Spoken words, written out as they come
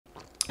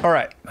All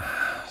right,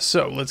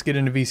 so let's get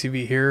into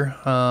VCV here.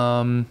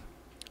 I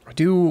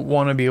do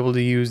want to be able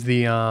to use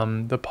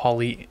the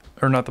poly,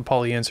 or not the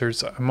poly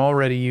inserts. I'm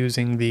already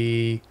using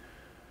the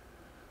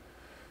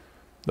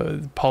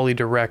poly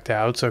direct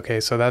outs. Okay,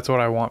 so that's what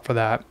I want for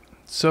that.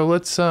 So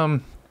let's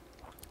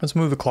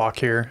move the clock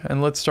here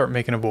and let's start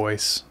making a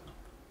voice.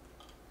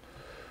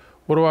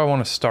 What do I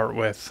want to start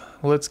with?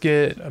 Let's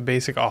get a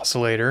basic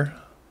oscillator.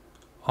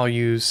 I'll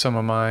use some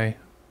of my...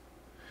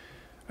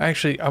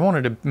 Actually, I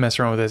wanted to mess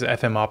around with this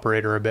FM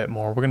operator a bit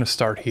more. We're going to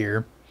start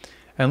here.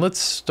 And let's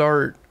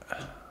start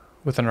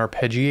with an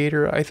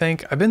arpeggiator, I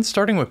think. I've been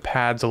starting with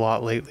pads a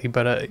lot lately,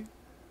 but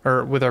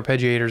or with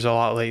arpeggiators a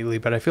lot lately,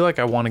 but I feel like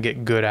I want to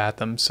get good at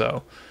them.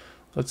 So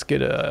let's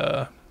get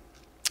a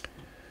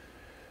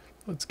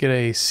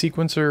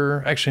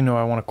sequencer. Actually, no,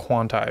 I want a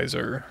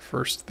quantizer.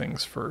 First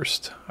things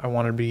first. I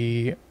wanted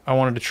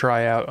to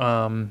try out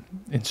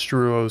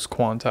Instruo's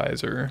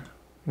quantizer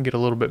and get a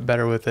little bit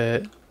better with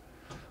it.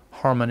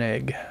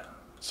 Harmonig.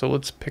 So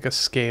let's pick a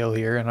scale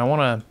here, and I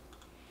want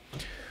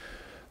to...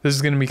 This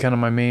is going to be kind of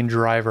my main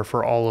driver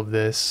for all of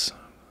this.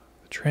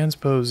 The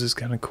transpose is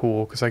kind of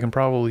cool because I can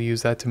probably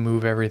use that to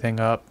move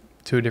everything up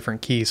to a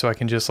different key, so I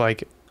can just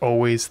like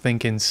always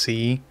think in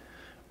C,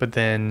 but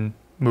then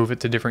move it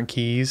to different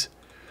keys.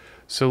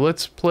 So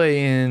let's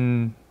play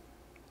in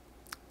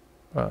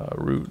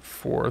root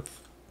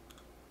fourth.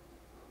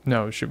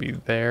 No, it should be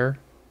there.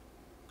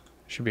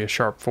 It should be a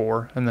sharp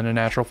 4 and then a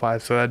natural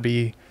 5, so that'd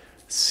be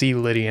C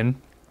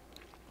Lydian.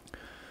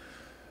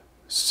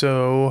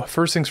 So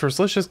first things first,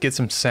 let's just get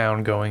some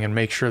sound going and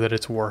make sure that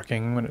it's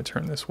working. I'm going to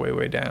turn this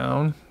way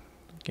down,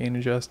 gain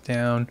adjust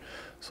down.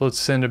 So let's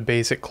send a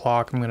basic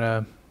clock. I'm going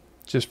to,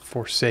 just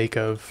for sake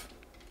of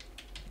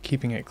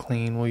keeping it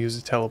clean, we'll use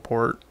a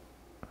teleport.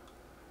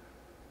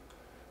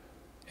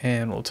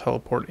 And we'll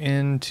teleport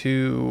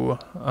into,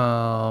 is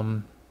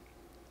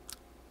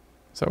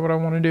that what I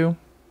want to do?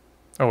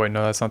 Oh wait,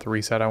 no, that's not the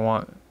reset. I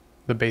want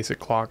the basic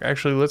clock.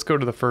 Actually, let's go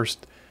to the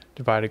first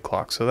divided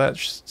clock. So that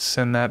should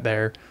send that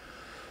there.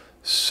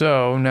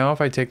 So now if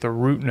I take the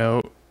root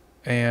note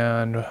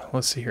and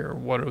let's see here,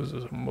 what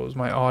was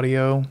my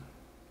audio?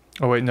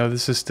 Oh wait, no,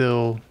 this is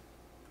still,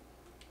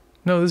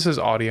 no, this is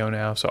audio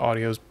now. So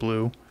audio's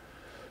blue.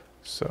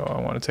 So I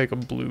want to take a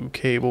blue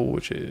cable,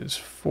 which is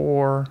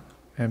 4.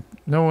 And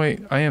no,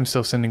 wait, I am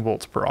still sending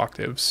volts per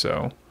octave.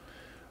 So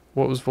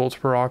what was volts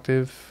per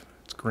octave?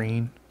 It's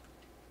green.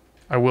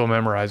 I will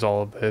memorize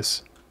all of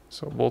this.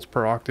 So volts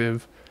per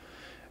octave.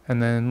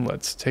 And then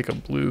let's take a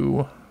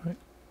blue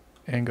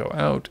and go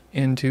out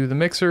into the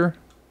mixer.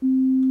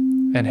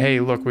 And hey,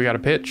 look, we got a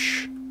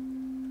pitch,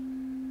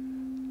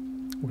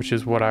 which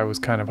is what I was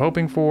kind of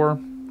hoping for.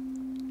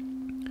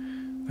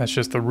 That's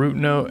just the root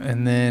note.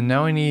 And then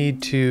now I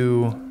need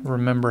to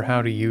remember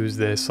how to use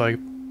this. Like,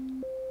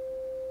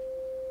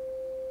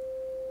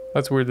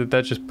 that's weird that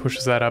that just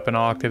pushes that up an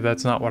octave.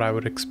 That's not what I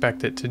would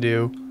expect it to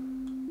do.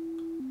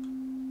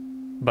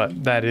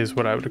 But that is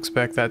what I would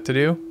expect that to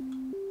do.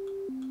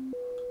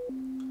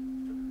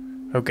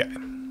 Okay.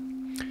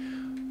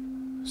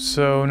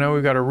 So now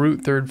we've got a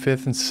root, 3rd,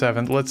 5th, and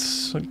 7th.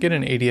 Let's get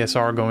an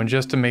ADSR going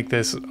just to make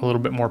this a little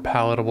bit more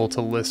palatable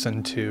to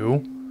listen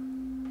to.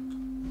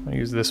 I'll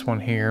use this one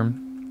here,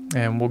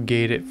 and we'll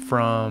gate it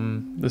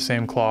from the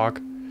same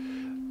clock.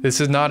 This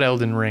is not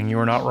Elden Ring, you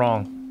are not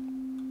wrong.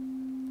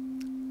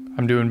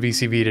 I'm doing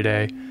VCV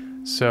today,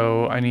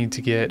 so I need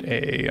to get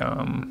a,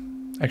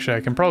 actually I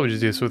can probably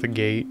just do this with a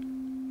gate.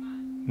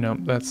 Nope,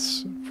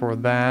 that's for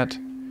that.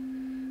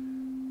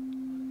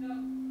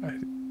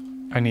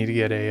 I need to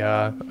get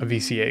a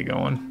VCA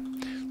going.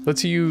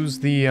 Let's use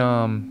the,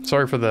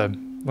 sorry for the,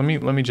 let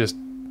me just,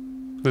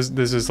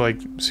 this is like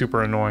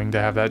super annoying to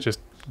have that just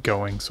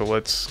going, so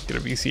let's get a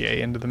VCA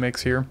into the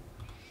mix here.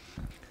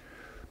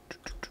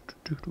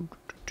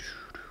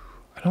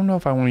 I don't know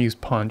if I want to use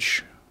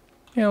punch.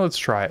 Yeah, let's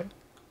try it.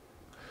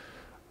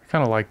 I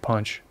kind of like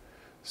punch.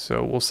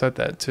 So we'll set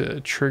that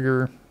to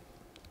trigger.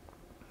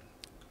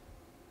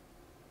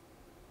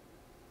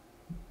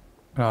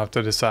 I'll have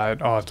to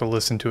decide, I'll have to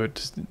listen to it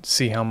to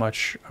see how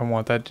much I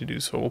want that to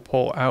do. So we'll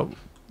pull out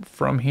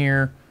from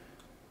here,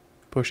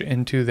 push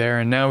into there,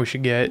 and now we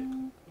should get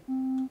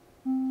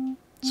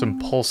some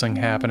pulsing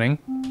happening.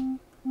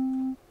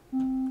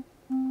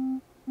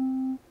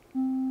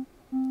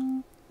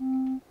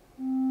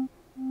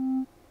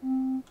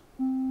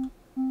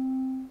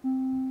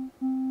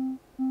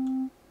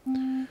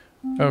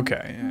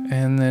 Okay,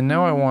 and then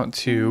now I want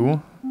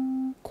to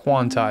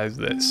quantize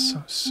this.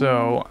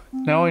 So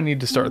now I need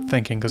to start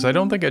thinking, because I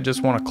don't think I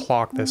just want to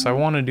clock this. I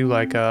want to do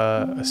like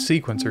a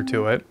sequencer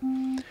to it,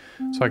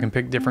 so I can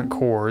pick different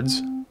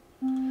chords.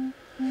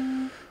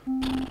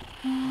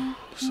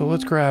 So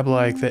let's grab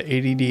like the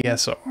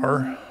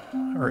ADDSR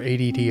or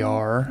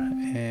ADDR,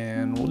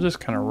 and we'll just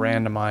kind of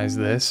randomize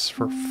this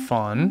for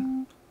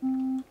fun.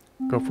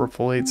 Go for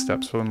full 8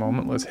 steps for the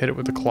moment. Let's hit it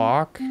with the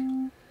clock,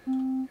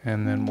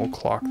 and then we'll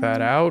clock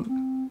that out.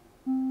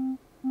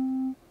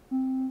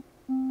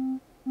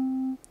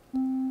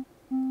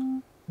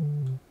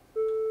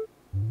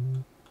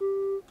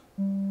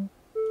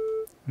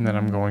 And then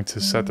I'm going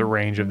to set the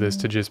range of this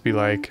to just be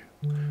like,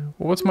 well,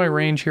 what's my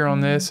range here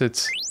on this?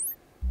 This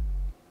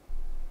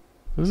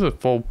is a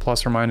full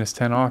plus or minus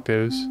 10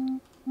 octaves,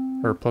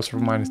 or plus or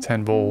minus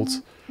 10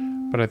 volts.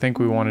 But I think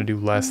we want to do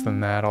less than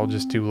that. I'll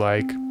just do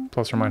like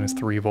plus or minus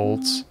 3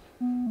 volts.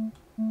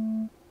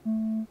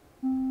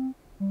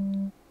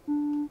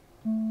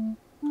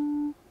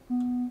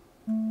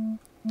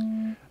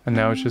 And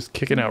now it's just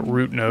kicking out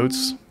root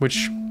notes,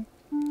 which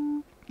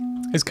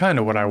is kind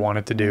of what I want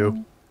it to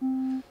do.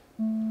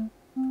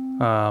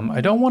 I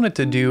don't want it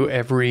to do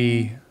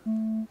every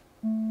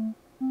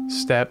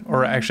step,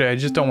 or actually I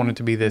just don't want it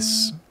to be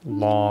this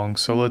long.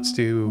 So let's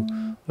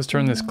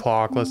turn this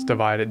clock, let's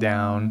divide it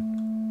down.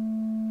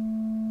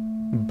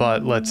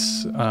 But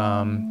let's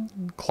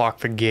clock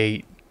the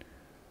gate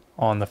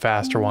on the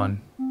faster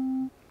one.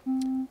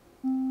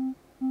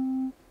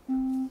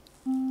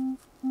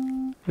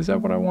 Is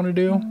that what I want to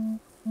do?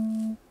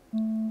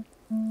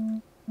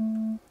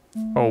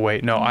 Oh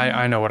wait, no,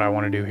 I know what I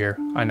want to do here.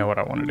 I know what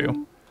I want to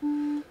do.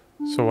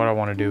 So what I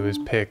want to do is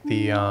pick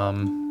the,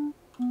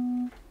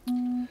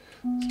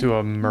 let's do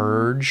a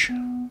merge.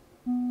 And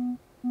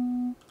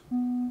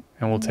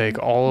we'll take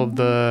all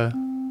the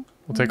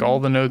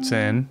notes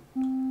in.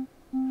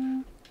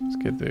 Let's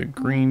get the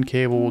green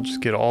cable, we'll just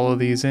get all of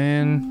these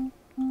in.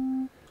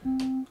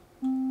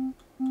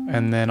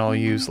 And then I'll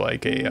use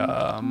like a,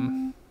 I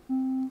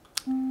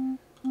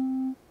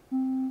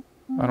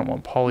don't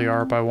want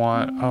polyarp, I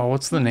want, oh,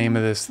 what's the name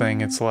of this thing?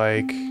 It's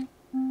like,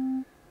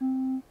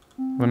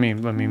 let me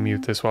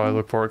mute this while I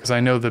look for it, because I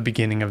know the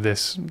beginning of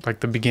this, like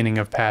the beginning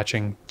of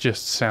patching,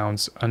 just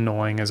sounds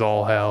annoying as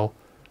all hell.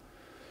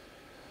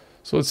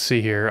 So let's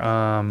see here.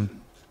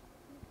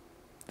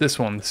 This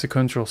one, the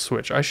sequential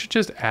switch. I should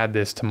just add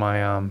this to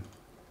my, how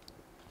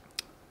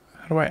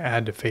do I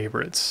add to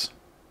favorites?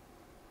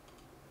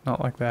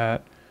 Not like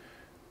that.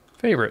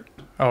 Favorite.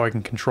 Oh, I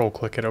can control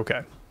click it,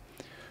 okay.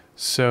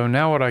 So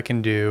now what I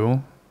can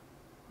do,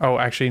 oh,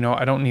 actually, no,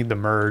 I don't need the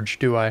merge,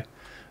 do I?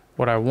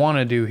 What I want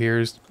to do here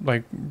is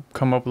like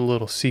come up with a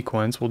little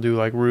sequence. We'll do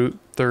like root,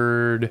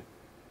 third,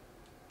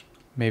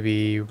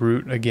 maybe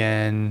root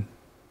again,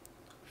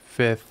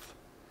 fifth,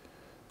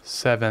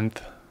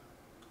 seventh,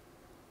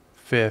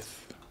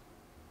 fifth,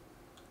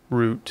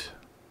 root,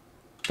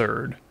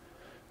 third,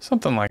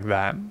 something like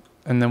that.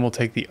 And then we'll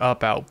take the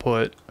up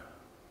output,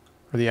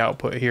 or the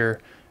output here,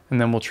 and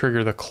then we'll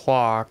trigger the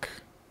clock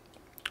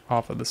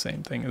off of the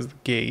same thing as the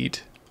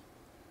gate.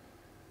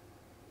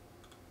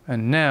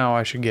 And now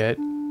I should get,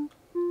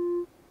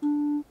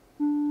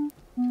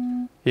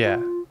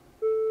 yeah,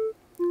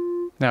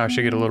 now I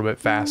should get a little bit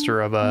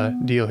faster of a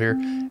deal here.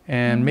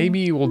 And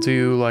maybe we'll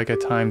do like a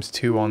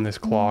 ×2 on this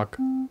clock.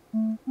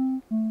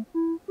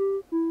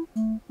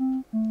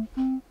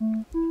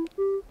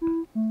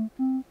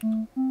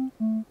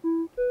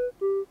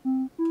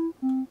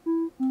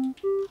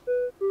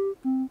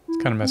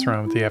 Let's kind of mess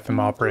around with the FM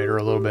operator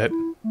a little bit.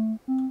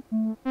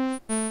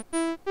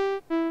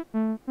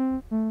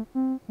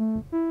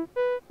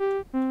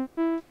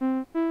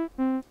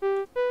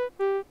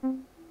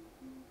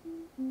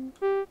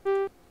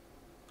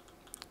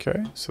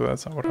 Okay, so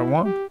that's not what I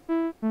want.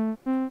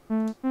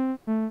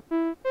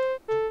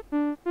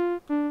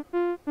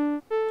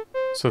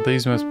 So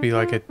these must be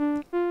like a,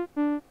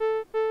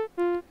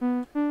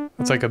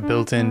 it's like a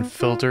built-in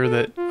filter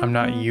that I'm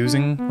not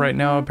using right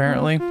now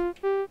apparently.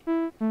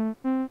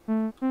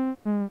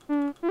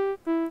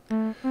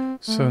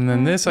 So and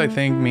then this I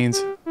think means,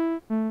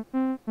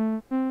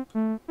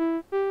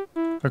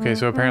 okay,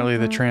 so apparently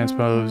the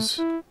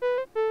transpose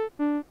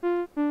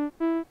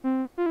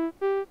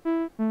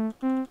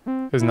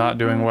is not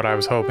doing what I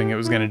was hoping it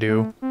was going to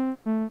do.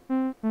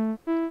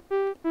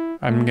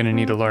 I'm going to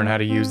need to learn how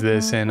to use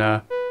this in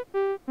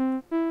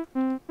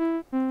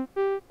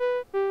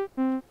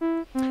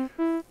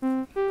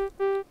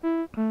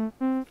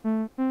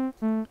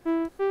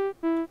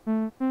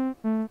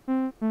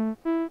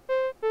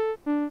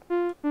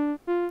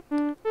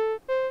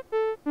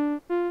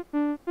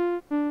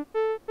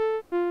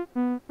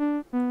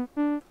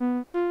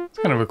it's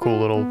kind of a cool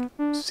little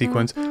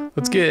sequence.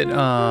 Let's get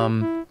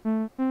I'm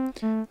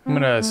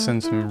gonna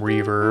send some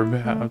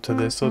reverb out to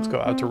this. So let's go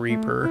out to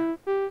Reaper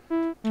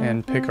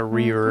and pick a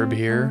reverb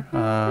here.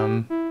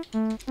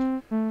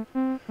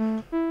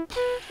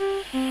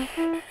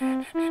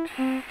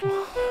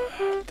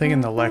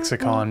 Thinking the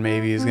Lexicon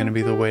maybe is gonna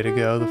be the way to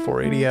go, the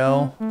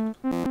 480L.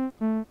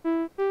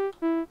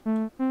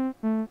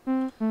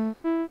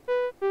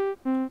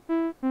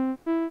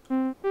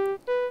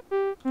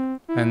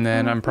 And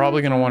then I'm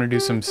probably gonna want to do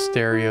some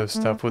stereo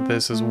stuff with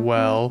this as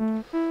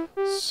well.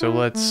 So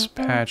let's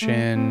patch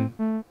in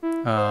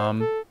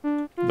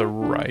the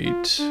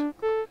right.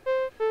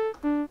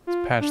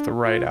 Let's patch the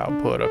right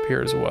output up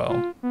here as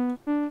well.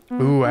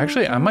 Ooh,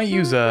 actually, I might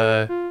use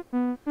a.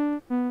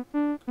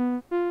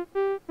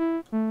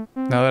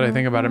 Now that I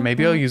think about it,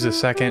 maybe I'll use a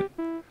second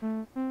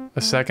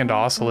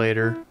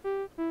oscillator.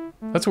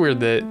 That's weird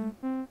that.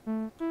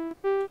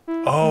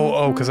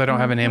 Oh, because I don't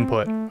have an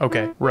input.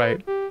 Okay,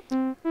 right.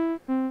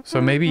 So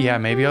maybe, yeah,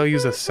 maybe I'll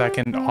use a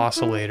second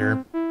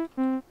oscillator.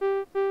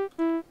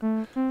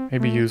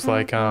 Maybe use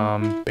like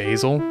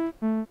basil.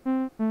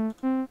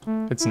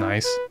 It's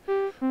nice.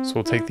 So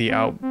we'll take the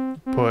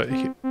output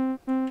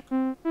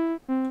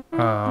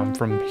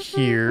from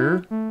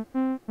here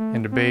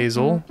into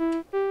basil.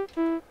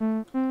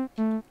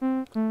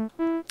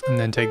 And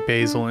then take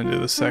basil into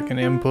the second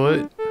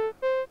input.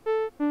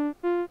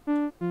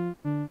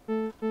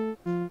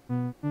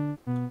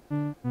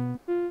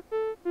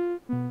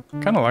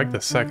 Kind of like the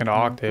second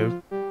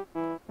octave.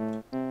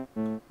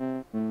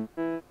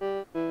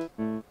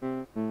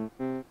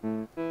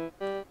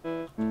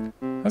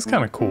 That's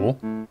kind of cool.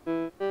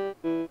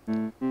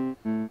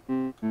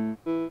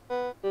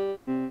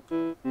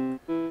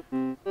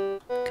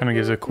 Kind of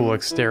gives a cool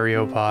like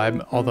stereo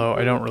vibe, although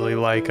I don't really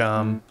like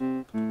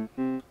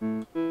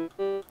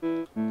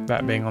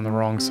that being on the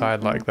wrong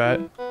side like that.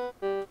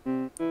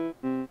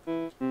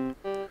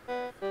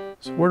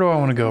 So where do I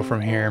want to go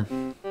from here?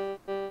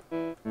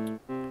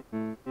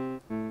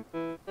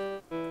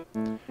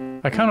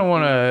 I kind of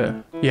want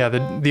to, yeah,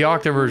 the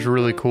octaver is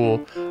really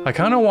cool. I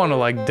kind of want to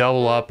like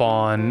double up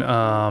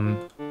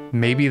on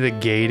maybe the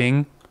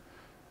gating.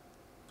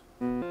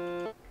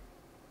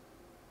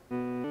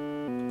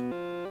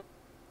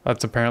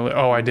 That's apparently,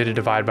 oh, I did a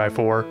divide by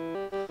 4.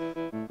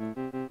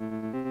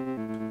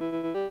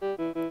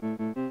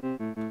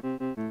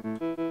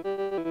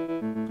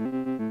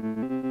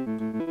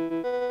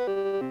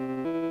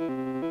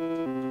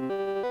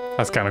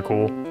 That's kind of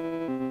cool.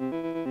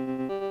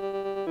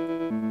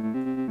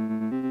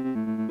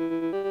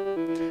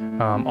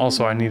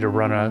 Also, I need to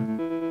run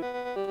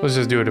let's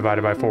just do a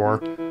divided by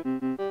 4.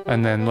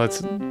 And then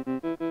let's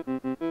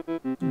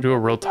do a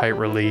real tight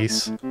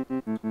release.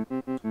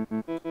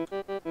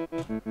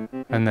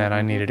 And then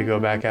I needed to go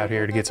back out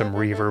here to get some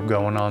reverb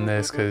going on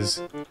this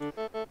because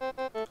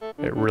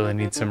it really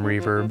needs some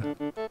reverb.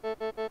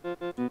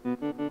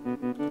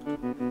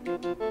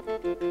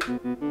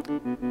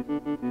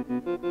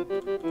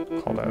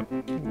 Call that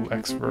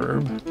Lex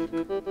verb.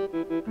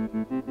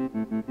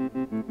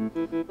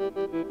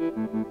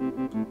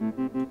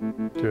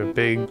 Do a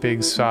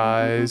big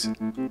size. Do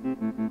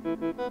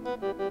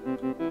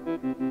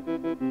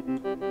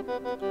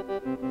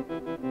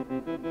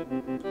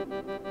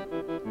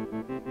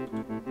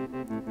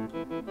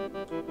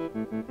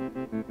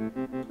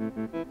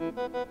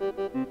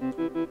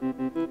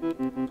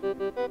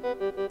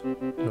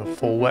a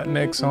full wet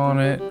mix on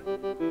it.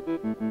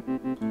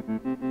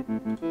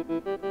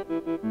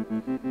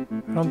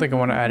 I don't think I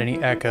want to add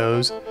any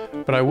echoes,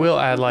 but I will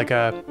add like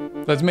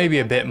that's maybe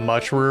a bit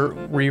much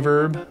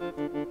reverb.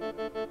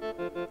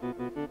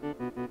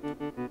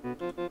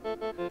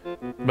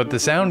 But the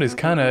sound is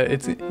kind of,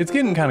 it's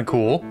getting kind of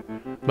cool.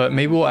 But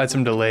maybe we'll add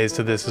some delays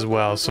to this as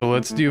well. So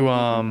let's do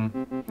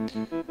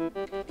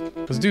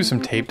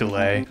some tape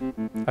delay.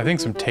 I think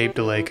some tape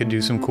delay could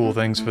do some cool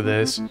things for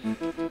this.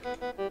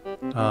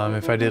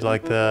 If I did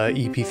like the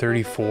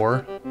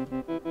EP34.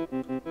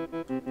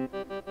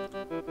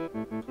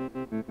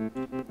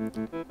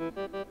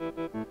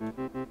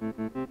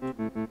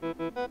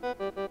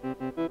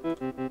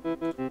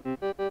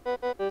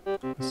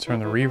 Let's turn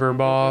the reverb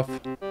off.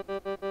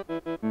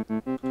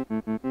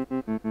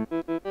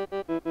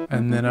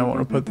 And then I want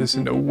to put this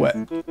into wet.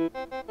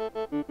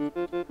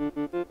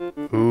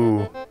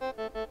 Ooh.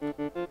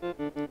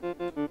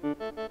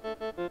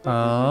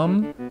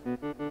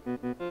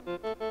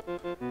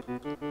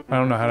 I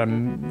don't know how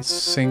to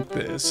sync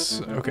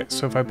this. Okay,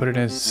 so if I put it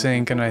in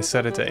sync and I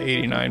set it to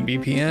 89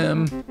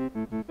 BPM.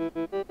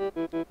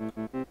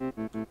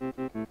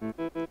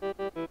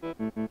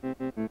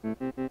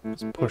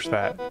 Let's push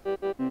that.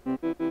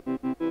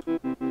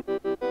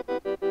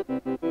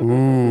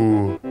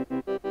 Ooh.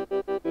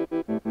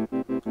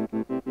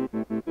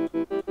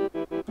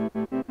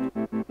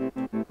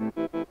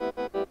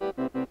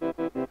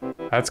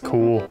 That's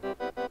cool.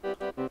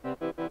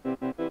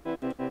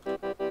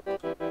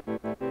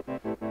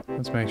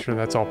 Let's make sure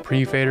that's all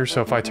pre-fader,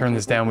 so if I turn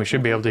this down, we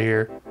should be able to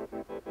hear.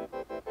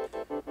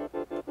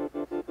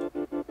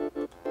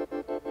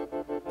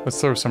 Let's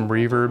throw some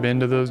reverb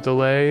into those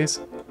delays.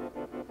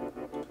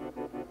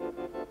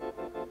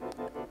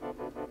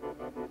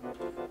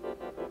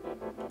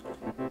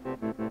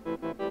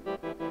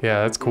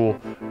 Yeah, that's cool.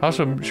 I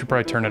also should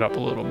probably turn it up a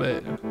little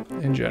bit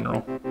in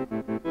general.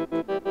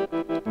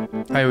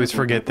 I always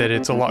forget that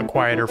it's a lot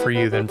quieter for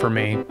you than for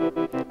me.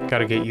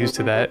 Gotta get used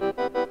to that.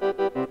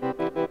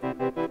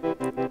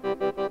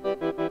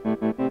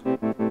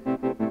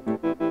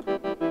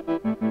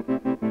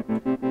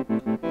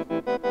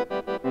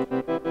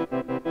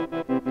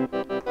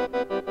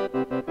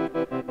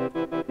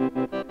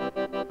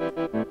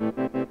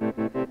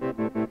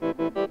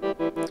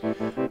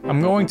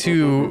 I'm going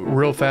to,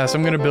 real fast,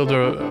 I'm going to build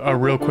a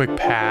real quick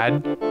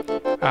pad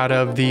out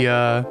of the,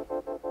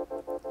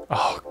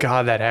 oh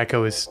god, that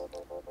echo is,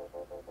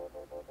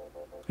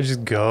 it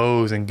just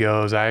goes and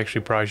goes. I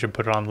actually probably should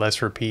put it on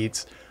less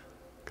repeats,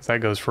 because that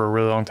goes for a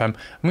really long time.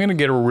 I'm going to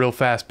get a real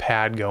fast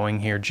pad going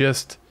here,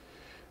 just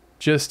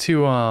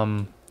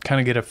to kind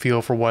of get a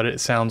feel for what it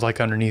sounds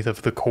like underneath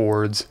of the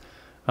chords.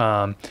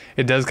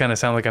 It does kind of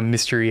sound like a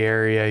mystery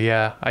area.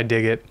 Yeah, I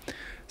dig it.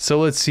 So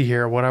let's see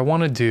here. What I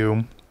want to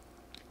do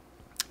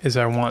is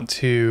I want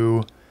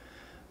to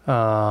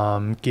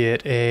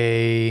get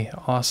a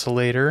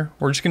oscillator.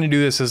 We're just going to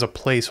do this as a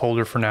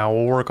placeholder for now.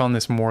 We'll work on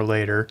this more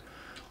later.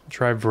 I'll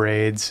try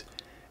braids,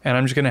 and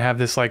I'm just going to have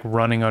this like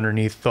running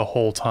underneath the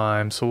whole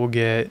time. So we'll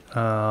get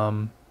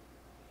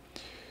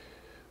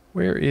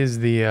where is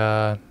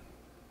the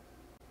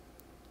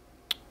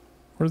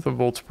where's the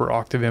volts per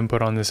octave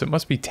input on this? It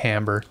must be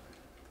timbre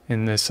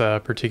in this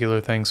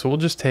particular thing. So we'll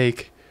just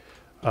take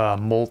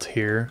mult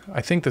here.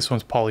 I think this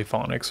one's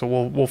polyphonic, so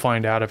we'll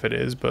find out if it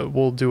is, but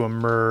we'll do a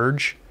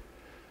merge.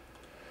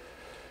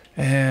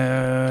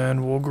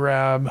 And we'll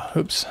grab,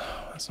 oops,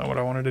 that's not what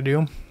I wanted to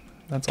do.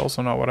 That's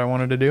also not what I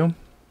wanted to do.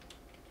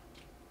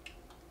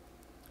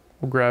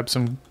 We'll grab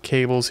some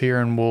cables here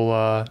and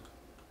we'll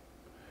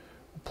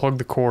plug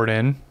the cord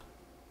in.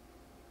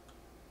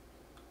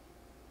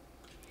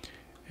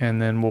 And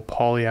then we'll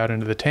poly out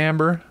into the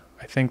timbre.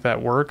 I think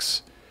that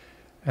works.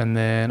 And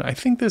then I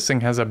think this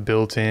thing has a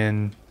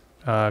built-in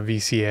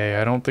VCA.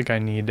 I don't think I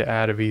need to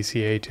add a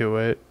VCA to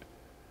it.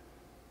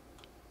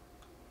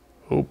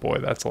 Oh boy,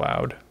 that's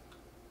loud.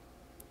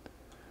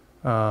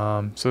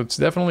 So it's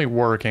definitely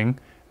working.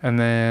 And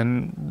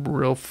then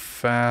real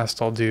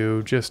fast I'll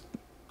do, just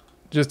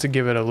to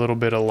give it a little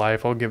bit of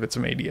life, I'll give it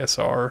some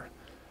ADSR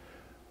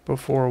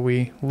before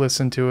we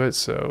listen to it.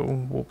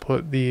 So we'll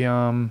put the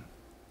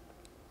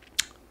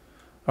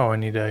oh, I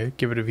need to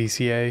give it a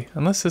VCA.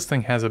 Unless this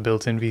thing has a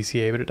built-in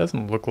VCA, but it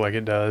doesn't look like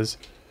it does.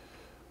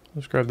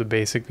 Let's grab the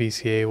basic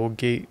VCA. We'll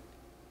gate,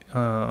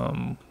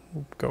 we'll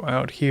go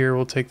out here.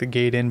 We'll take the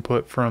gate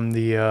input from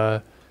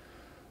the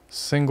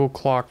single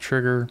clock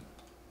trigger.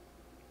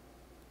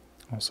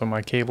 Also,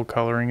 my cable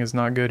coloring is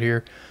not good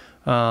here.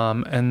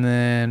 And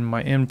then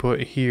my input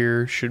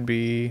here should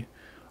be,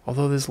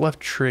 although this left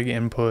trig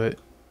input,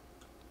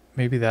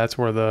 maybe that's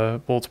where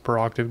the volts per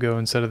octave go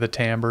instead of the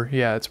timbre.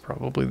 Yeah, it's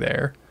probably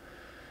there.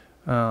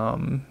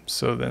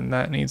 So then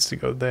that needs to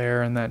go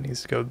there, and that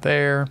needs to go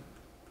there,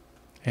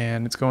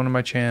 and it's going to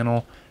my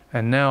channel,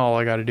 and now all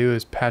I got to do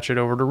is patch it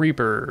over to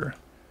Reaper.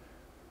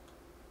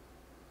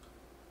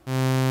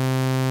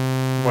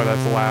 Boy,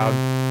 that's loud.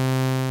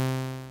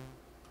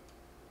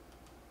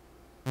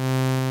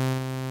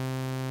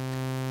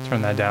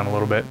 Turn that down a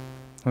little bit.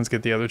 Let's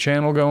get the other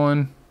channel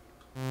going.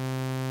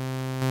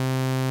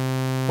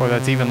 Boy,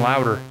 that's even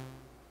louder.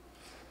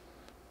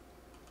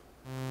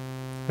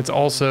 It's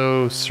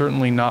also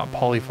certainly not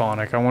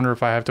polyphonic. I wonder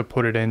if I have to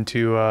put it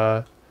into,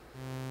 I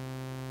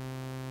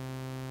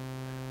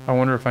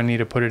wonder if I need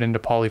to put it into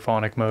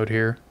polyphonic mode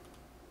here.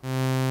 Turn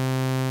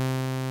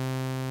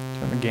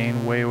the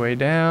gain way, way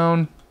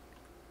down.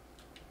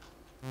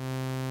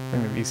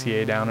 Bring the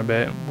VCA down a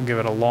bit. We'll give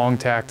it a long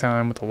tack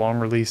time with a long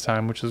release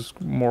time, which is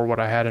more what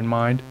I had in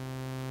mind.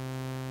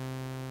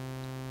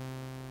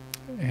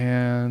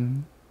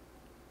 And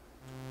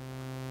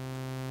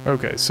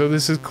okay, so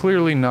this is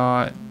clearly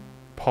not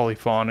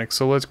polyphonic,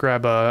 so let's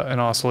grab an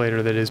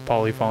oscillator that is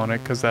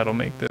polyphonic, because that'll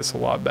make this a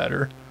lot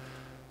better.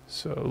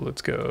 So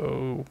let's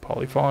go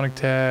polyphonic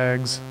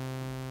tags.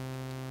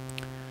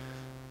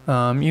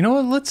 You know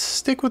what, let's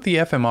stick with the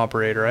FM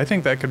operator. I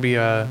think that could be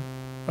a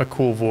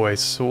cool voice.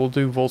 So we'll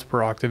do volts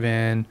per octave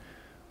in,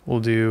 we'll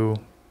do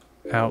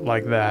out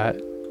like that.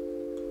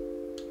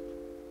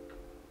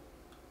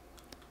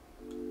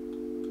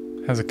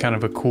 Has a kind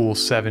of a cool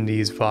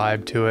 70s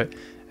vibe to it.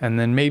 And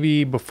then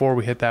maybe before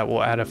we hit that,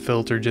 we'll add a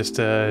filter just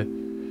to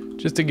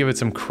give it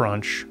some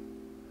crunch.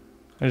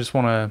 I just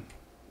want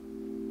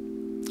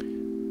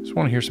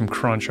to hear some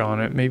crunch on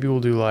it. Maybe we'll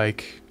do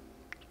like,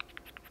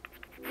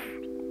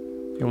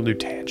 we'll do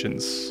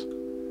tangents.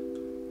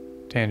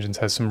 Tangents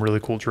has some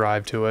really cool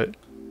drive to it.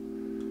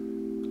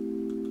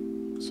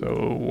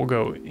 So we'll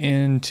go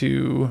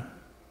into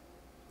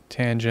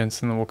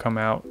tangents and then we'll come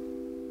out.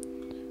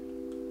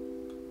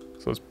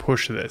 So let's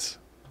push this.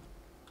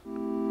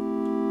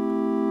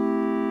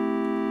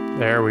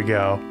 There we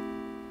go.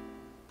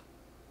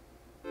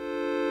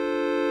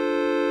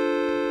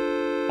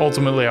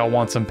 Ultimately, I'll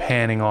want some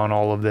panning on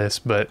all of this,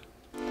 but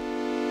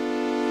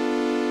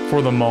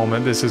for the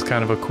moment, this is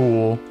kind of a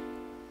cool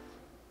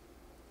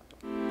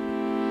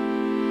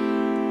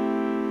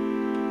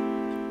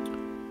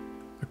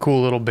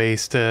little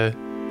bass to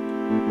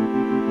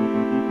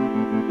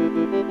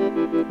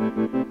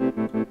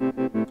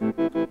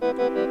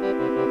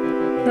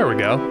there we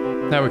go.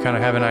 Now we kind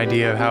of have an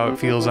idea of how it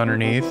feels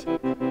underneath.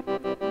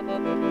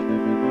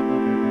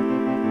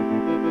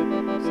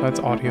 So that's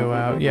audio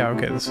out. Yeah,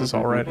 okay, this is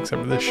all right,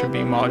 except for this should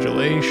be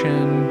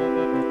modulation.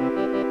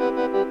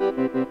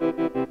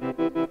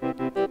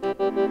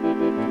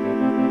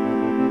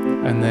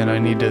 And then I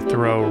need to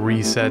throw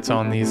resets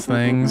on these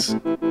things.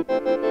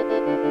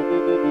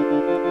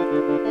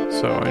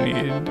 So I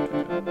need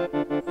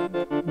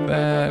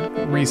that.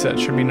 Reset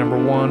should be number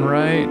 1,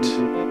 right?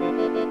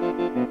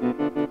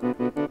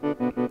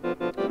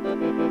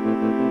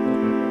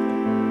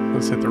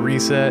 Let's hit the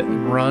reset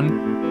and run.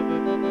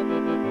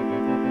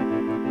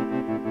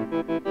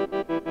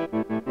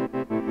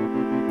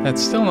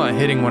 That's still not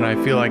hitting when I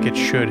feel like it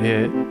should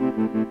hit.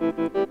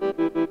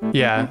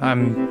 Yeah,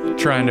 I'm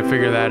trying to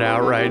figure that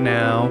out right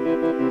now.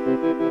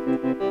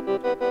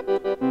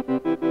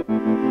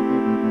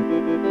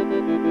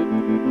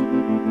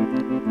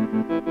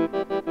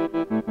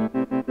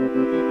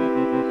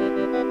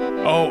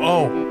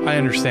 Oh, I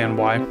understand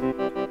why.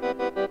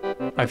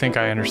 I think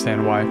I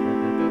understand why.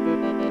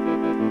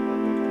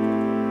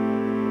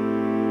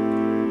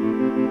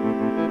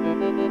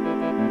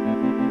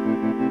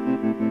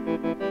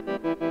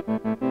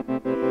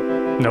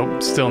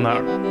 Nope, still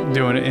not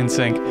doing it in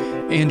sync.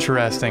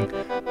 Interesting.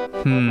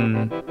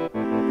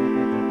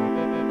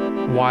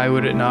 Why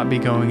would it not be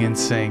going in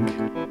sync?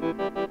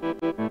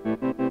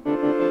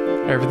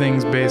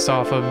 Everything's based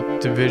off of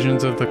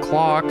divisions of the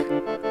clock.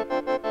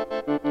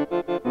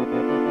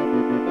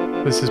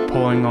 This is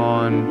pulling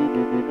on...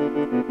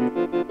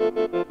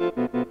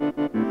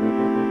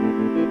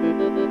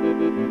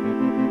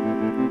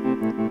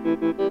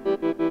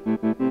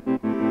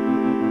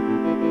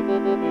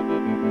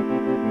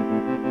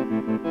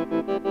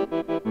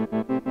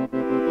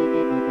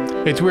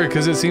 It's weird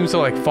because it seems to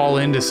like fall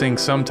into sync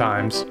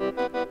sometimes.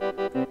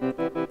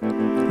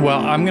 Well,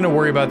 I'm gonna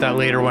worry about that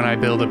later when I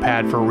build a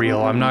pad for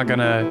real. I'm not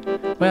gonna...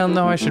 Well,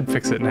 no, I should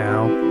fix it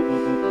now.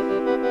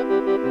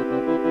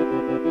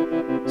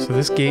 So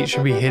this gate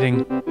should be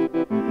hitting...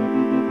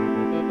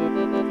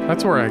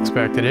 That's where I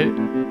expected it.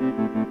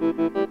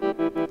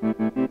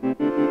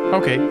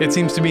 Okay, it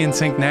seems to be in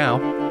sync now.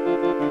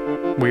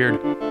 Weird.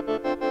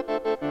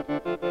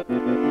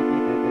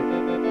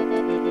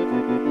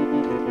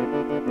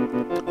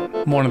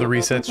 One of the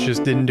resets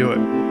just didn't do it,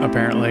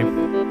 apparently.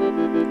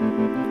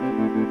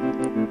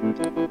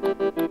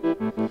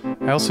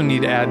 I also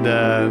need to add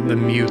the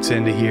mutes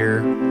into here.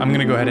 I'm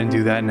gonna go ahead and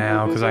do that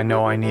now because I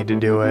know I need to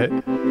do it.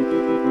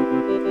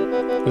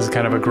 This is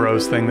kind of a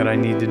gross thing that I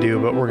need to do,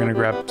 but we're gonna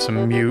grab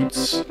some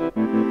mutes.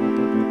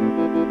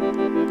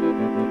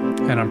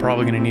 And I'm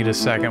probably gonna need a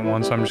second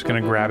one, so I'm just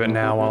gonna grab it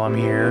now while I'm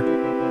here.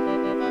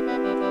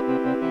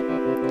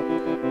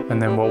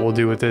 And then what we'll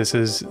do with this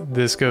is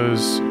this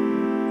goes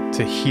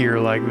to here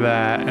like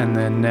that, and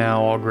then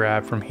now I'll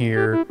grab from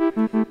here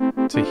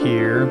to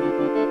here.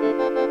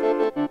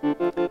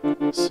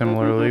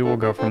 Similarly, we'll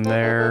go from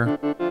there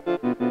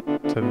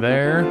to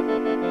there.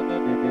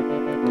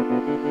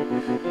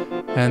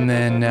 And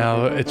then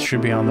now it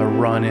should be on the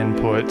run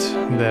input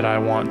that I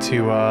want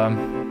to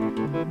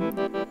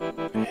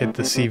hit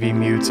the CV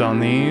mutes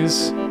on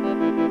these.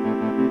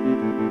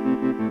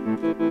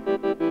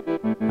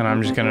 And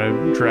I'm just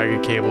gonna drag a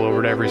cable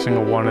over to every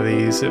single one of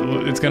these.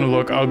 It's gonna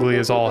look ugly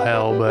as all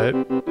hell, but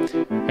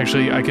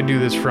actually I could do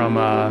this from,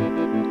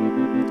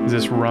 is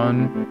this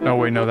run? Oh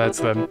wait, no, that's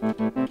the,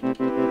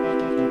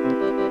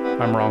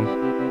 I'm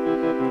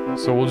wrong.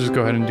 So we'll just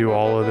go ahead and do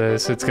all of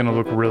this. It's gonna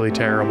look really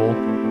terrible,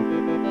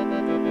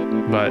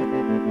 but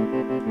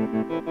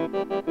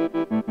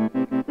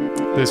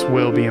this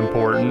will be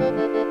important.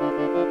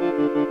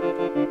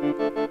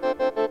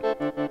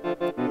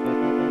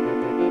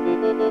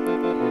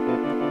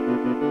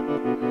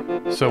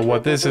 So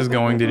what this is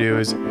going to do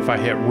is if I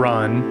hit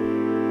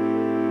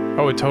run,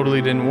 oh, it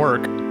totally didn't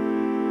work.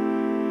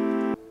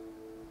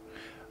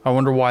 I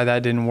wonder why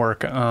that didn't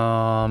work.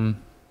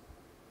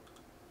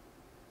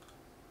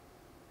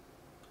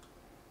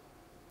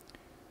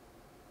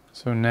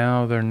 So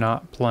now they're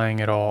not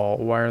playing at all.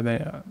 Why are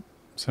they?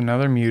 So now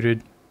they're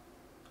muted.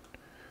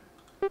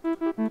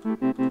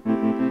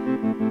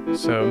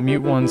 So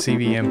mute one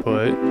CV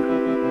input.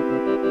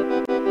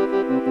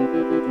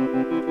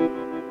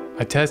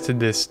 I tested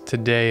this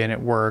today and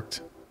it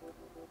worked.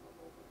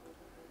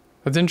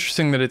 That's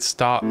interesting that it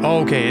stopped. Oh,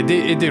 okay, it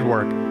did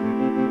work.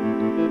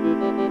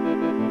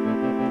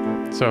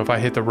 So if I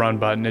hit the run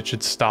button, it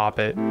should stop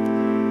it.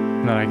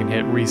 And then I can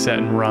hit reset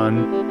and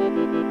run.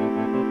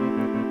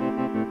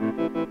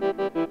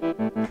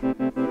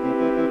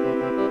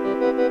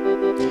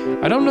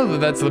 I don't know that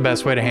that's the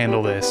best way to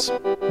handle this,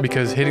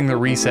 because hitting the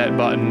reset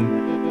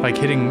button, like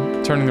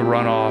turning the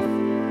run off,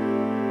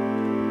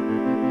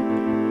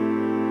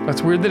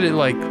 that's weird that it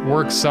like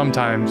works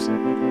sometimes,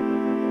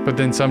 but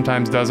then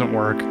sometimes doesn't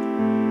work.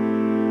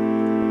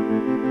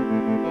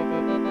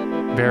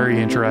 Very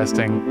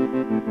interesting.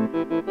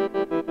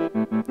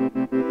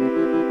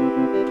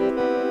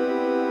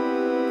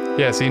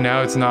 Yeah, see,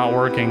 now it's not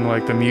working,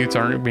 like the mutes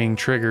aren't being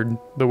triggered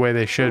the way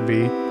they should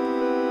be.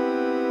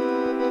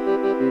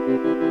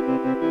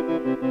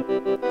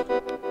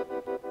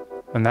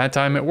 And that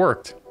time it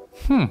worked.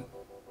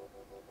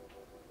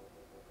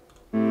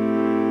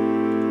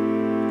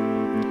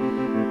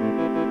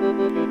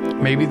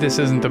 Maybe this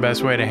isn't the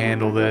best way to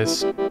handle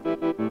this.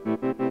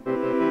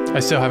 I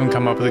still haven't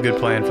come up with a good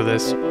plan for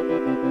this.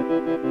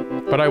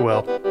 But I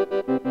will.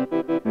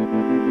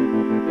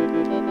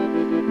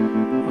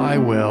 I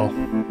will.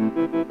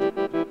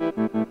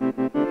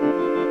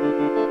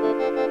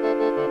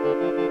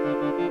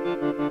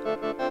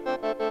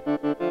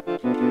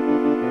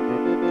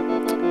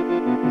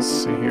 Let's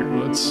see here,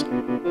 let's...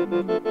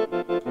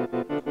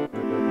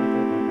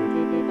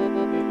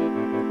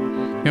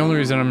 You only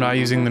reason I'm not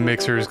using the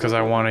mixer is because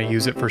I want to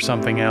use it for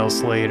something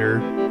else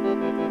later.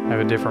 I have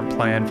a different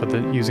plan for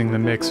using the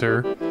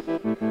mixer.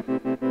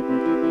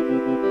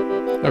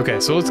 Okay,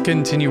 so let's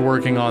continue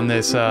working on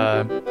this.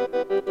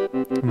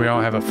 We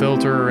don't have a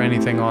filter or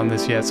anything on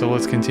this yet, so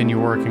let's continue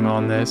working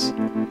on this.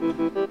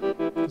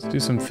 Let's do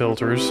some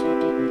filters.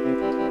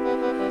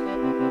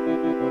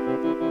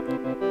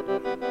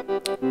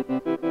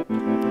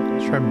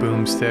 Let's try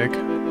boomstick,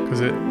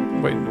 because it...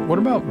 Wait, what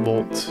about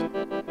volts?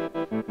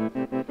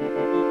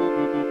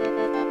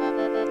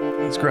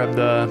 Let's grab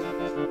the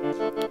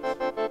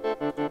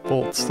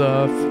volt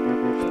stuff.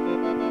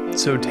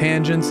 So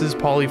tangents is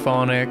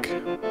polyphonic.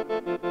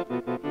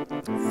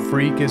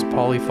 Freak is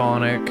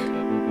polyphonic.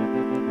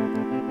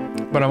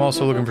 But I'm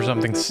also looking for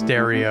something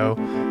stereo.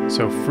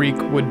 So freak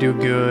would do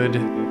good.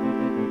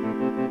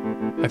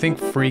 I think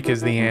freak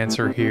is the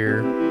answer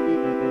here.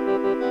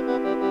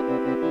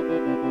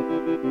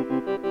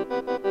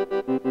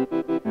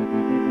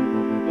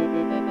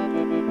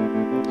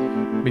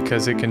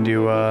 Because it can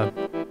do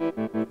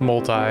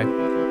multi.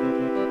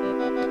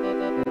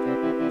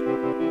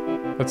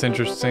 That's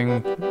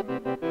interesting.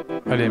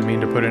 I didn't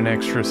mean to put an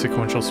extra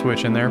sequential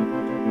switch in there.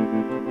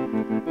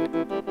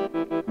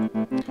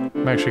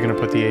 I'm actually going to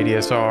put the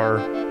ADSR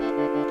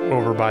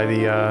over by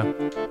the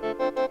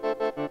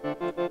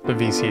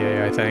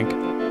VCA, I think.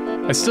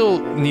 I still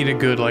need a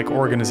good, like,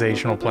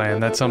 organizational plan.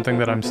 That's something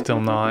that I'm still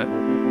not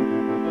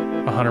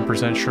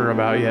 100% sure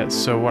about yet.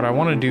 So what I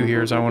want to do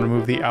here is I want to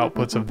move the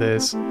outputs of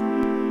this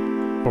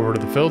over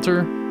to the filter,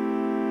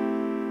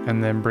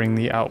 and then bring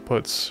the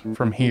outputs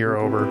from here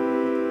over.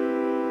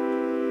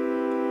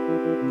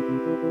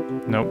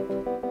 Nope.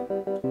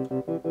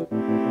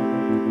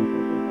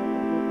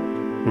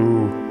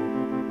 Ooh.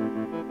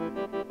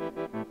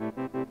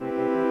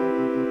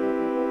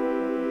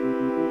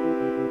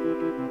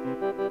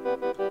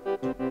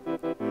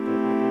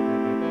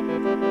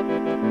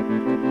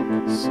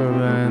 So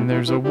then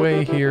there's a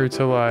way here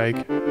to,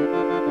 like,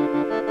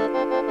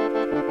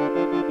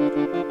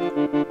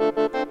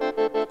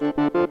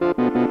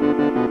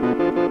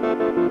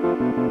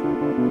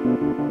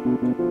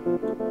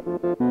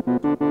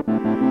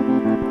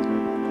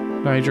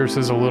 nitrous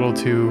is a little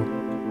too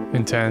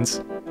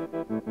intense.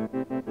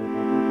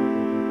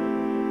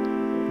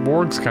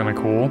 Borg's kind of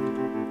cool.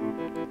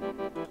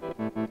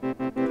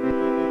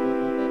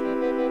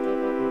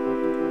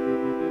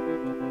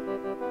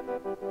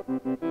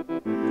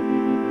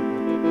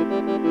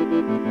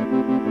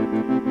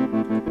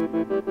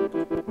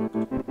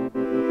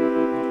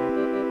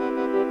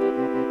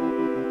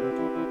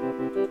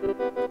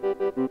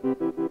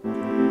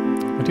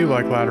 I do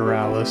like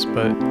lateralis,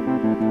 but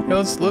yeah,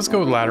 let's go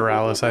with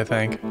lateralis, I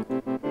think.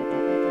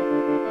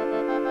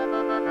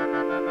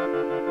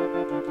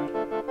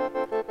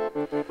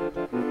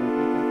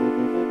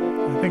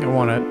 I think I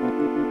want it.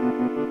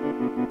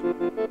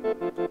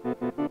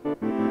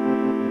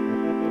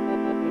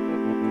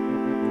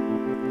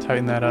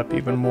 Tighten that up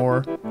even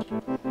more.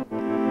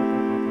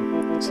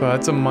 So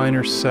that's a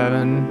minor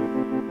 7.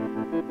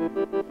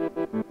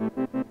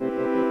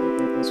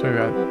 So we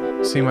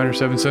got C minor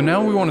 7. So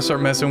now we want to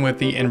start messing with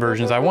the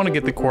inversions. I want to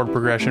get the chord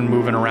progression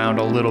moving around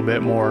a little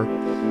bit more.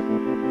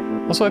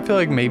 Also, I feel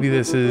like maybe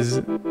this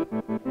is...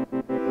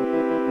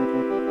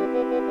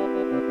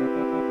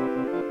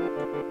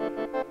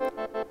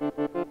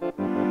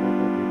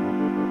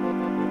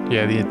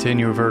 Yeah, the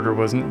attenuator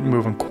wasn't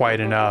moving quite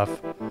enough.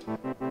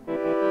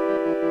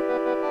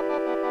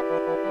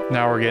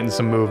 Now we're getting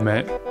some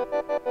movement.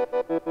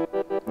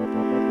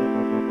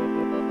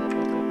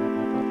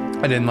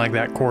 I didn't like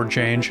that chord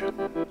change. And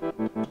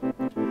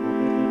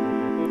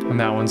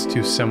that one's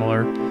too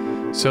similar.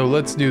 So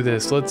let's do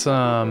this. Let's,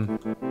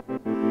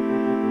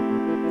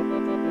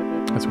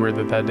 That's weird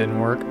that that didn't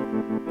work.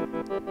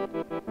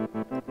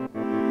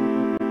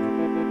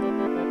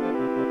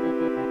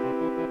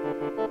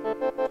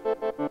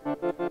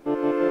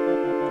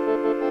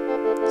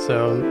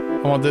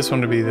 So I want this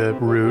one to be the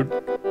root.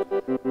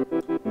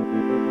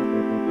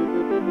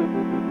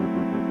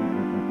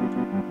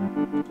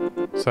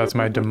 So that's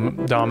my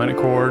dominant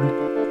chord.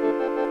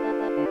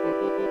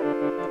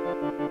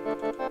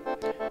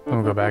 And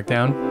we'll go back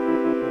down.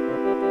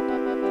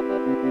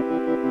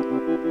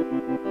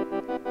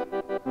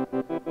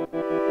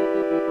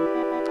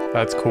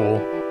 That's cool.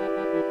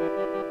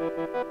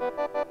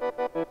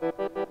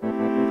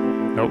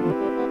 Nope.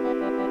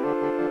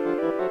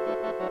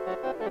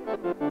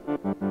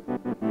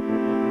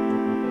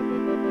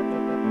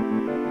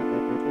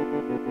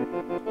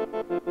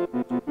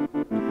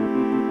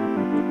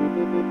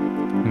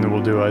 And then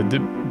we'll do a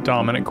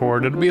dominant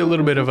chord. It'll be a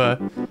little bit of a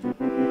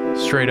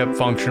straight up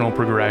functional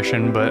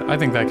progression, but I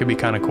think that could be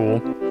kind of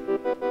cool.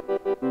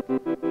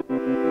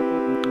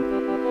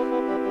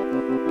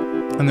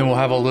 And then we'll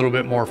have a little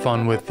bit more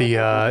fun with the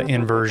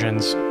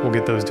inversions. We'll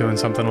get those doing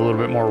something a little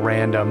bit more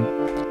random.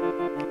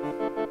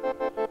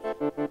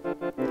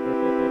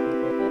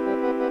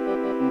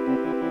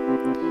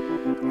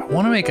 I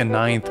want to make a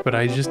ninth, but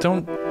I just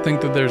don't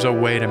think that there's a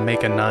way to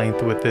make a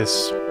ninth with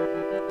this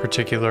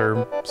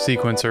particular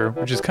sequencer,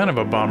 which is kind of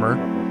a bummer.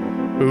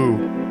 Ooh.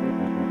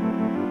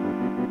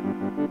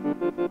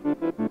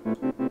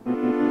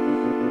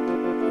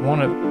 I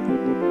want to...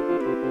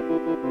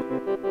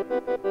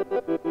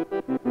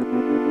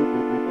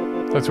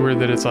 That's weird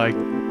that it's like...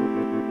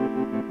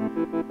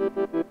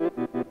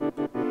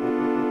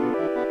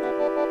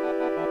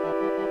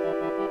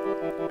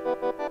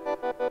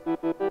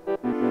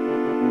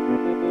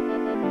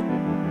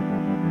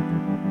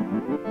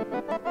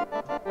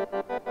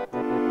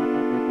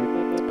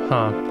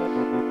 Huh.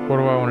 What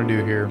do I want to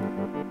do here?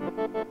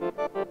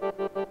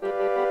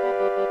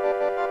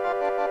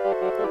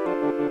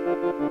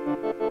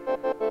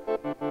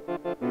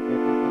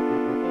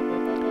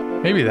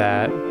 Maybe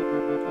that.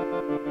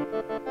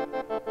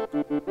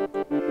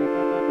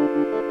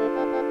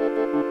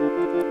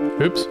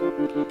 Oops.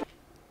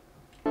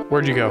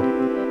 Where'd you go?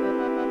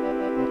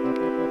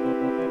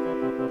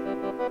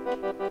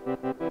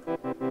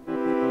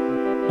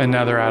 And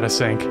now they're out of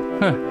sync.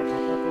 Huh.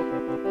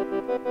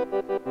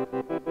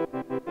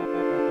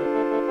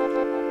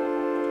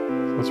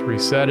 Let's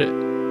reset it.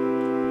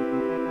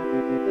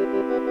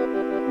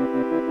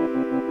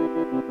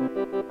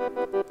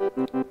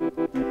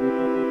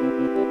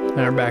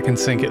 They're back in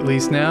sync at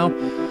least now.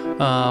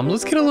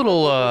 Let's get a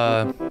little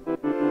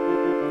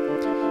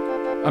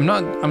I'm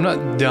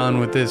not done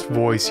with this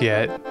voice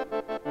yet.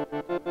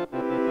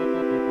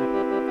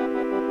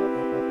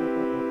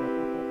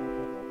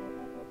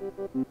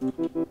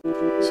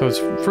 So it's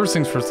first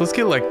things first, let's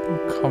get like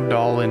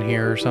Cobdal in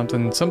here or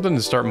something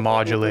to start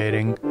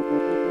modulating.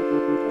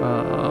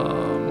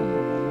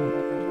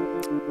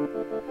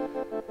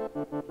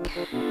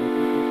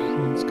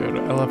 Let's go to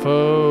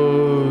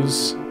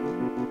LFOs.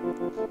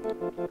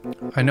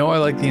 I know I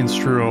like the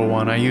Instruo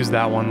one. I use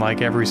that one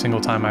like every single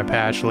time I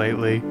patch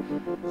lately.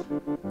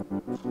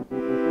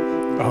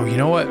 Oh, you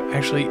know what?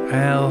 Actually,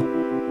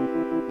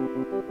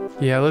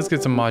 yeah, let's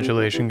get some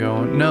modulation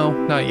going. No,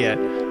 not yet.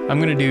 I'm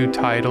gonna do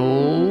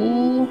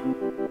tidal.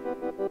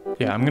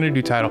 Yeah, I'm gonna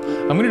do tidal.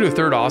 I'm gonna do a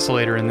third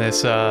oscillator in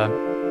this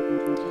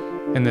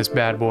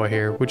bad boy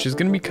here, which is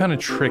gonna be kind of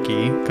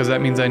tricky because that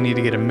means I need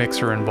to get a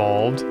mixer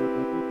involved.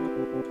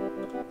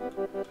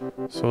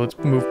 So let's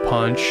move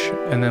punch,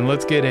 and then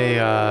let's get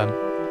a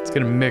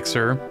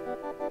mixer.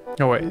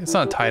 Oh wait, it's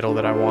not tidal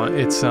that I want.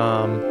 It's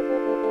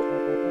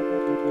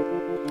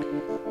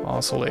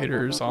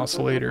oscillators.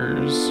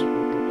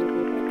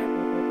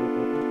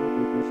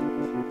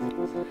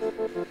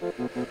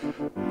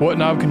 What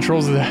knob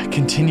controls the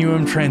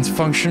continuum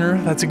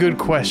transfunctioner? That's a good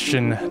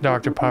question,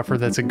 Dr. Puffer.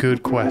 That's a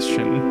good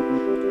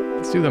question.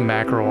 Let's do the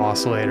macro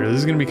oscillator. This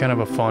is gonna be kind of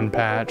a fun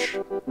patch.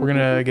 We're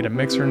gonna get a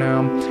mixer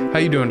now. How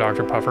you doing,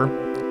 Dr. Puffer?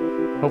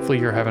 Hopefully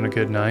you're having a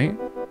good night.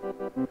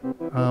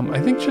 I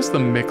think just the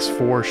mix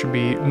 4 should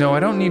be... No, I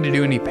don't need to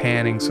do any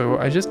panning, so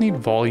I just need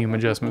volume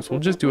adjustments. We'll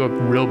just do a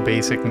real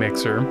basic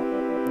mixer.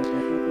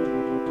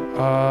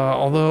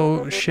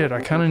 Although, shit,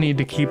 I kind of need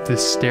to keep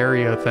this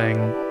stereo thing.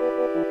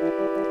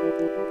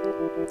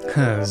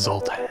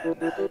 Zoltan.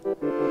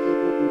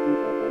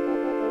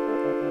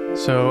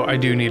 So I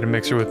do need a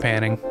mixer with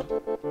panning.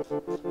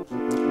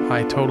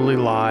 I totally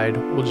lied.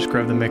 We'll just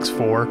grab the mix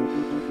 4.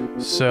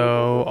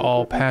 So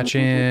I'll patch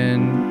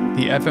in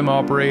the FM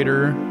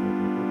operator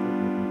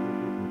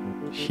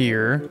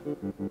here.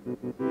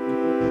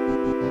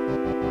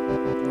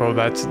 Oh,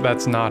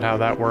 that's not how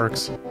that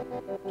works.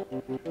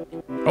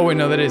 Oh wait,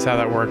 no, that is how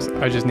that works.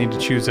 I just need to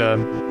choose a...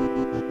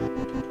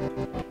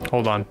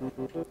 Hold on.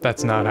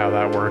 That's not how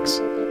that works.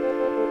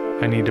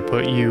 I need to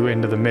put you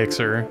into the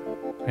mixer.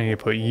 I need to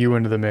put you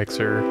into the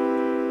mixer.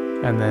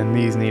 And then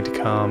these need to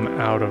come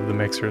out of the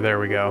mixer. There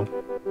we go.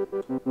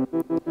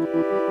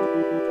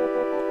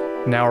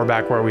 Now we're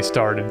back where we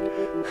started.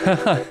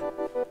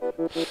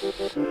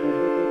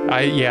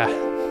 Yeah.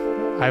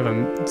 I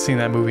haven't seen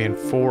that movie in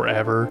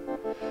forever.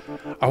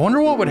 I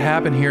wonder what would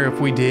happen here if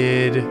we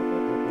did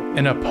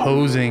an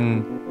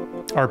opposing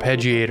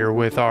arpeggiator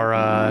with our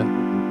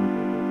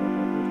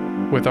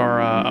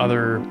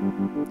other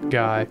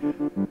guy.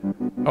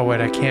 Oh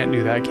wait, I can't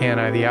do that, can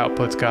I? The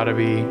output's gotta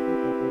be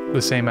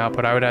the same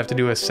output. I would have to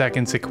do a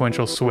second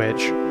sequential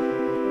switch.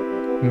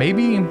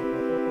 Maybe...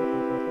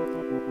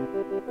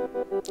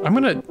 I'm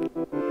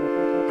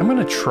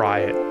gonna try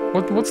it.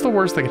 What's the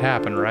worst that could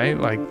happen, right?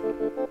 Like,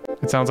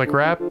 it sounds like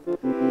rap?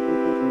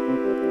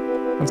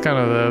 That's kind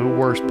of the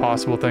worst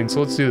possible thing.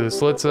 So let's do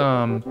this. Let's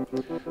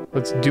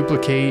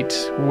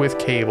duplicate with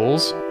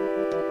cables.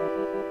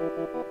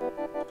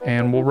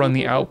 And we'll run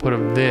the output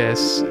of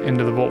this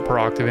into the volt per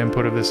octave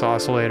input of this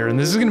oscillator. And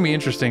this is going to be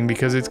interesting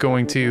because it's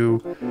going to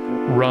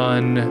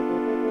run,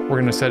 we're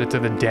going to set it to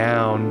the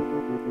down.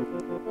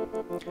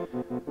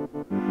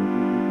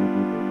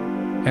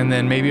 And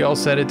then maybe I'll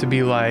set it to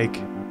be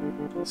like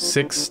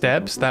 6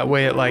 steps. That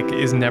way it like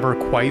is never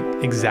quite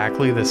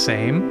exactly the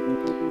same.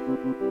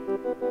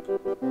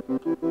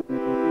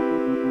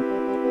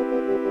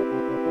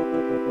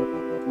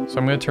 So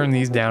I'm going to turn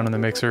these down in the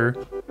mixer.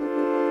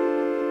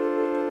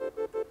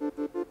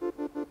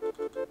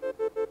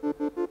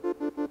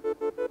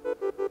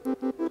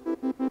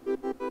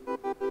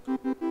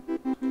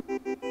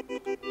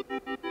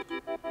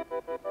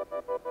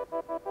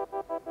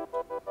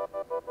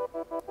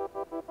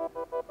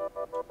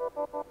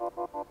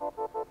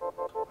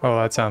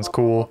 Oh, that sounds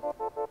cool.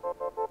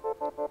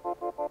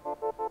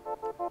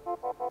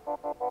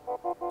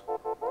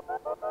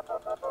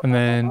 And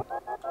then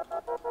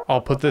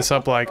I'll put this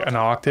up like an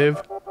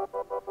octave.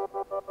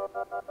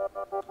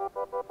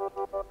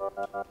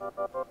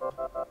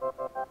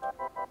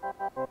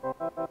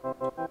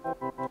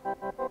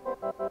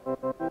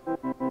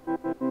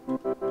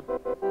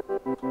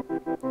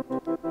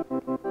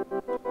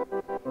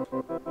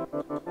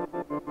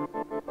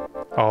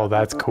 Oh,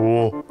 that's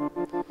cool.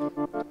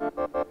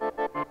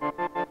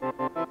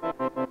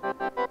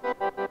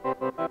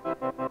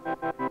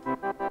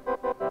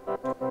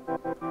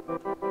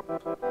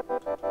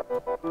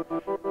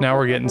 Now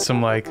we're getting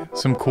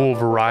some cool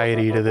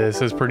variety to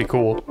this. It's pretty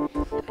cool.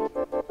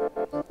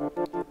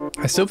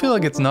 I still feel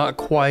like it's not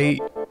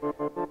quite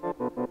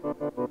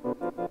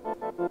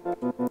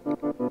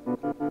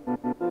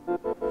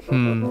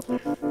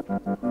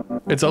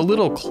It's a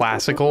little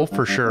classical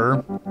for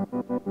sure.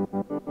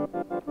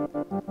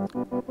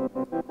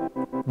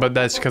 But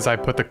that's because I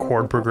put the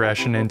chord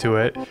progression into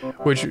it,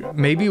 which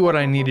maybe what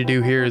I need to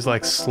do here is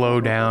like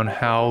slow down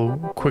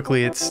how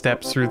quickly it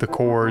steps through the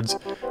chords,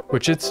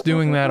 which it's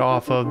doing that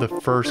off of the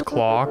first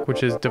clock,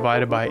 which is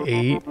divided by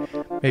 8.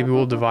 Maybe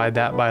we'll divide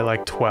that by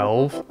like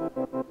 12.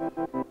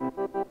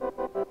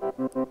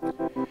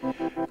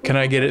 Can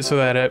I get it so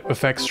that it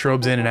affects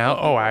strobes in and out?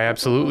 Oh, I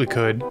absolutely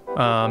could.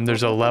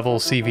 There's a level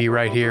CV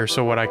right here,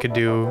 so what I could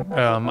do,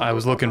 I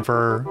was looking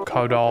for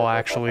caudal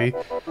actually,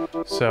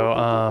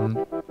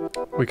 so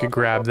we could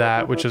grab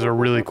that, which is a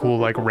really cool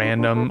like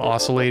random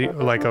oscillating,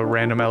 like a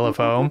random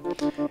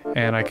LFO,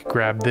 and I could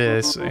grab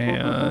this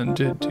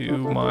and do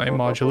my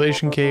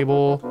modulation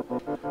cable,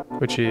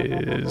 which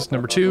is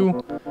number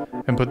 2,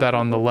 and put that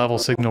on the level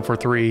signal for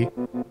 3,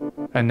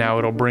 and now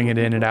it'll bring it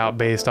in and out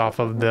based off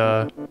of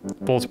the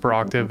volts per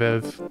octave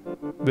of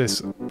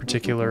this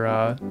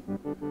particular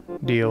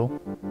deal,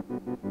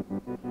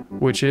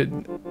 which it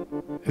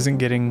isn't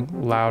getting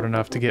loud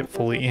enough to get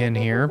fully in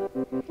here.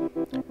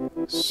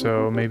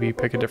 So maybe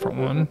pick a different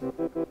one.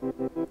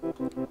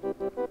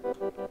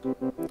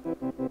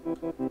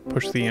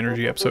 Push the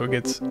energy up so it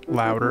gets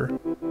louder,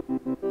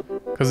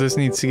 because this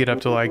needs to get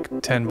up to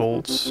like 10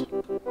 volts.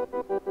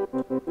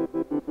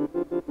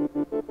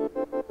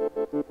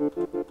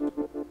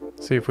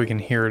 See if we can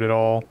hear it at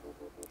all.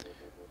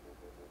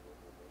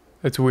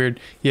 It's weird.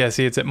 Yeah,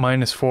 see, it's at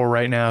 -4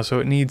 right now, so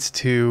it needs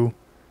to...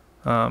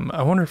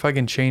 I wonder if I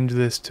can change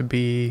this to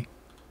be...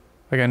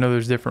 Like, I know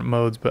there's different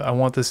modes, but I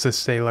want this to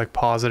stay, like,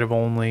 positive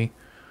only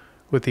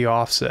with the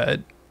offset.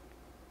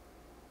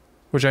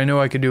 Which I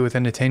know I could do with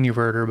an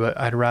attenuverter, but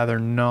I'd rather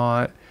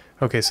not.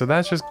 Okay, so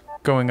that's just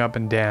going up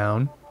and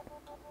down.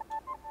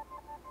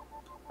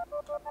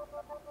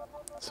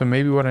 So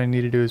maybe what I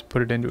need to do is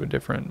put it into a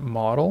different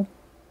model.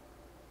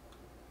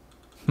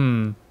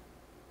 Let's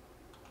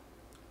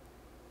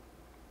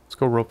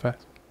go real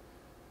fast.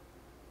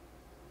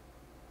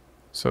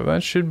 So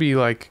that should be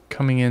like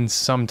coming in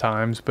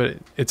sometimes, but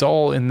it's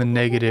all in the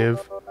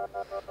negative.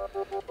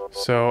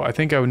 So I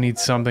think I would need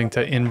something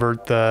to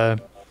invert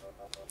the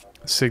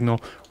signal.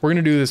 We're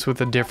gonna do this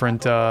with a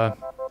different LFO.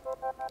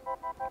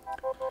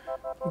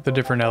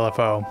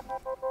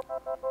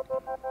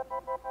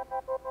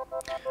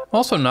 I'm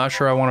also not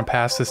sure I want to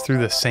pass this through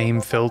the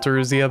same filter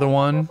as the other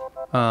one.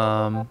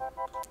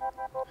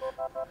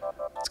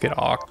 Let's get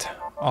Oct.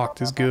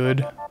 Oct is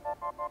good.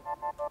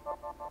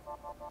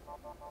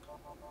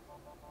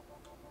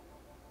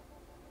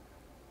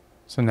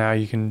 So now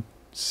you can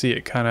see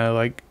it kind of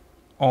like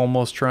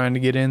almost trying to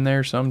get in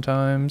there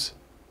sometimes.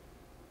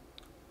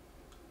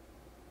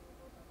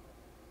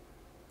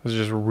 It's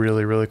just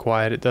really, really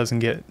quiet. It doesn't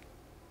get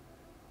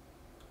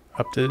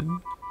up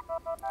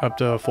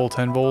to a full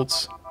 10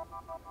 volts.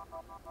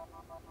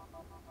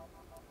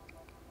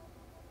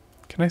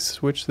 Can I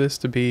switch this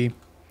to be...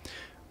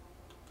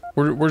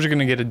 We're just going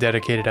to get a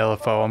dedicated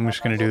LFO. I'm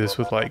just going to do this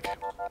with like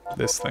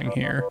this thing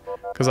here,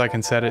 because I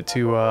can set it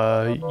to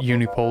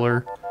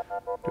unipolar.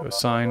 Do a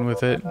sine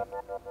with it.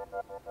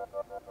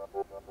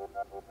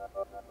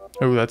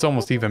 Oh, that's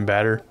almost even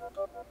better.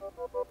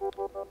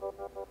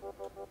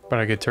 But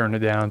I could turn it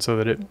down so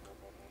that it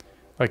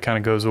like kind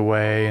of goes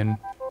away and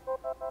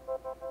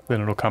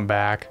then it'll come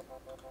back.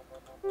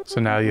 So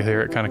now you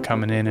hear it kind of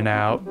coming in and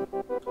out.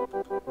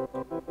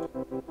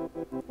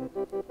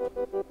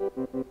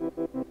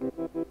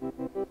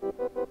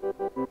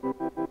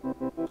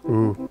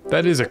 Ooh,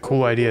 that is a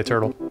cool idea,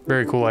 Turtle.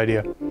 Very cool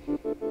idea.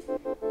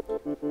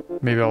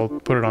 Maybe I'll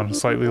put it on a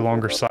slightly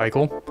longer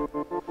cycle.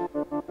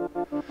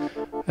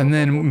 And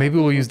then maybe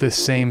we'll use this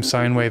same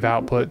sine wave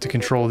output to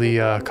control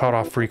the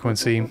cutoff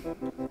frequency.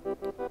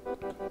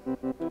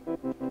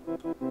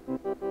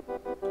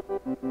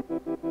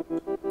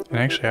 And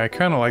actually, I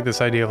kind of like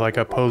this idea of like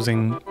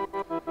opposing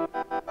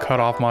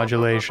cutoff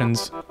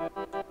modulations.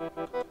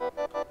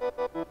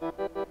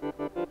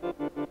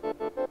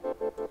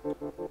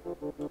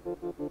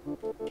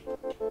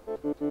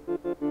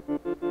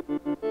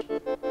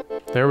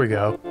 There we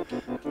go.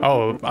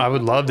 Oh, I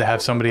would love to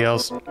have somebody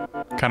else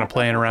kind of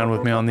playing around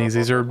with me on these.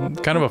 These are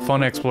kind of a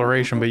fun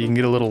exploration, but you can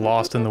get a little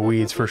lost in the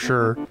weeds for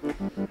sure.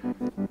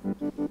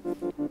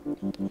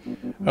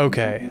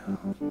 Okay.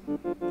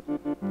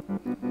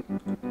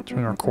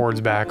 Turn our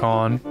chords back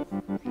on.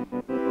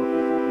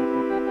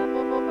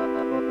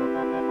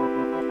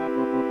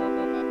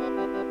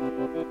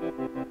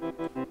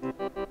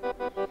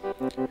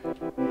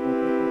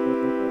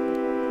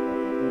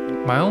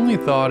 My only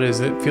thought is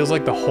it feels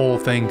like the whole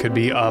thing could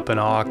be up an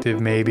octave,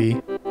 maybe.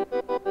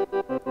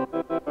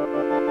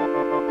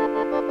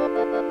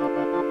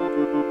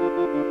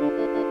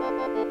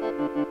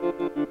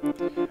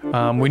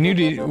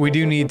 We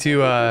do need to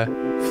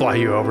fly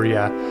you over,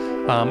 yeah.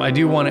 I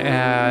do want to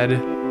add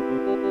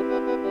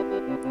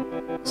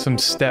some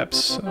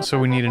steps, so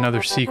we need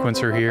another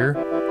sequencer here.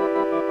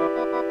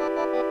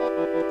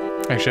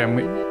 Actually, I'm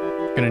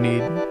gonna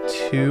need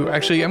two.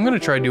 Actually, I'm gonna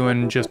try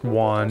doing just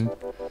one.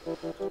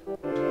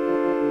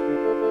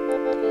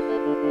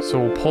 So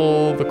we'll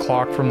pull the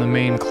clock from the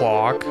main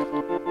clock.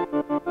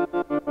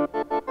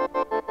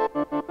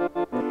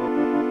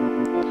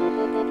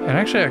 And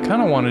actually, I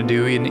kind of want to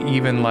do an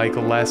even, like,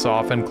 less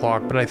often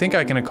clock, but I think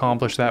I can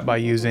accomplish that by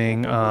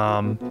using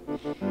a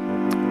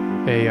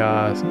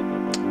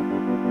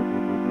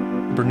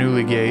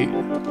Bernoulli gate.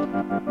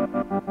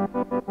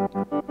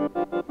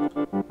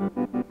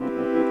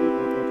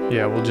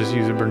 Yeah, we'll just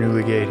use a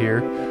Bernoulli gate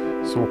here.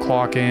 So we'll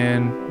clock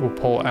in, we'll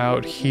pull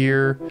out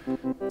here.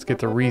 Let's get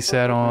the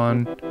reset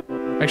on.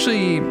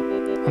 Actually,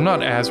 I'm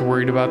not as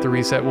worried about the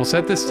reset. We'll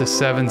set this to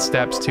 7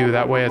 steps too.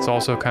 That way it's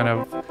also kind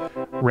of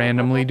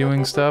randomly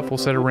doing stuff. We'll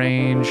set a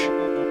range.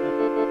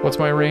 What's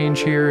my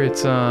range here?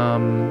 It's 0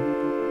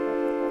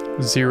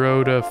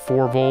 to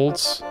 4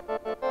 volts.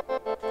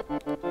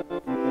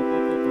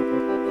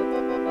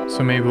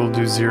 So maybe we'll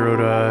do 0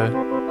 to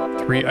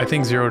 3. I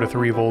think 0 to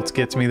 3 volts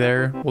gets me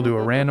there. We'll do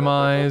a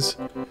randomize.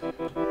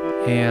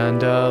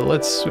 And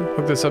let's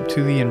hook this up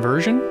to the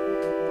inversion.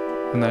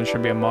 And that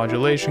should be a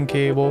modulation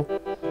cable.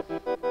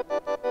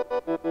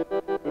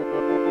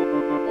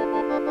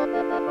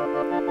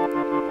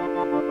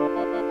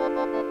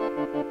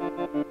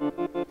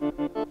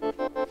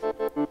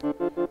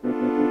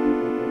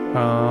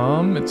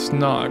 It's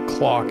not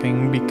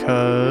clocking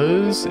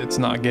because it's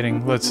not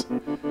getting, let's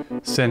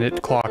send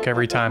it clock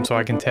every time so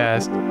I can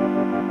test.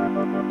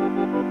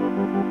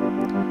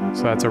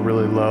 So that's a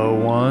really low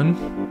one.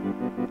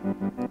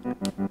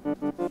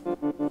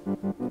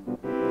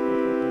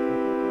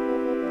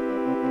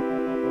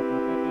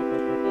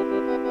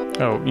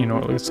 Oh, you know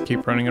what, let's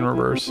keep running in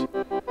reverse.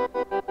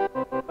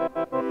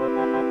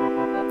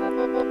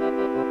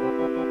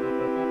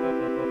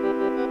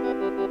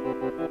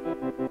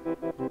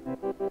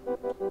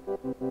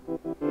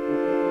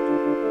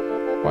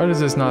 Why does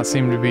this not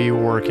seem to be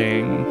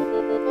working?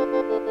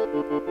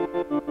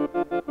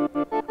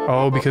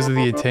 Oh, because of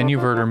the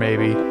attenuverter,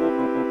 maybe.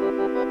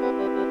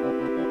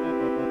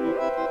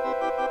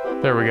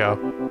 There we go.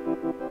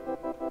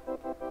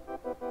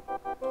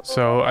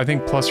 So I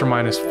think plus or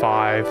minus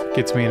 5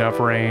 gets me enough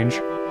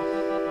range.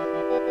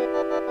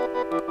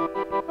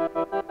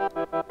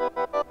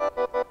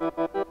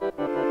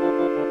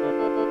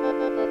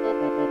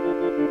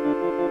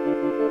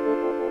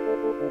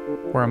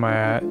 Where am I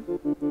at?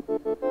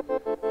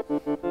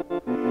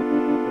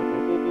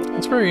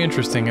 It's very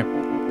interesting.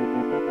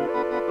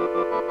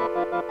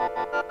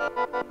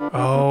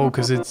 Oh,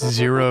 because it's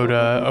 0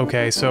 to...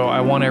 Okay, so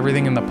I want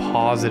everything in the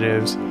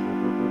positives.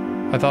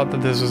 I thought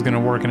that this was going to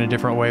work in a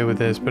different way with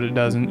this, but it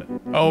doesn't.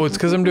 Oh, it's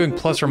because I'm doing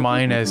plus or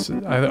minus.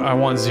 I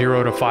want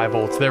 0 to 5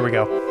 volts. There we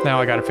go. Now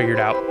I got it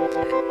figured out.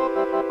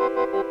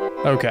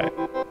 Okay.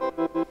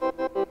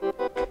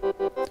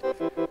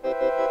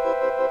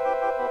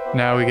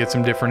 Now we get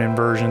some different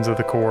inversions of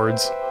the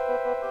chords.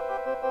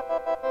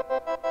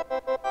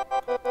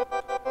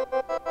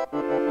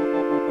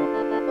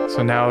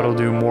 So now it'll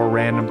do more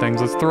random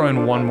things. Let's throw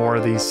in one more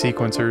of these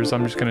sequencers.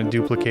 I'm just going to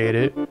duplicate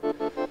it.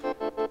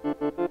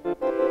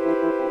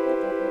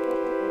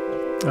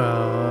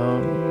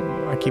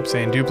 I keep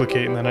saying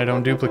duplicate and then I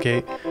don't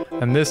duplicate.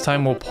 And this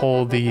time we'll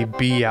pull the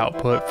B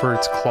output for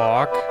its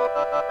clock.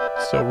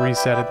 So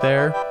reset it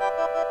there.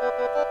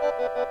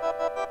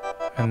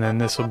 And then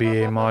this will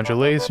be a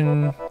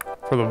modulation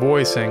for the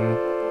voicing.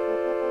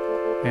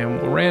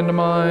 And we'll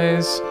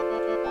randomize.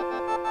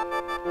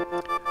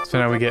 So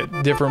now we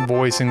get different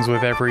voicings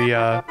with every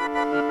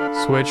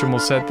switch, and we'll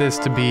set this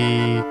to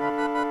be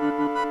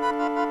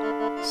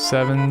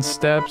 7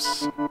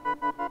 steps.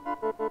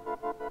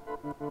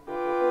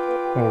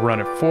 We'll run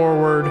it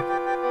forward.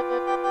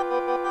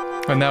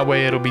 And that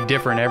way it'll be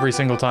different every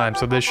single time.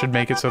 So this should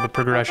make it so the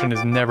progression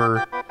is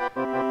never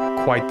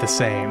quite the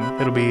same.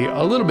 It'll be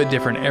a little bit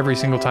different every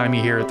single time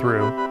you hear it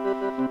through.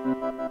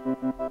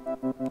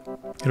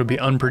 It'll be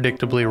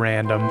unpredictably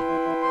random,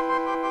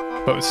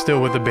 but still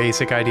with the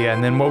basic idea.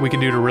 And then what we can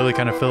do to really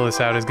kind of fill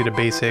this out is get a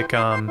basic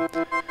kind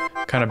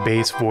of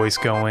bass voice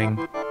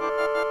going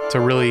to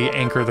really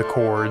anchor the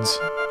chords.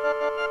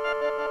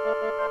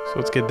 So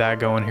let's get that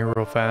going here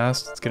real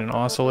fast. Let's get an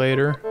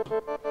oscillator.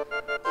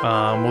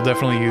 We'll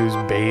definitely use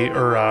bass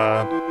or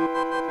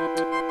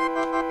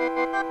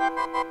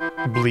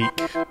Bleak.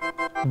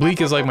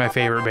 Bleak is like my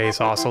favorite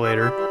bass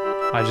oscillator.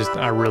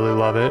 I really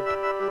love it.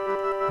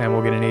 And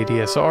we'll get an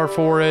ADSR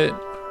for it.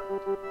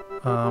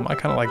 I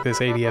kind of like this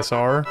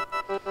ADSR.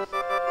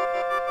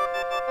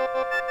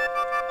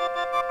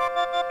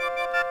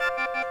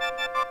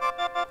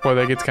 Boy,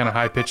 that gets kind of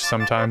high pitched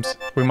sometimes.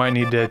 We might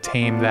need to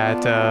tame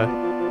that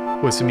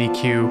with some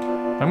EQ.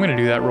 I'm going to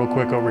do that real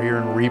quick over here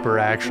in Reaper,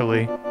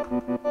 actually.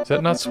 Is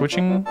that not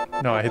switching?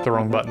 No, I hit the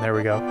wrong button. There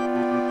we go.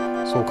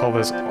 So we'll call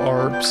this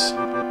ARPS.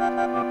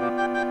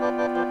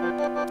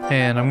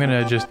 And I'm going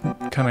to just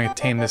kind of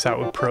tame this out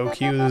with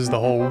ProQ. This is the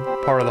whole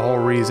part of the whole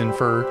reason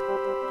for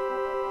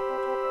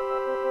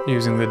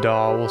using the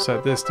DAW. We'll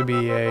set this to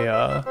be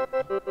a,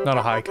 not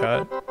a high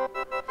cut.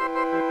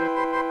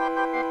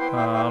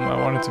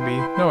 I want it to be,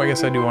 no, I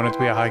guess I do want it to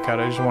be a high cut.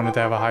 I just want it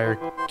to have a higher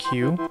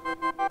Q.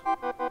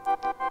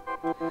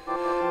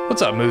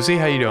 What's up, Moosey?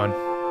 How you doing?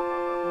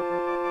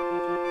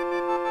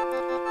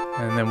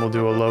 And then we'll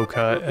do a low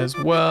cut as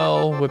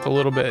well with a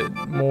little bit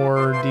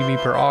more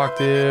dB per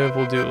octave.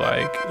 We'll do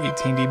like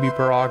 18 dB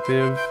per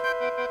octave.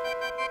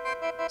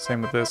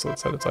 Same with this,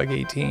 let's set it to like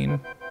 18.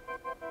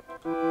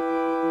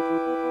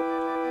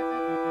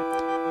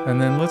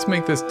 And then let's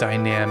make this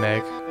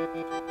dynamic.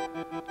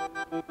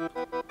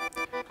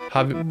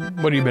 What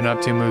have you been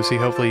up to, Moosey?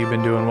 Hopefully you've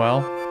been doing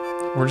well.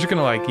 We're just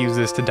gonna like use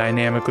this to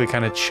dynamically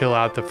kind of chill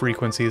out the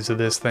frequencies of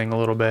this thing a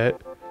little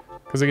bit,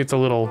 because it gets a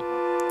little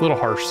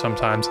harsh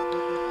sometimes.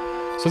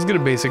 So let's get a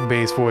basic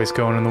bass voice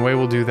going, and the way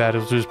we'll do that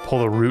is just pull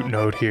the root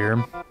node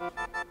here.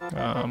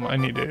 I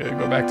need to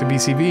go back to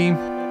VCV.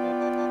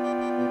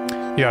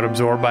 You got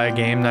absorbed by a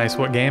game. Nice.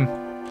 What game?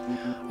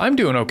 I'm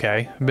doing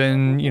okay.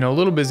 Been, you know, a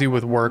little busy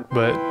with work,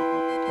 but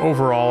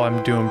overall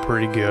I'm doing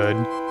pretty good.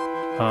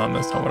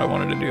 That's not what I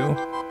wanted to do.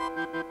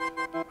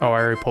 Oh, I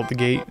already pulled the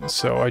gate,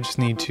 so I just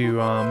need to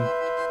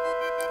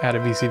add a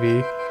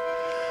VCV.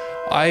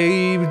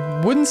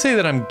 I wouldn't say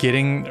that I'm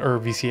getting, or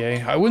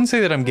VCA, I wouldn't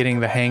say that I'm getting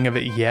the hang of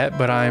it yet,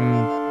 but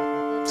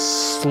I'm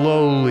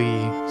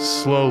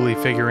slowly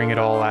figuring it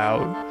all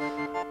out.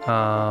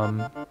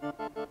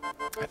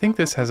 I think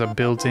this has a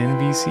built-in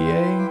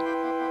VCA,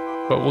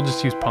 but we'll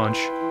just use Punch.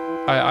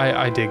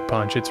 I dig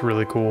Punch, it's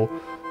really cool.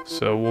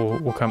 So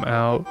we'll come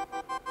out.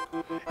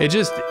 It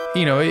just,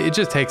 you know, it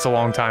just takes a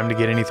long time to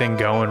get anything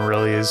going,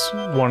 really, is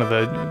one of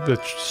the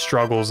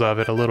struggles of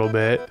it a little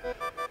bit.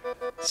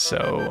 So,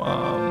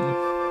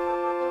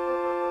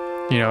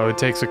 you know, it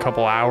takes a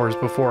couple hours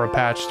before a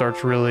patch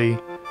starts really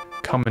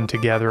coming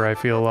together, I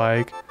feel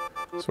like.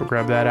 So we'll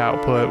grab that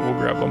output, we'll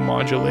grab a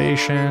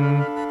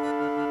modulation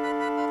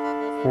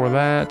for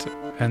that,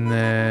 and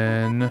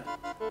then...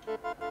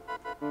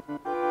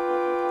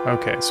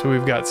 Okay, so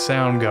we've got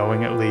sound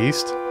going at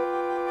least.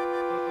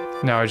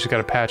 Now I just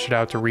gotta patch it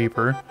out to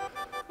Reaper.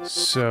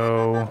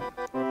 So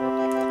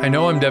I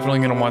know I'm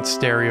definitely gonna want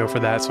stereo for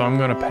that, so I'm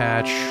gonna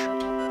patch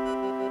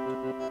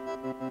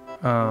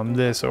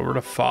this over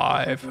to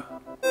 5.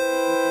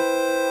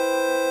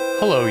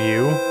 Hello,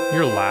 you.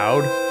 You're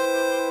loud.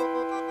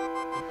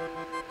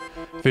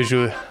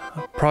 Visually,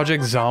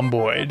 Project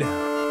Zomboid.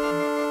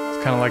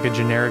 It's kind of like a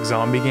generic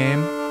zombie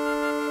game.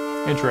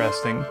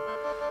 Interesting.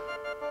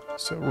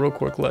 So real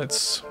quick,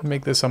 let's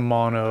make this a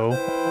mono.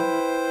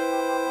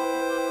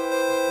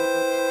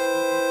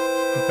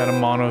 Make that a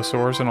mono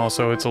source, and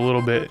also it's a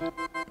little bit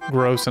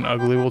gross and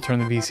ugly. We'll turn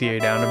the VCA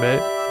down a bit.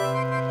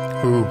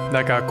 Ooh,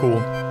 that got cool.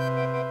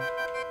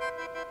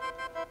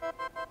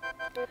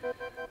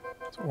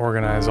 Let's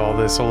organize all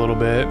this a little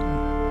bit.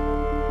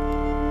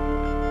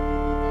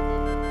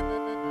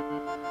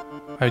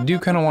 I do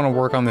kind of want to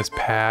work on this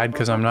pad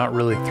because I'm not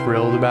really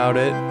thrilled about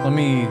it. Let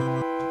me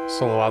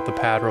solo out the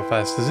pad real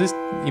fast. Does this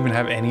even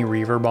have any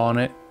reverb on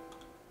it?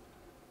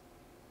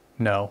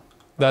 No.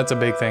 That's a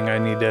big thing. I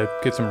need to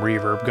get some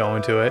reverb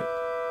going to it.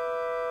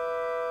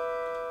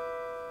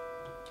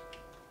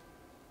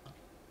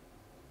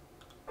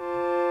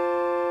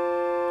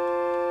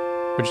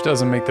 Which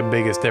doesn't make the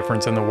biggest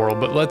difference in the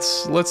world, but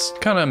let's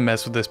kind of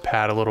mess with this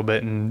pad a little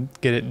bit and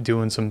get it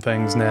doing some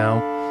things now.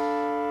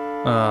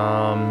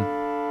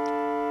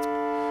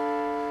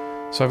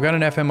 So I've got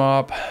an FM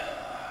op.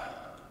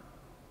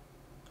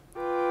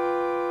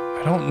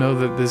 I don't know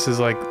that this is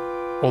like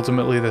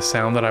ultimately the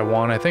sound that I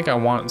want. I think I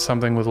want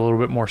something with a little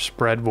bit more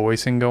spread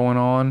voicing going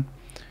on.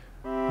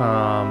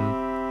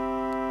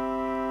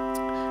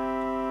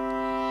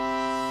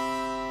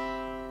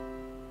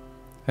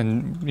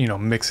 And, you know,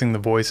 mixing the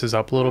voices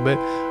up a little bit.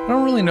 I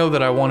don't really know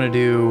that I want to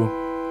do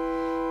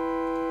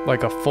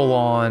like a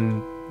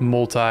full-on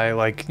multi,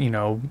 like, you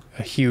know,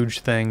 a huge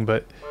thing,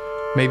 but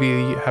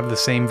maybe have the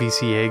same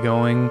VCA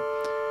going,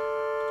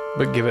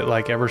 but give it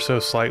like ever so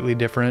slightly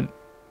different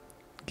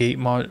gate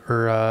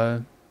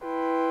modulations.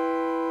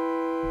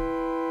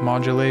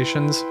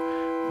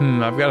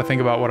 I've got to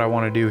think about what I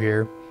want to do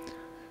here.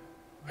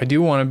 I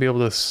do want to be able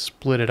to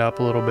split it up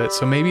a little bit,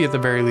 so maybe at the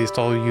very least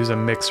I'll use a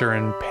mixer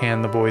and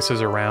pan the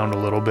voices around a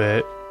little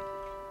bit,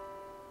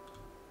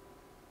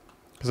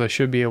 because I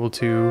should be able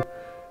to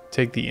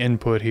take the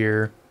input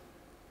here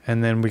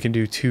and then we can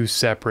do two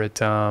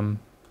separate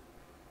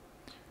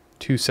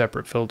two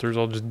separate filters.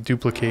 I'll just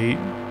duplicate.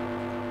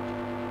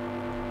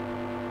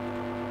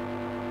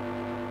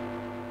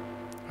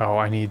 Oh,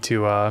 I need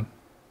to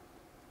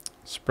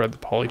spread the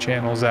poly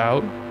channels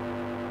out.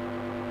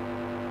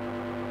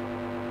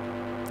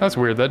 That's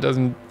weird. That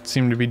doesn't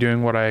seem to be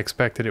doing what I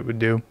expected it would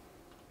do.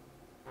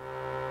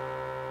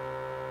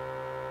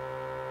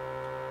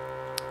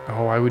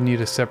 Oh, I would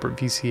need a separate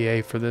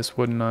VCA for this,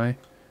 wouldn't I?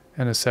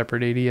 And a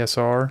separate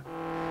ADSR.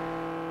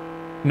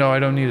 No, I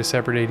don't need a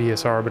separate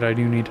ADSR, but I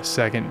do need a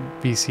second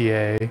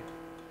VCA.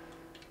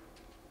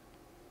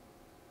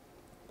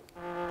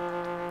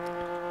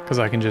 Because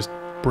I can just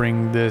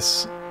bring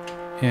this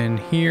in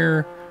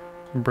here,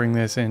 and bring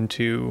this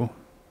into...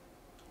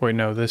 Wait,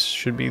 no, this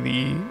should be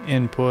the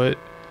input.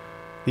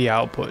 The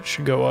output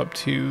should go up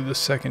to the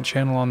second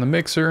channel on the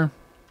mixer,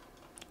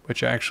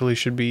 which actually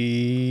should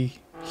be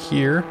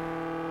here.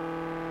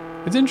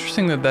 It's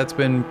interesting that that's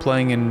been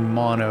playing in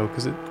mono,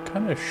 because it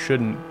kind of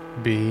shouldn't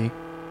be.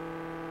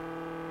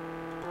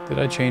 Did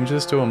I change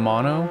this to a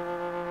mono?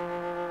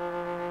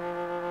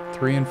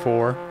 3 and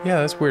 4.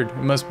 Yeah, that's weird. It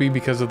must be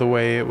because of the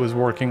way it was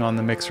working on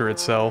the mixer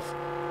itself.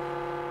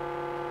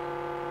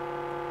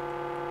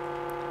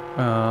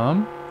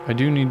 I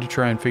do need to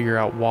try and figure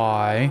out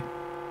why.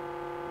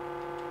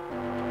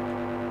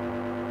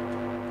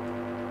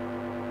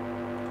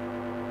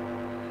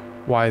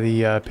 Why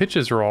the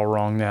pitches are all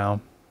wrong now.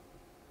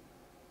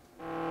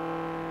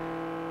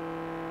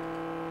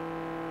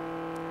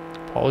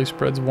 Poly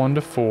spreads 1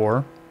 to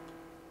 4.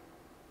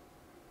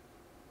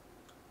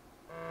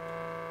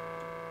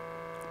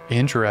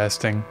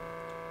 Interesting.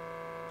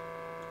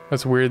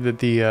 That's weird that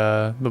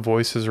the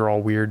voices are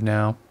all weird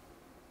now.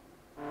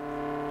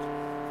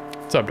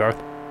 What's up,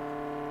 Darth?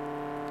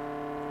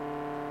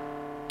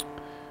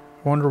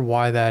 I wonder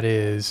why that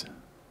is.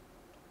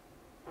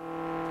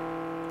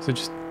 Is it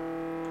just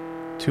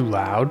too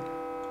loud?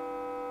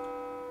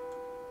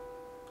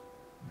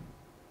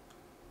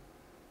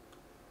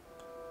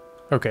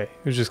 Okay,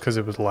 it was just because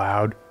it was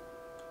loud.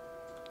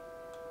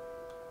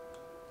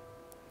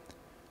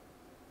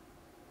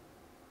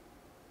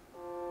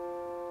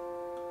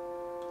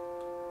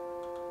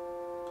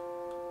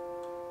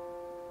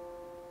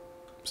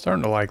 I'm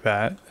starting to like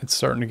that. It's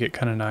starting to get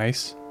kind of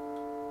nice.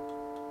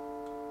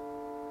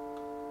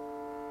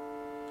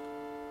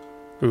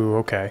 Ooh,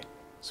 okay.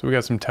 So we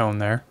got some tone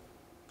there.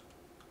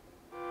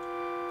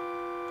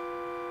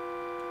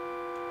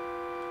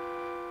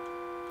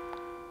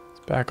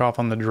 Let's back off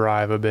on the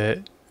drive a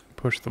bit.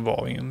 Push the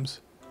volumes.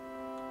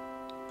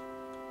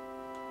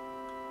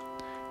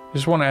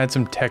 Just want to add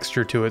some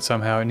texture to it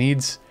somehow. It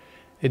needs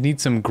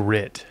some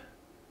grit.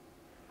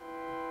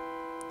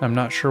 I'm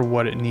not sure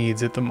what it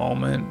needs at the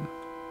moment.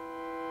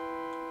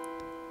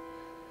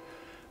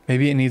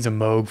 Maybe it needs a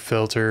Moog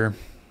filter.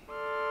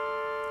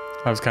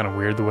 That was kind of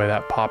weird the way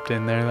that popped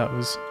in there. That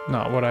was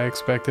not what I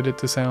expected it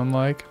to sound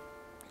like.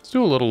 Let's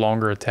do a little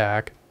longer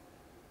attack.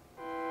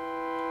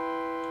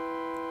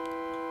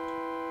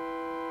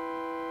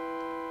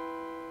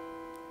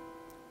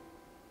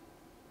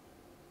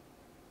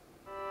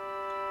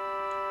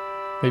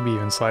 Maybe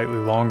even slightly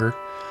longer.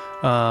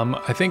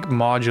 I think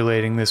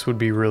modulating this would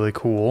be really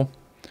cool.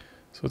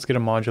 So let's get a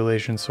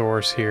modulation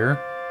source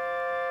here.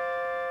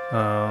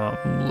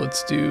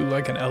 Let's do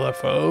like an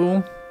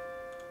LFO.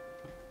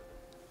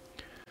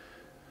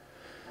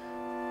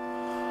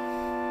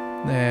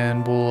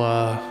 And we'll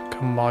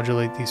come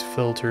modulate these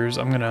filters.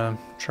 I'm gonna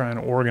try and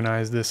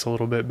organize this a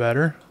little bit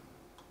better.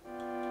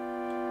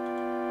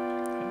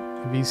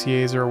 The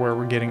VCAs are where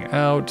we're getting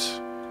out,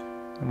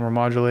 and we're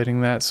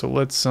modulating that. So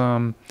let's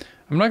I'm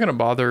not gonna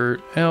bother.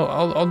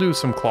 I'll do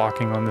some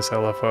clocking on this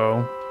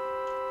LFO.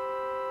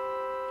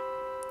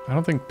 I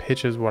don't think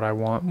pitch is what I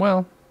want.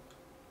 Well,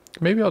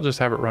 maybe I'll just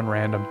have it run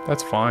random.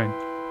 That's fine.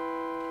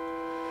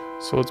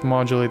 So let's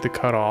modulate the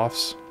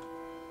cutoffs.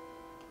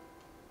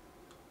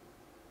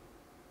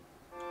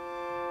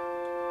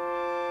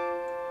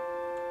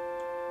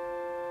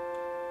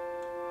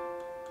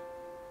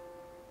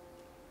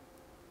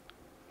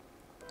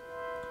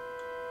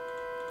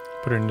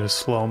 Put it into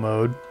slow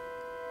mode.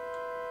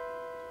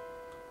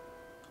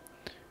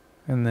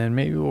 And then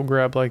maybe we'll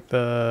grab like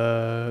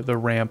the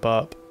ramp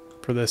up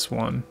for this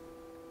one.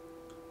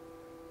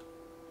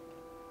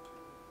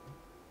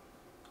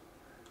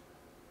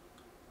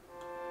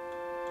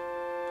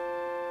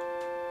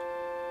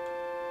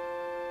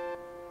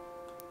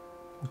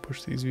 We'll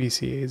push these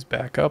VCAs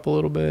back up a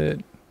little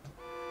bit.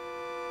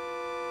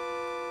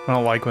 I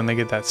don't like when they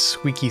get that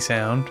squeaky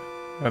sound.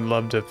 I'd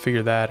love to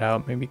figure that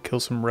out. Maybe kill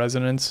some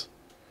resonance.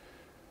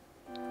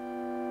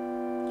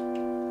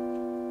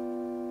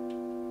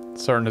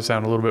 Starting to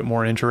sound a little bit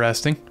more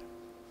interesting.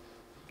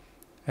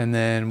 And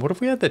then what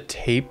if we had the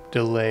tape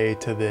delay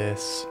to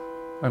this?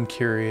 I'm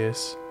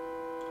curious.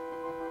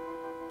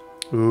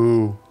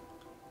 Ooh.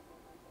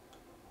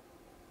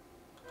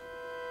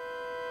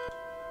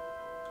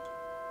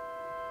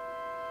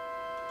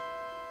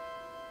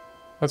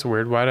 That's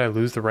weird. Why did I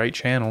lose the right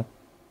channel?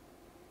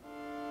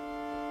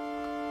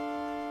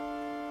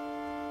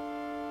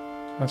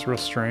 That's real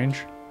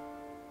strange.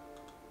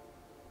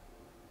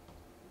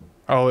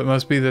 Oh, it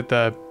must be that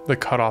the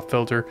cutoff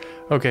filter.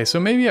 Okay, so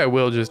maybe I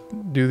will just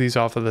do these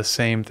off of the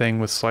same thing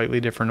with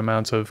slightly different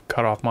amounts of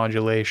cutoff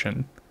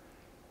modulation.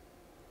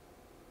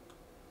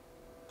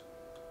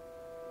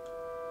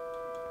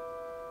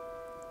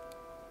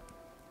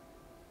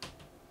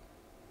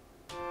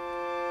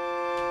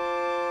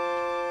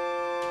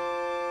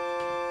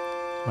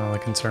 Well, the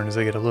concern is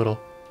they get a little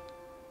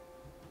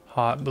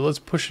hot, but let's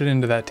push it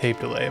into that tape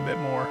delay a bit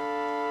more.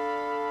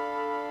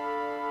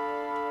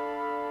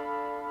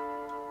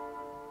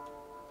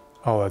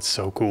 Oh, that's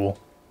so cool.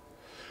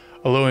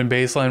 A low end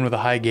bass line with a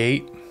high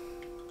gate.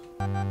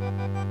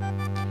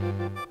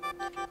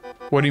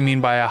 What do you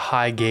mean by a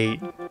high gate?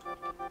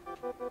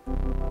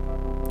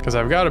 Because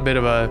I've got a bit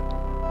of a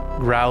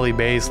growly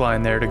bass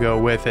line there to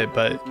go with it,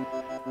 but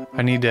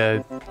I need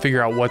to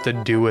figure out what to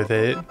do with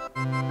it.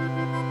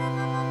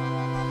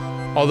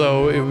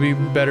 Although it would be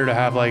better to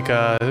have like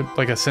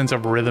a sense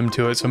of rhythm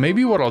to it. So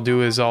maybe what I'll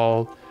do is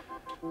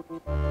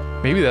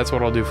maybe that's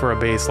what I'll do for a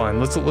bass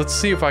line. Let's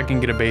see if I can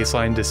get a bass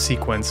line to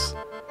sequence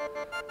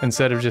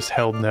instead of just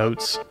held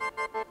notes.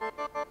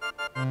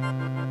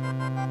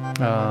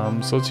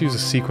 So let's use a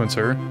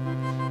sequencer,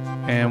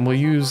 and we'll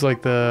use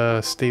like the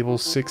stable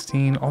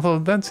 16. Although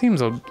that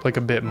seems like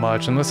a bit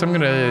much, unless I'm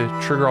gonna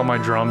trigger all my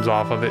drums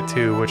off of it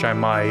too, which I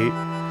might.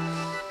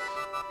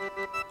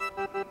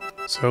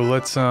 So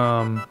let's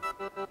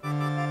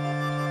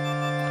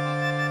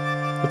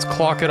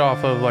clock it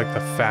off of like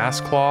the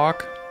fast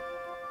clock,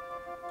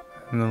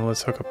 and then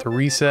let's hook up the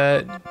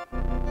reset.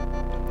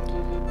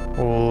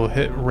 We'll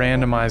hit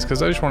randomize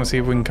because I just want to see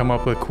if we can come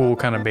up with a cool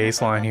kind of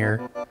bass line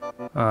here.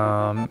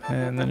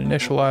 And then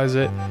initialize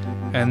it,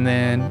 and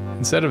then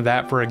instead of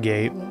that for a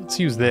gate, let's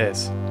use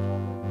this.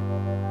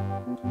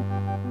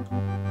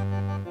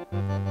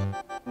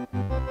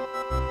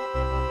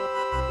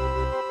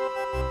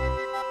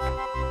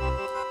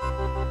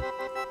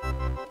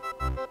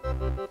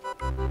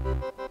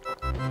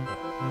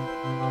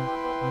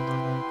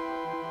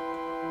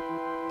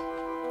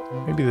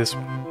 Maybe this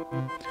one.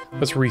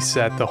 Let's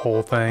reset the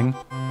whole thing.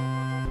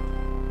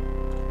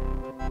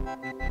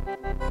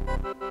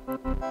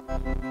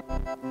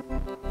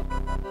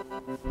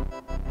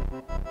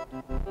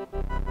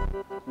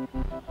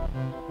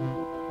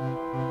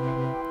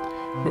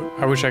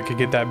 I wish I could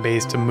get that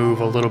bass to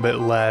move a little bit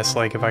less,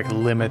 like if I could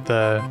limit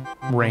the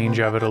range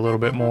of it a little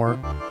bit more.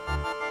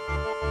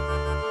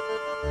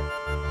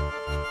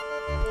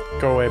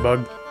 Go away,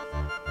 bug.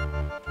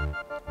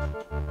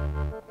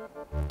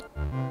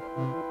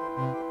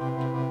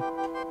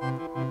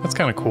 That's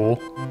kind of cool.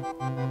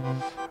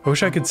 I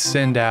wish I could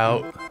send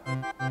out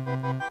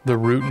the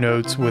root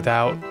notes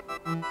without...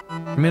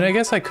 I mean, I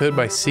guess I could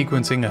by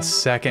sequencing a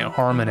second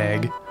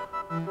harmonic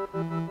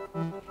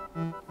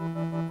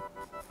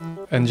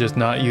and just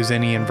not use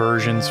any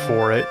inversions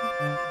for it.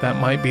 That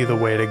might be the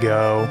way to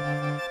go.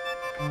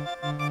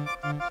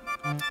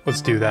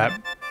 Let's do that.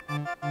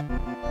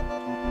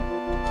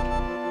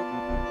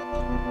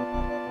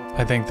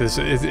 I think this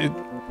is it.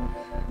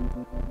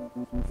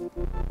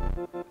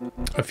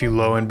 A few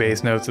low end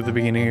bass notes at the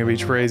beginning of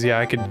each phrase. Yeah,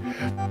 I could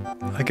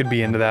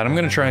be into that. I'm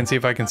gonna try and see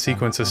if I can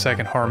sequence a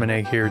second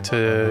harmonic here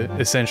to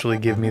essentially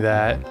give me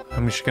that.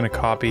 I'm just gonna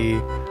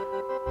copy.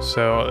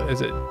 So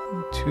is it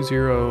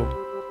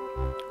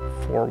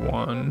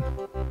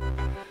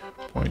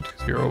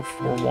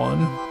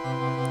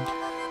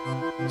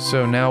 2041.2041?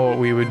 So now what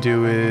we would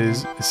do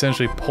is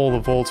essentially pull the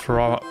volts per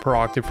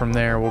octave from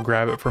there. We'll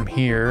grab it from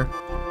here.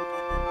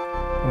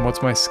 And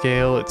what's my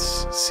scale?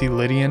 It's C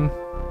Lydian.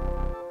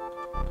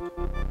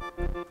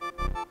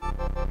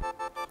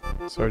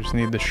 So I just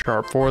need the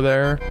sharp 4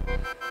 there.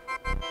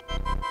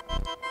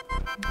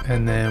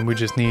 And then we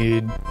just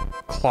need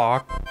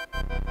clock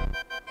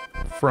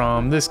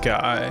from this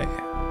guy,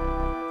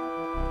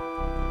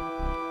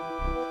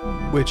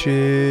 which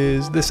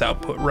is this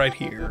output right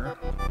here.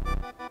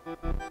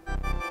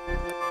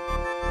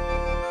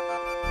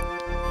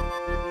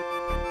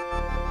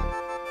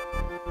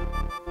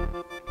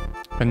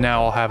 And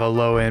now I'll have a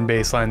low end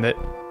bass line that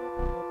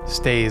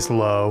stays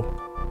low.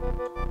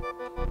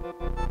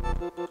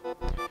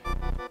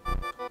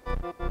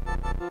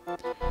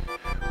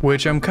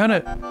 Which I'm kind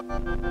of...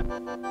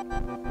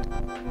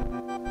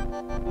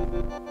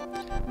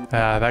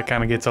 that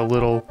kind of gets a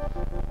little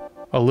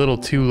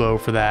too low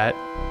for that.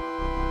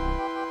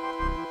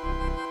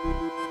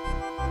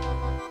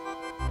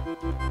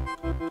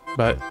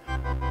 But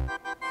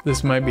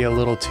this might be a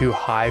little too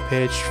high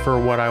pitched for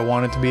what I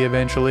want it to be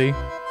eventually.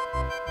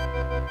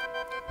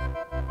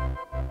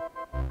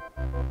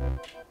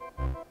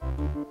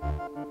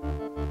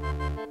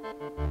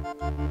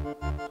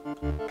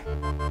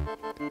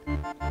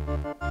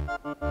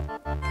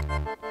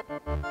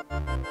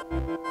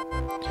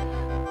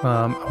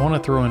 I want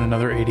to throw in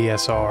another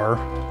ADSR.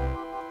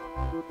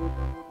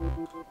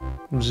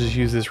 Let's just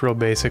use this real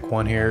basic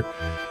one here.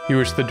 You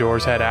wish the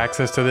Doors had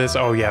access to this?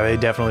 Oh yeah, they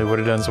definitely would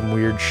have done some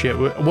weird shit.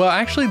 Well,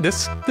 actually,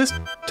 this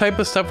type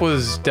of stuff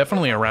was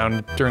definitely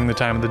around during the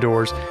time of the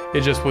Doors.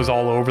 It just was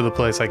all over the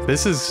place. Like,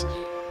 this is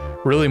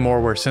really more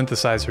where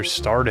synthesizers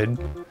started.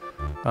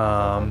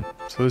 So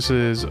this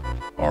is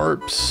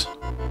ARPS.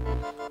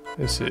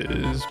 This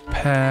is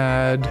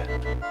pad,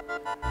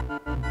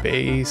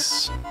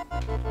 base,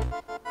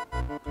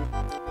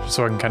 just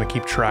so I can kind of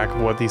keep track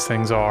of what these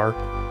things are.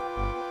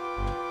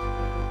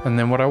 And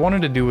then what I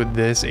wanted to do with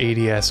this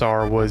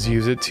ADSR was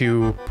use it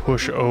to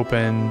push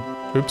open,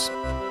 oops.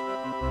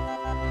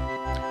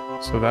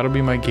 So that'll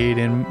be my gate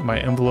in, my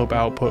envelope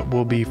output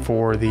will be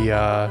for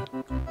the,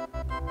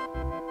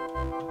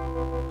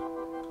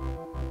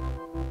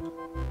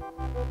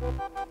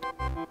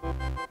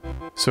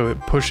 so it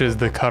pushes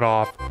the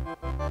cutoff.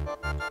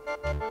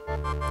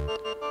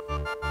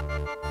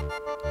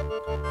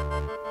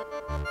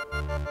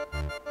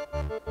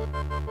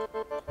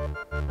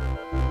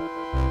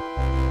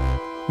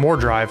 More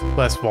drive,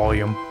 less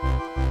volume.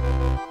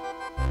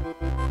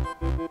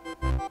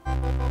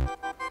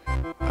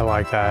 I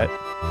like that.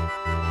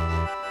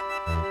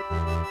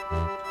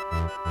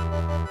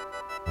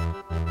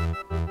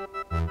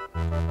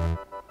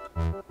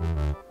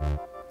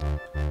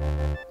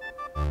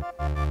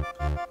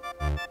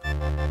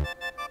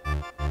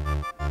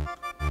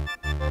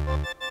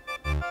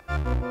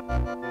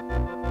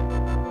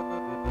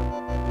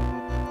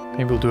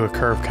 Maybe we'll do a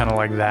curve kind of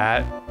like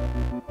that.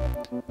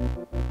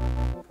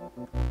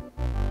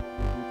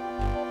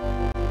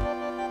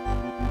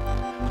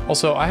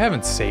 Also, I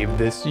haven't saved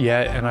this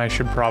yet, and I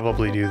should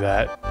probably do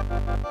that.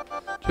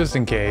 Just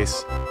in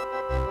case.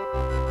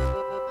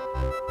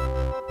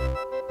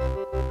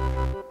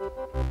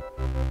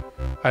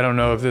 I don't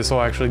know if this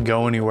will actually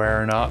go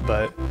anywhere or not,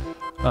 but...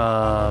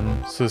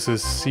 so this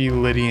is C.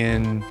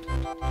 Lydian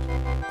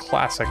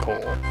Classical.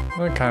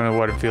 That's kind of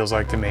what it feels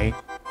like to me.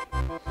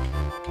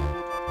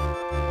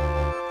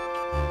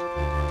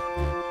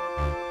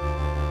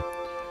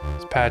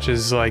 Patch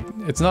is like,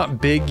 it's not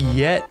big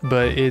yet,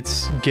 but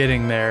it's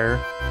getting there.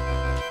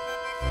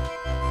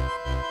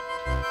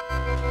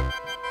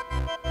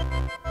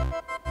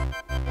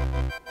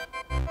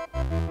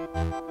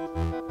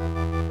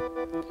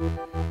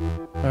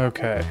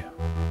 Okay.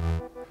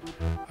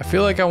 I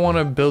feel like I want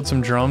to build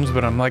some drums,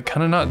 but I'm like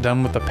kind of not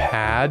done with the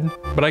pad,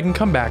 but I can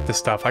come back to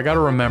stuff. I got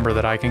to remember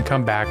that I can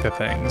come back to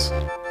things.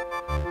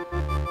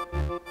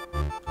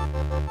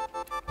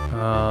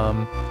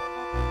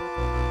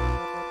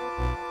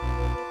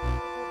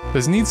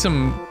 This needs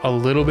a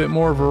little bit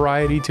more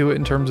variety to it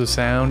in terms of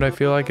sound. I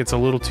feel like it's a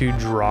little too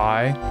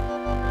dry.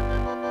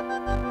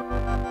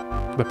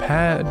 The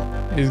pad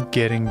is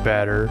getting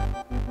better.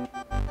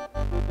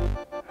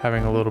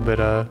 Having a little bit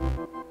of...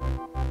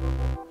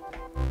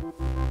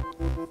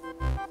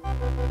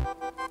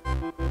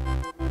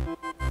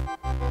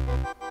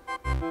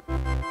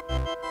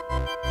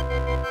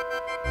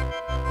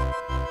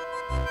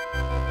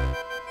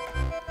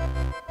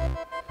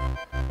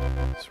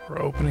 So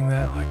we're opening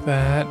that like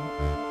that,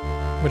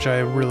 which I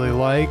really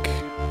like.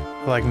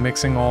 I like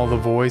mixing all the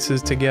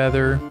voices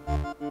together.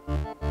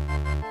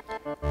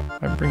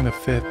 I bring the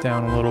fifth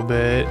down a little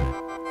bit.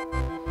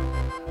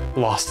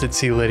 Lost at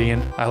C.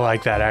 Lydian. I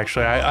like that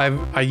actually.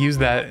 I used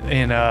that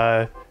in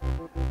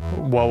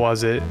what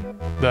was it?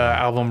 The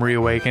album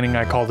Reawakening.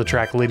 I called the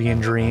track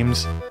Lydian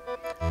Dreams.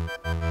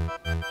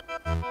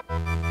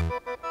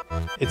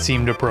 It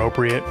seemed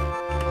appropriate.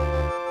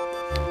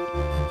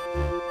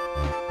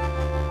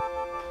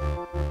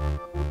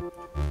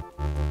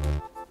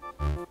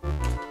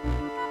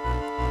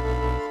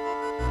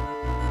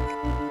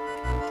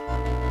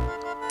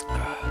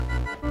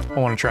 I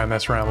want to try and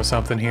mess around with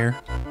something here.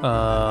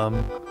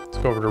 Let's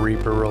go over to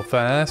Reaper real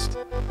fast.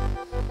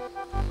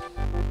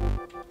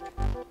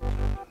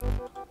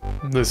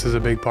 This is a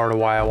big part of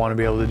why I want to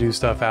be able to do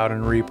stuff out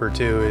in Reaper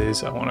too,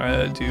 is I want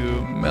to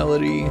do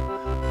melody.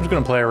 I'm just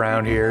going to play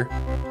around here.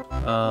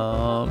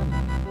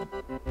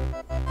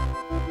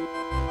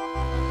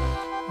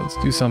 Let's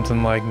do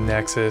something like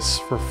Nexus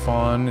for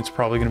fun. It's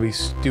probably going to be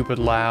stupid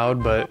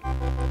loud, but...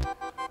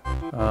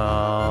 Do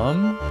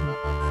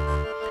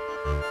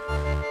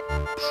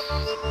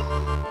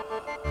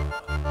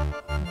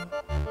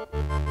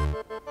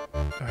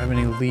I have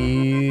any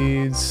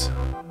leads?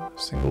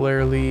 Single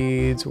layer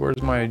leads.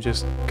 Where's my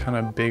just kind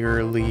of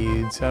bigger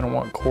leads? I don't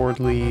want chord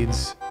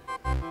leads.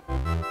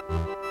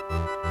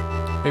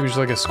 Maybe just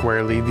like a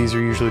square lead. These are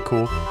usually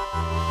cool.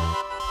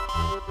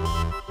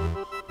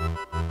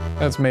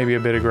 That's maybe a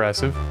bit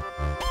aggressive.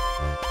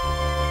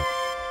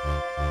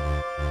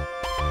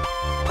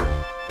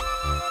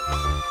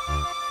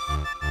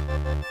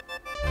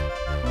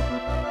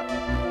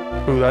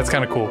 Ooh, that's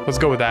kind of cool. Let's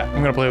go with that.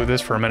 I'm gonna play with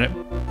this for a minute.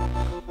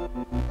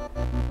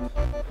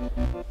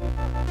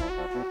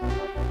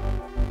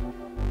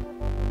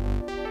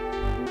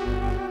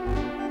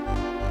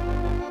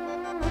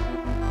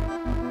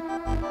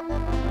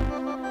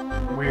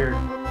 Weird.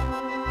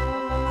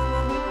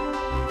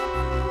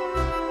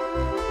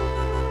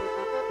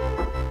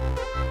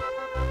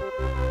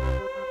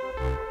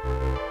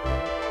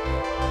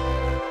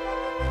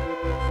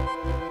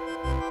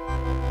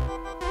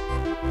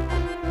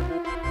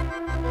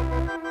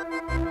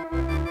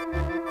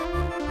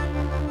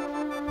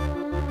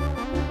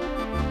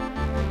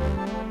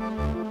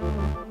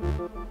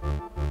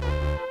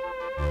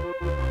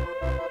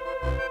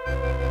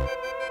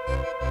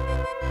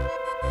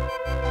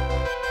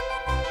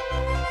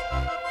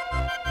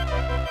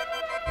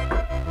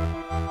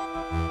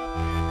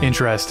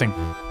 Interesting.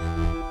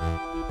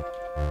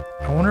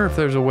 I wonder if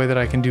there's a way that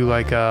I can do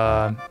like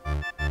a...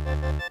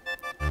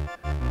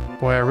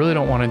 Boy, I really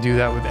don't want to do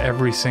that with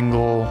every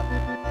single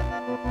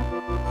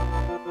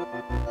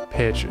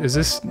pitch. Is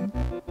this...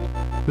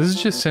 This is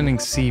just sending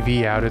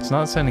CV out. It's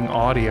not sending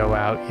audio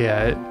out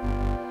yet.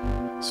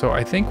 So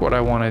I think what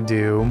I want to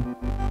do...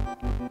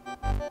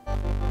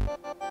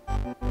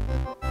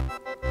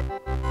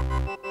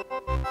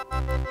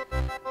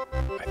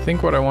 I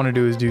think what I want to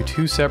do is do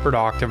 2 separate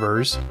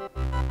octavers.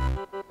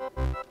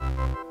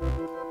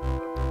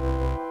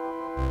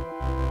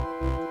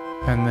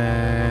 And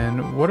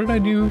then, what did I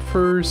do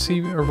for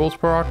CV or volts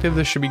per octave?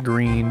 This should be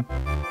green.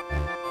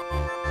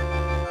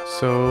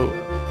 So,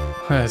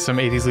 some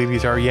 80s lead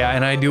guitar. Yeah,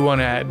 and I do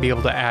want to be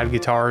able to add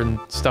guitar and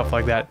stuff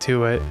like that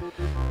to it.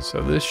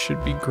 So this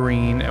should be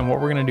green. And what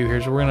we're going to do here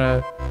is we're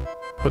going to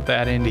put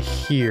that into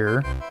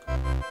here.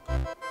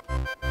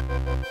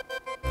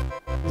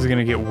 This is going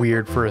to get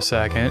weird for a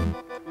second,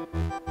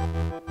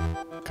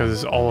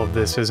 because all of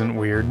this isn't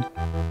weird.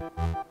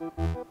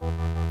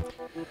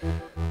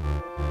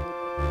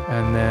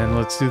 And then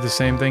let's do the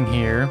same thing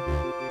here.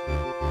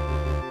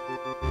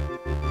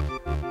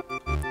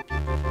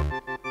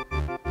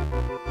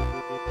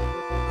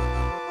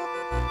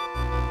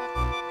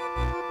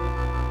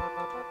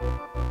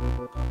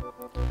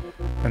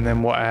 And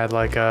then we'll add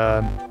like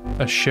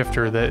a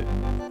shifter that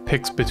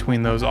picks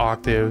between those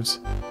octaves.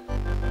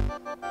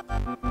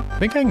 I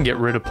think I can get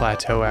rid of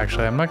plateau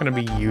actually. I'm not going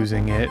to be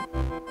using it.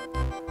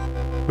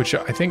 Which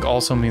I think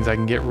also means I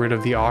can get rid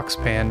of the aux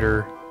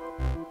pander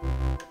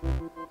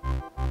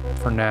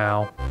for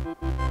now.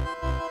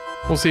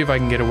 We'll see if I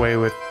can get away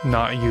with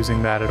not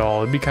using that at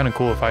all. It'd be kind of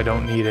cool if I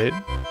don't need it.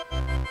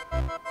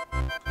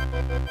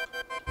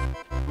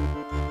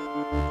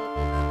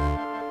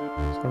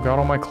 So I've got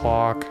all my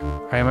clock.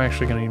 I am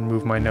actually going to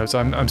move my notes.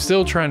 I'm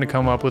still trying to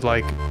come up with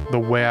like the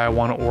way I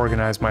want to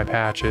organize my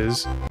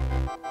patches.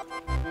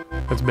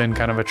 It's been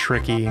kind of a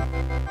tricky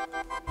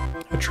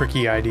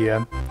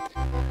idea.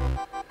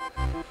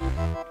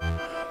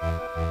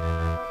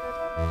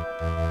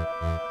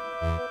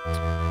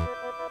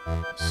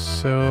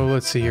 So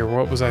let's see here,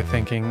 what was I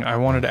thinking? I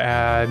wanted to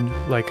add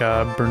like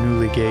a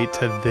Bernoulli gate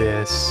to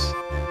this.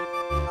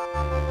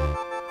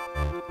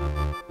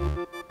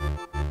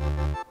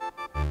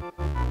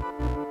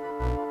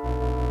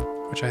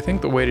 Which I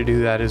think the way to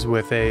do that is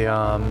with a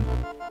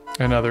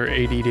another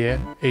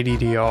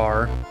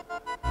ADDR.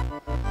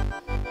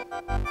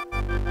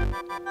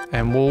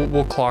 And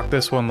we'll clock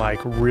this one like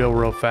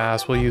real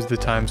fast. We'll use the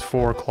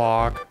 ×4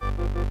 clock.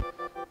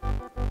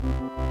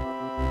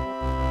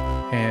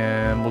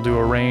 And we'll do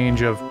a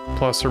range of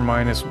plus or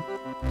minus,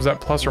 was that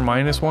plus or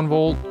minus 1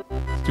 volt?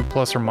 Let's do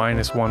plus or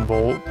minus 1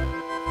 volt. So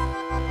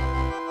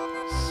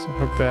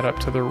hook that up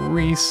to the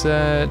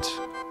reset.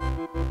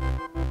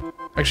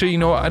 Actually, you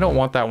know what? I don't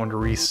want that one to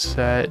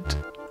reset.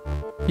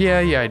 Yeah,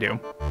 I do.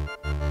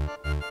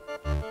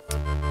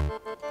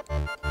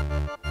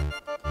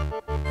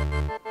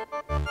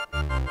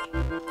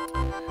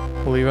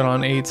 We'll leave it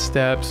on 8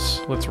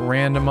 steps. Let's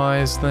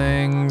randomize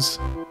things.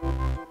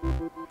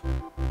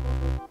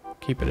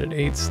 Keep it at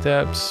 8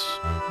 steps,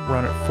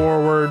 run it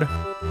forward,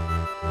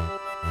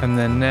 and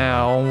then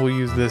now we'll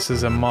use this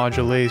as a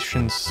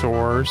modulation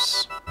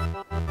source.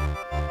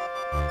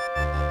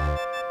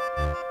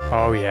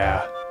 Oh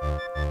yeah.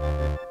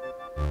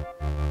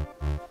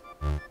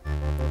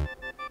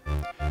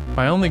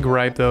 My only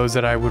gripe though is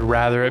that I would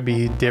rather it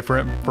be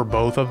different for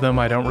both of them.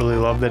 I don't really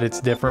love that it's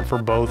different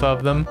for both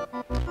of them,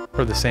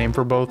 or the same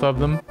for both of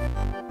them.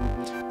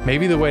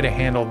 Maybe the way to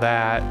handle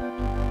that,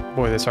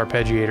 boy, this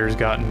arpeggiator's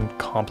gotten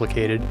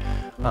complicated.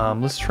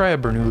 Let's try a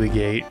Bernoulli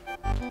gate.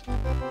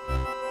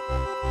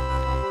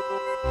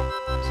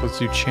 So let's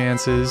do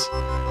chances.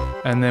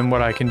 And then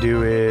what I can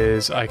do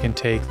is I can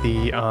take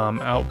the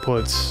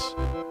outputs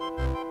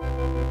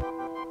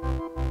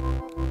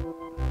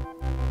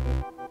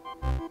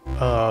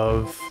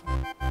of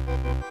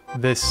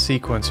this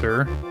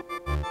sequencer.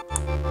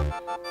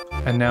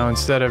 And now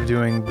instead of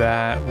doing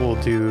that,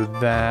 we'll do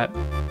that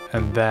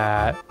and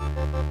that.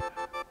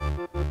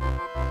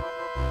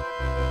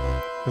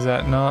 Is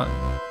that not?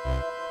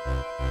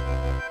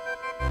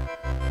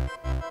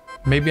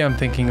 Maybe I'm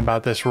thinking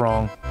about this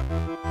wrong.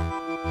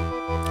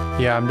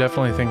 Yeah, I'm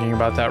definitely thinking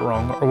about that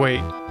wrong. Or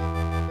wait.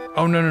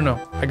 Oh, no.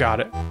 I got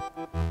it.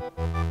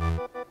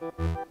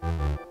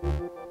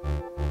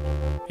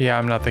 Yeah,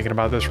 I'm not thinking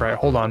about this right.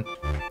 Hold on.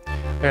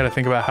 I gotta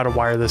think about how to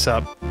wire this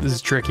up. This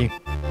is tricky.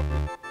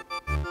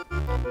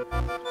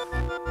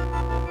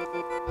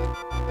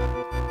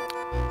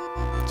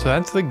 So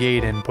that's the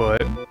gate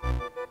input.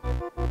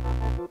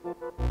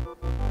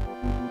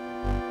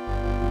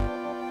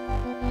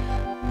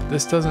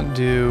 This doesn't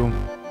do...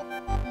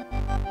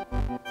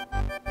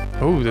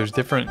 Oh, there's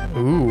different...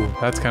 Ooh,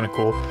 that's kind of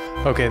cool.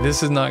 Okay,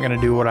 this is not going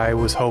to do what I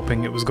was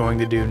hoping it was going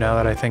to do now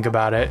that I think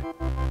about it.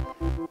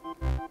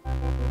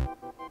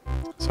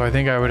 So I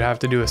think I would have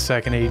to do a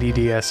second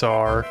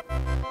ADDSR,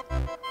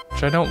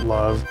 which I don't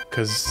love,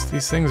 because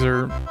these things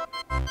are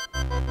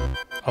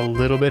a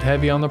little bit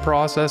heavy on the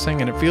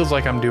processing, and it feels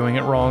like I'm doing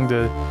it wrong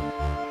to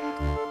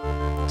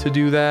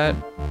do that.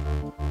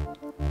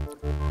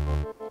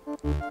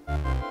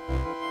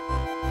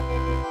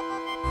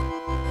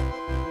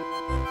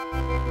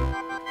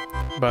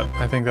 But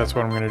I think that's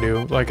what I'm gonna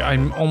do. Like,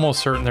 I'm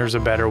almost certain there's a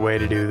better way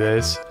to do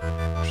this.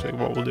 Actually,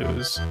 what we'll do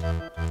is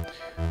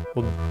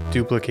we'll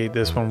duplicate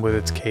this one with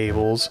its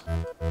cables.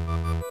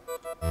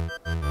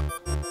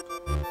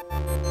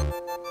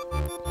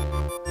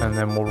 And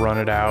then we'll run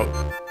it out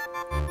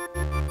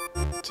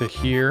to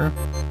here.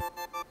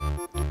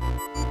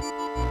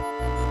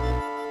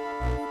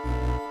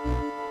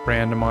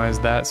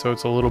 Randomize that so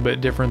it's a little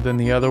bit different than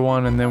the other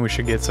one, and then we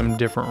should get some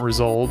different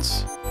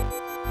results.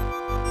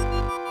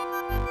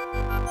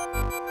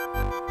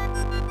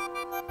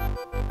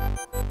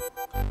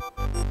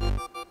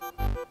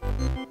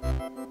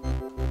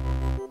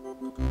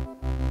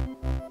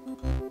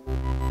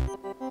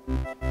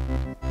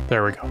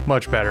 There we go,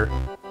 much better.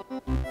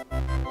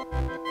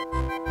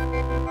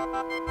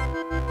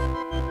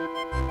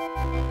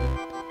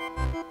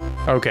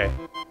 Okay,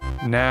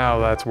 now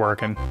that's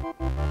working.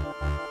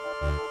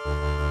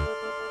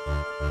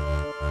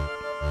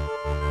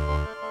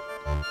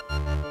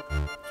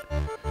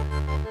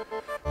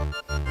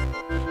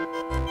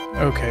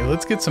 Okay,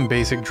 let's get some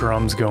basic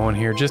drums going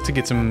here just to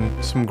get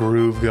some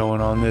groove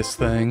going on this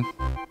thing.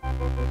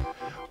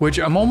 Which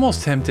I'm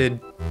almost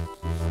tempted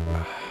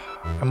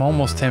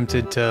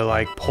to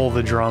like pull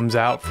the drums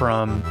out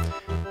from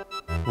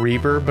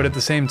Reaper, but at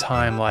the same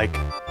time, like,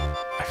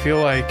 I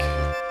feel like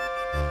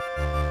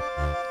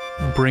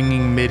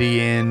bringing MIDI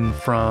in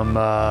from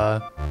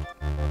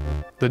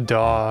the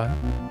DAW.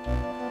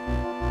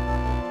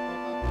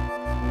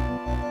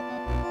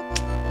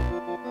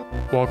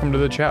 Welcome to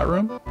the chat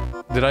room.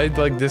 Did I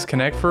like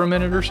disconnect for a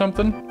minute or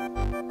something?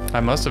 I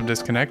must have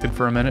disconnected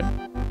for a minute.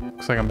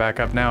 Looks like I'm back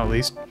up now at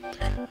least.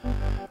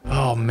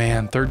 Oh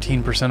man,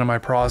 13% of my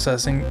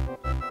processing.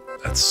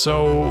 That's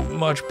so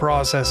much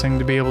processing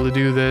to be able to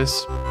do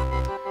this.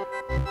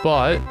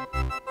 But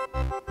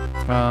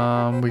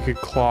we could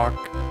clock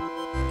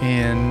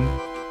in.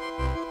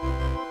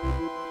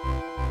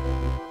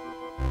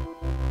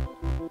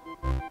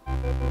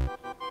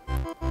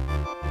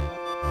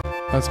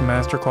 That's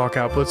master clock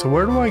output. So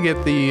where do I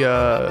get the,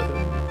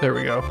 there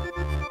we go.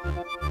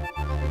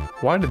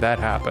 Why did that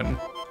happen?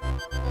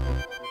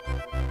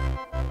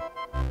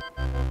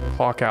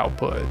 Clock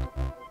output.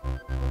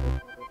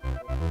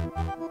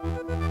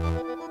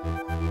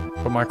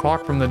 But my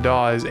clock from the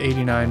DAW is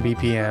 89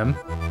 BPM.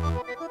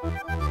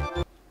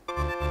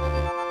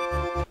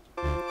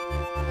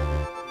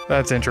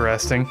 That's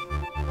interesting.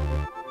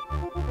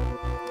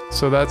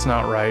 So that's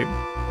not right.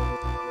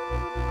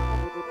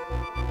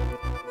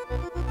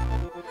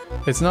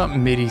 It's not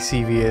MIDI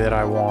CVA that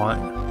I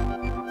want.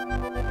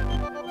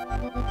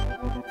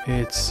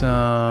 It's,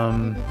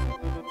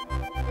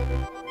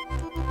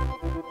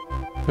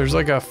 there's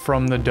like a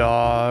from the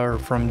DAW or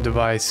from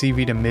device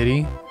CV to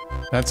MIDI.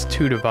 That's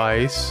to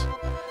device.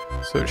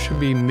 So it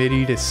should be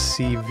MIDI to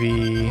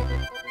CV.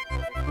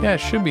 Yeah, it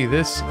should be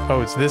this.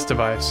 Oh, it's this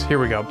device. Here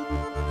we go.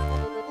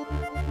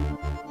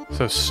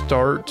 So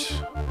start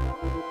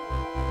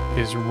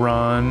is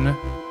run.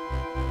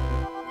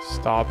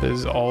 Stop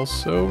is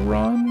also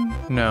run?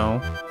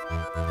 No.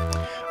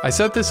 I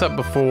set this up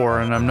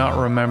before and I'm not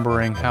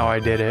remembering how I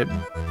did it.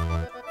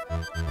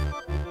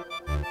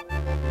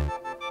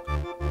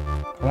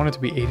 I want it to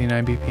be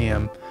 89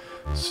 BPM.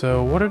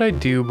 So what did I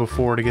do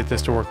before to get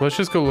this to work? Let's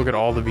just go look at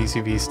all the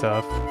VCV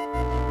stuff.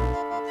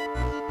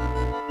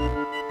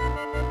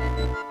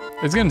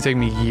 It's gonna take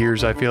me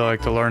years, I feel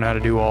like, to learn how to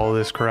do all of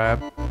this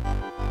crap.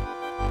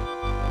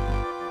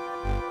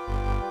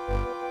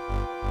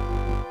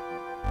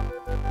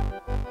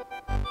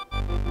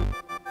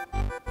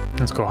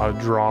 Let's go how it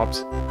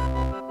drops.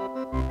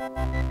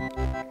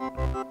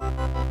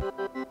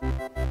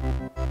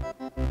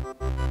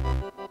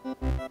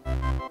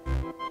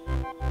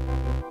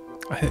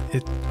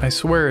 I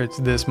swear it's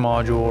this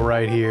module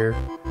right here.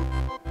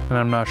 And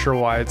I'm not sure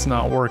why it's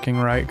not working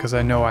right, because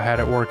I know I had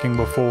it working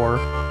before.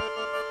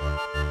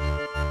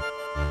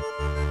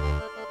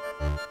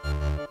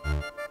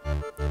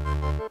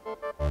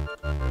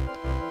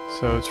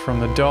 So it's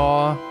from the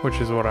DAW, which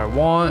is what I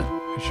want.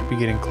 I should be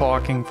getting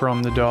clocking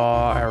from the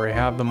DAW. I already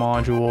have the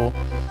module.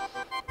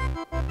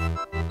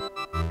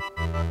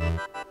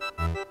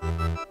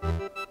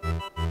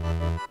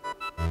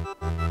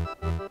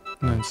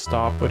 And then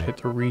stop would hit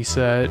the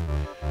reset.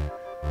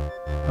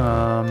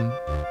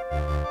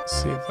 Let's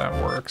see if that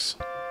works.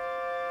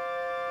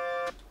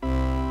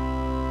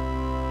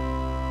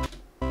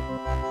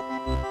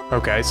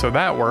 Okay, so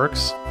that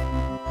works.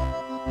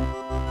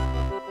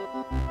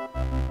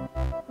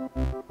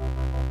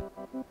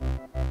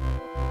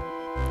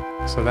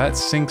 So that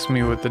syncs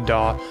me with the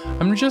DAW.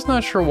 I'm just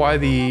not sure why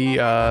the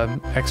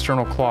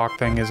external clock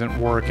thing isn't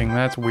working.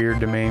 That's weird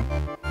to me.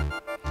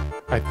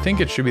 I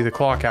think it should be the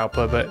clock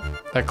output, but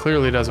that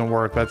clearly doesn't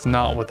work. That's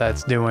not what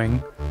that's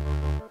doing.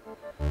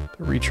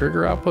 The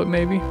retrigger output,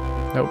 maybe?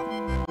 Nope.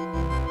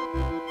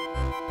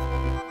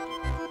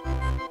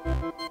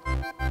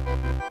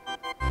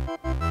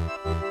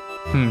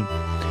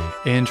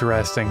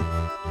 Interesting.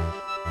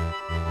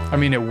 I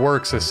mean, it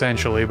works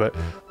essentially, but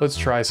let's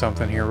try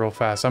something here real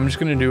fast. I'm just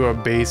gonna do a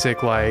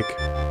basic, like,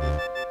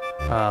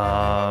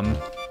 a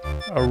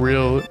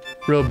real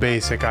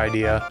basic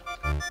idea.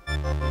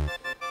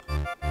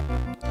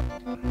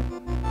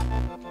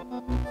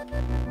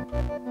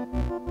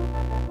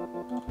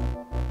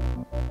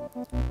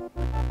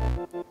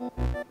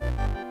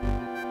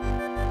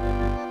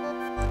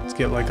 Let's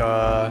get like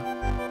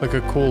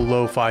a cool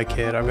lo-fi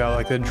kit. I've got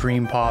like the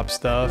dream pop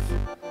stuff.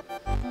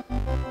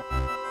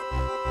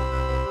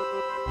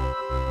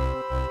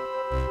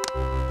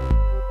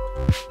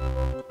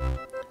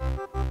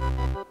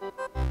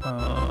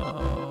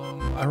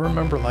 I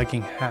remember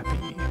liking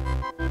Happy.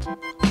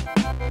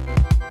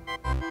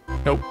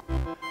 Nope.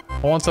 I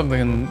want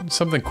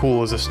something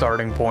cool as a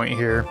starting point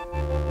here.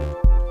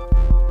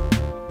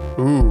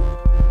 Ooh.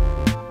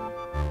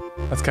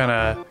 That's kind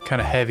of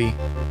heavy.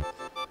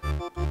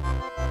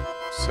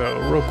 So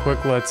real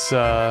quick, let's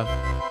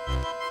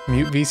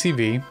mute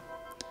VCV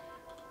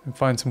and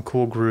find some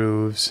cool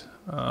grooves.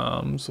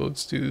 So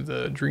let's do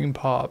the dream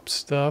pop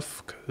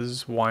stuff,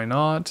 because why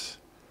not?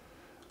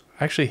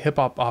 Actually, hip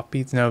hop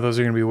offbeats, no, those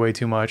are going to be way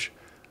too much.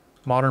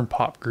 Modern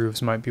pop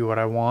grooves might be what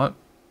I want.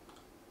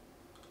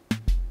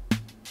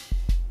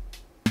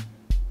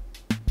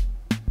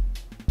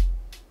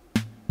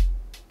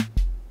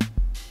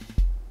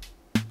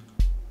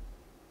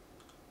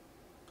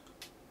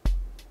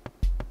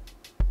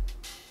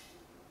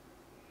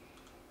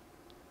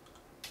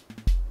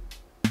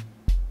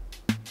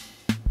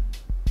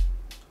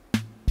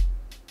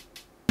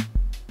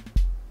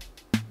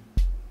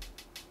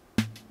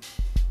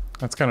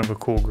 That's kind of a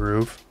cool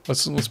groove.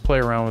 Let's play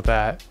around with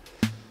that.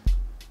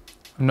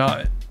 I'm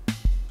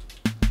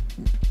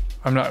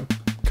not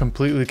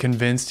completely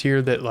convinced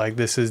here that like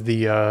this is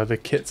the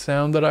kit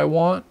sound that I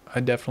want.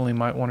 I definitely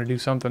might want to do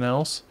something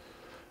else.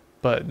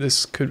 But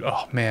this could,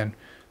 oh man,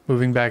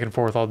 moving back and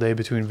forth all day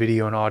between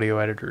video and audio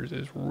editors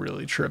is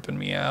really tripping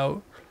me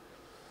out.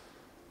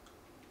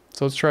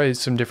 So let's try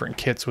some different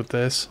kits with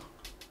this.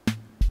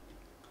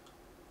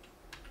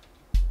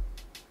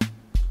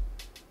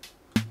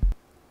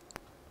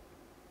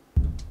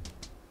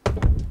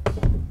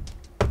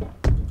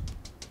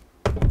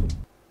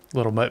 A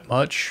little bit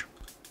much.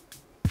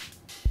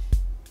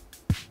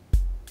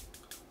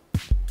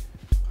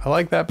 I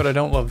like that, but I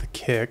don't love the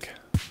kick.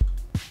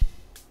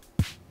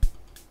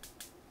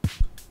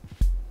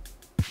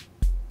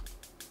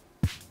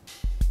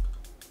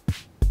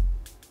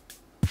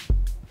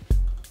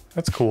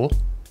 That's cool.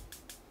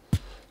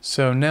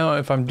 So now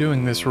if I'm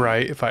doing this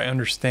right, if I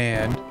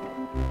understand,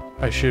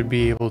 I should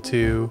be able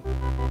to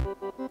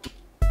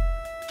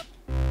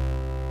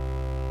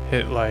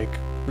hit like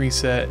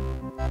reset,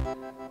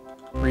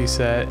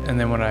 and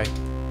then when I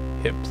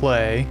hit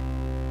play,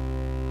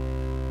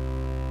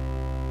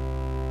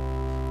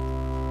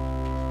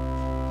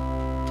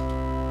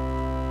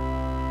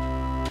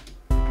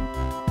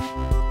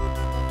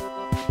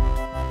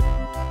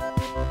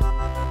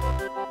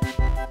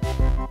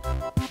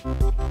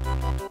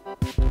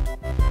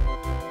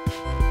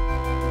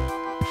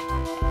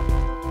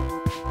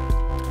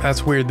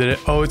 that's weird that it,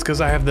 oh, it's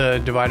because I have the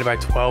divided by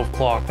 12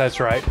 clock. That's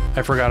right.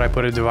 I forgot I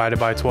put a divided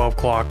by 12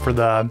 clock for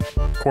the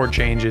chord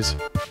changes.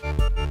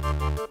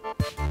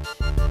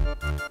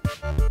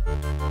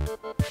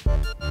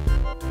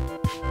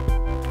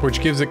 Which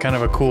gives it kind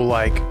of a cool,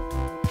 like,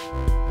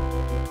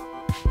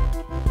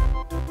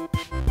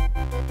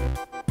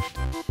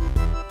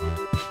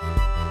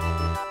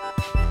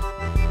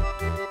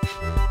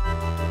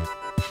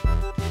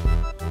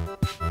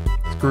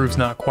 this groove's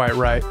not quite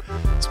right.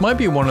 This might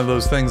be one of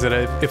those things that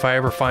if I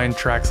ever find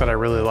tracks that I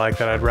really like,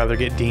 that I'd rather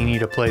get Deanie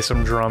to play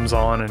some drums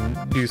on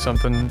and do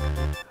something a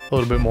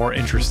little bit more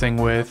interesting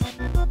with.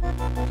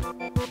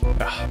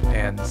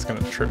 Man, that's gonna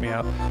trip me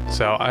out.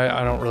 So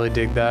I don't really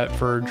dig that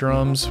for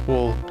drums.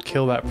 We'll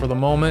kill that for the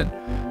moment,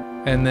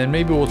 and then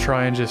maybe we'll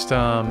try and just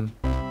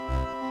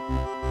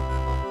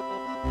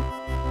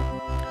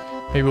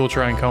maybe we'll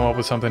try and come up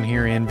with something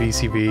here in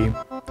VCV.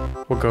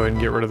 We'll go ahead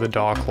and get rid of the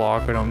DAW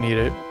clock. We don't need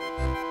it.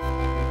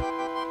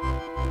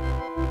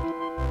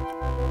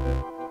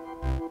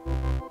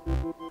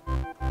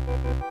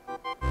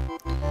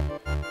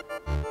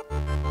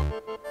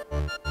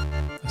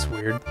 That's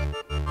weird.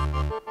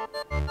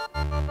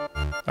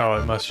 Oh,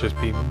 it must just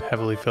be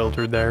heavily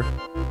filtered there. I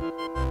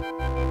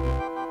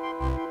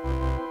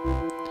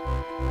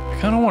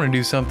kind of want to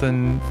do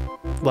something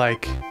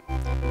like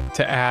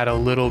to add a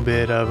little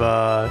bit of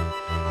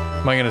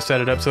am I going to set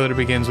it up so that it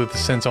begins with the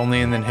synths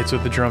only and then hits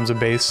with the drums and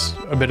bass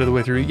a bit of the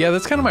way through? Yeah,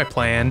 that's kind of my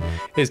plan,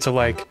 is to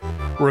like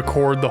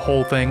record the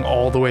whole thing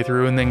all the way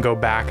through and then go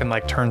back and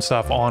like turn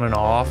stuff on and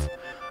off.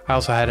 I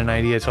also had an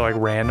idea to like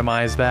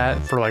randomize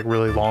that for like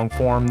really long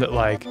form, that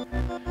like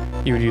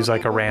you would use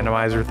like a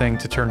randomizer thing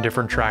to turn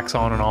different tracks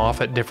on and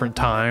off at different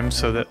times,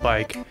 so that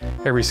like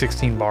every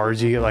 16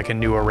 bars you get like a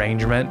new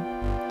arrangement.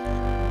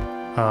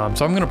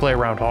 So I'm gonna play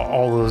around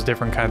all those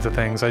different kinds of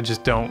things. I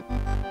just don't,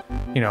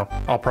 you know,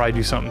 I'll probably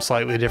do something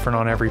slightly different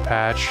on every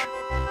patch,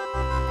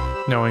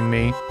 knowing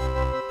me.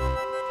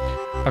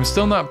 I'm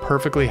still not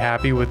perfectly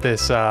happy with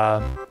this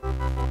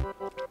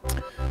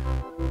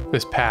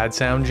this pad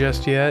sound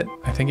just yet.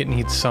 I think it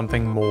needs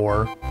something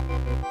more.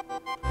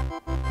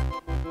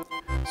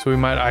 So we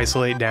might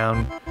isolate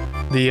down.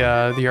 The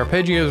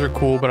arpeggios are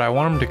cool, but I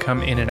want them to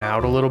come in and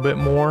out a little bit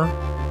more.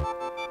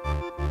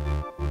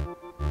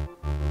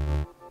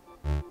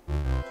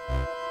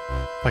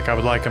 Like I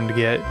would like them to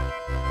get.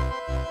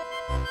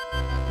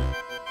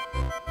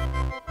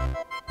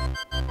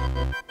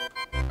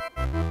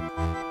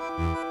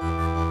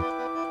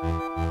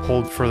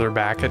 Hold further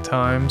back at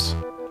times.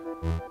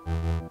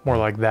 More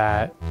like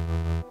that.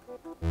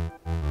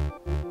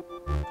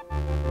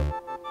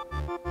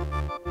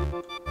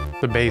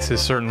 The bass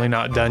is certainly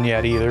not done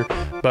yet either,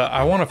 but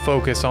I want to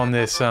focus on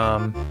this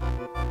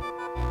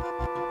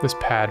this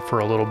pad for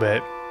a little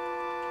bit,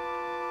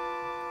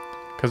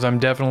 because I'm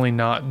definitely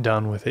not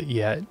done with it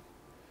yet.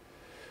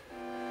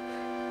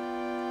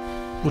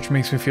 Which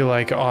makes me feel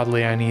like,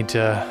 oddly, I need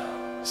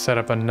to set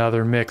up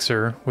another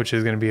mixer, which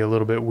is going to be a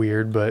little bit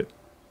weird, but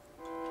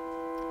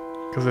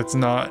because it's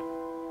not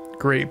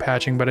great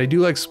patching, but I do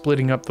like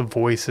splitting up the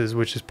voices,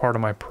 which is part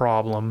of my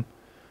problem.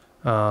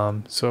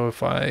 So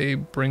if I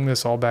bring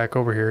this all back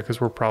over here, because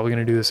we're probably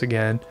going to do this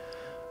again,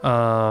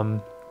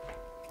 I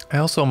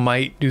also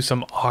might do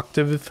some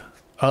octave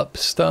up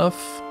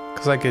stuff,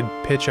 because I could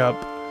pitch up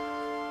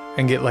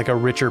and get like a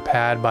richer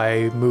pad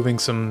by moving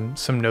some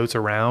notes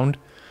around.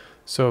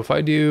 So if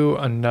I do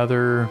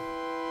another,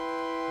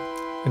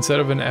 instead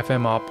of an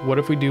FM op, what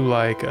if we do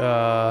like,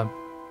 oh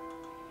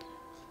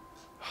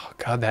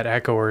god, that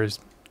echoer is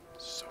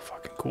so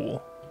fucking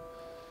cool.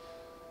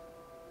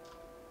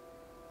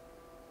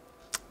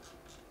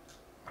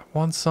 I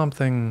want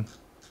something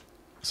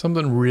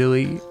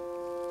really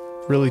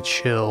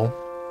chill.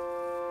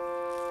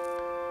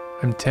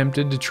 I'm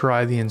tempted to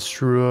try the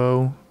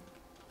Instruo.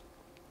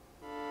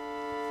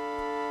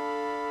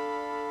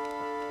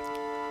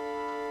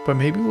 But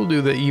maybe we'll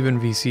do the even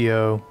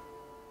VCO.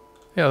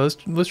 Yeah, let's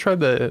try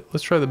the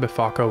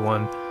Bifaco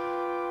one.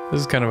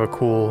 This is kind of a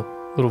cool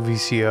little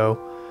VCO.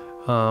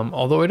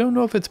 Although I don't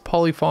know if it's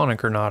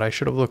polyphonic or not. I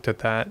should have looked at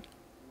that.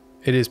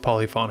 It is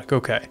polyphonic.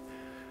 Okay.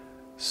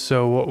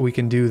 So what we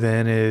can do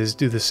then is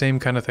do the same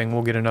kind of thing.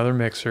 We'll get another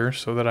mixer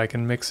so that I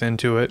can mix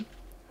into it.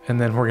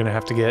 And then we're going to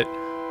have to get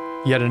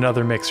yet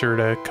another mixer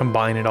to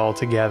combine it all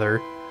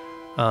together.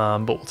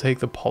 But we'll take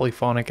the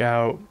polyphonic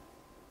out.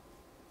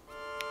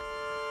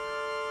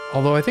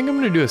 Although I think I'm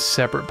going to do a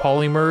separate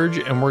poly merge,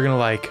 and we're going to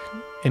like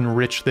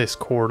enrich this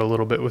chord a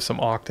little bit with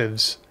some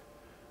octaves.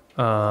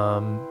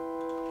 So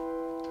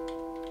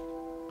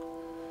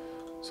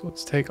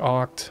let's take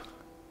oct.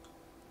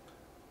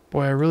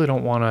 Boy, I really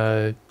don't want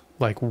to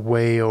like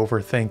way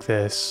overthink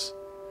this,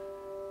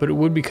 but it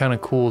would be kind of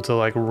cool to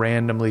like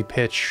randomly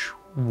pitch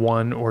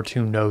 1 or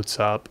 2 notes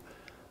up.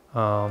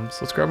 So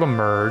let's grab a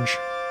merge.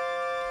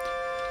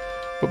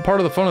 But part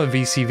of the fun of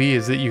the VCV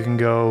is that you can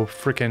go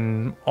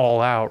freaking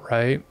all out,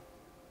 right?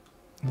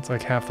 It's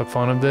like half the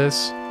fun of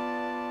this.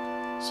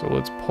 So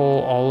let's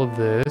pull all of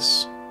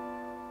this.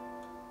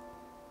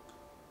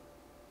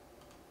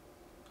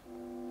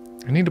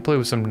 I need to play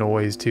with some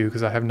noise too,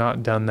 because I have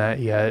not done that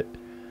yet.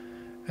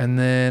 And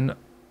then,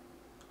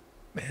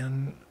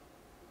 man,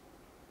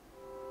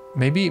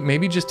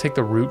 maybe just take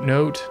the root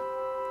note.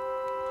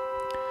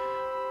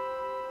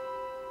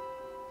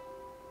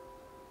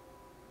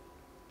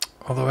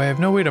 Although I have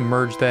no way to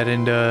merge that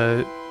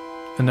into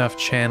enough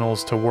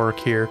channels to work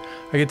here.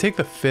 I could take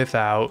the 5th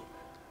out,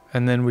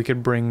 and then we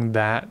could bring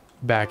that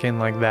back in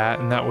like that,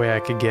 and that way I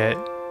could get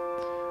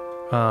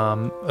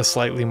a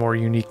slightly more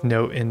unique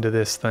note into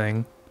this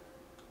thing.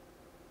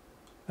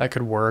 That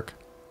could work.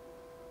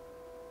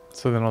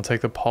 So then I'll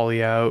take the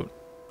poly out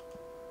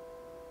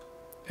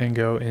and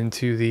go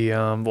into the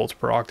volts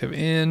per octave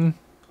in.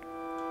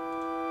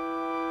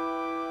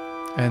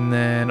 And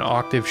then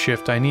octave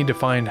shift. I need to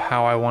find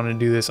how I want to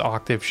do this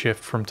octave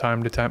shift from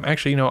time to time.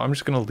 Actually, you know, I'm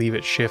just going to leave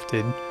it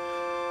shifted.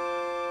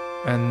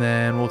 And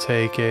then we'll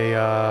take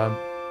a,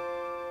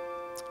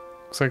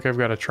 looks like I've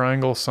got a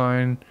triangle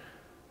sign.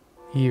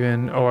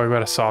 Even, oh, I've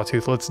got a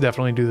sawtooth. Let's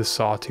definitely do the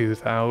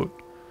sawtooth out.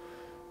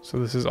 So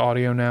this is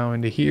audio now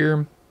into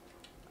here.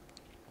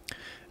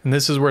 And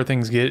this is where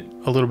things get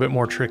a little bit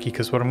more tricky,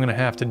 because what I'm going to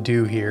have to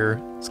do here,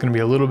 it's going to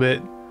be a little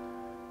bit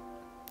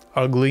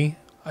ugly,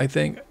 I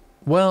think.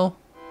 Well,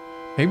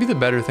 maybe the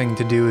better thing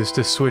to do is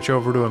to switch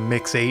over to a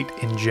mix 8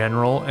 in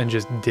general and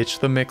just ditch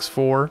the mix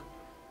 4.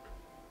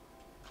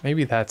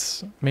 Maybe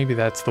that's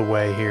the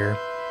way here.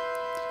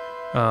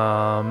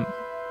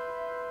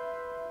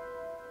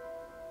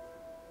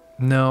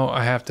 No,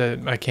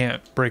 I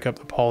can't break up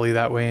the poly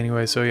that way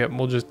anyway, so yep,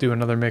 we'll just do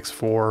another mix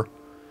 4.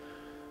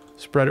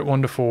 Spread it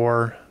 1 to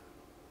 4,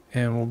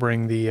 and we'll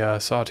bring the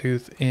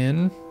sawtooth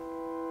in.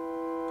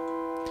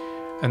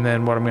 And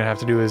then what I'm going to have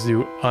to do is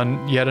do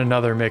yet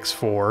another mix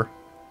 4.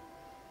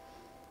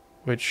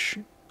 Which,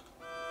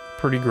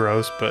 pretty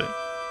gross, but...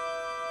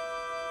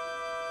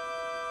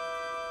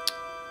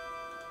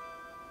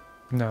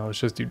 No, let's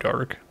just do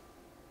dark.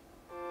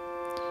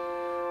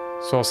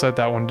 So I'll set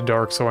that one to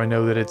dark so I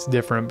know that it's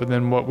different. But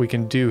then what we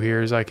can do here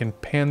is I can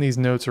pan these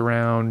notes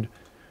around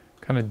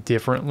kind of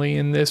differently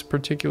in this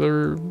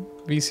particular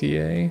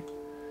VCA.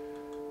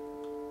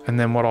 And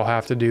then what I'll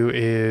have to do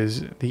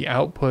is the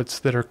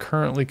outputs that are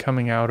currently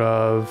coming out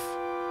of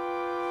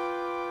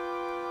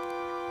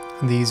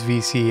these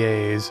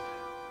VCAs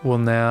will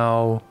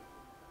now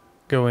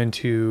go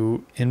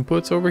into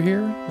inputs over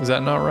here. Is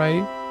that not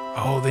right?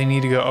 Oh, they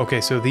need to go.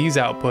 Okay, so these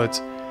outputs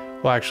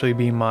will actually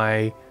be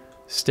my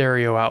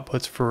stereo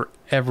outputs for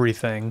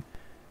everything.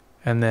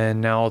 And then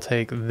now I'll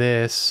take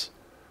this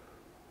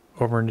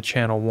over into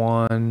channel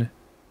 1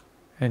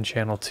 and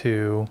channel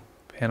 2,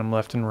 pan them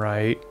left and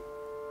right.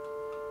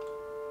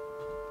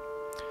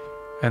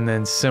 And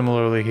then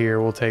similarly here,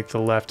 we'll take the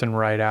left and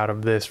right out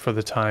of this for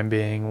the time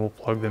being. We'll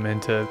plug them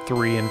into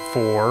 3 and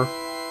 4.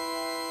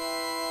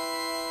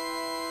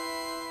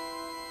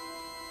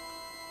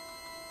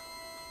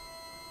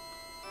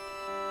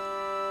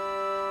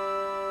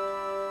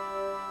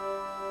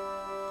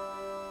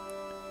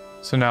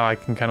 So now I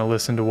can kind of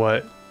listen to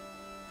what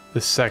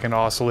the second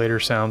oscillator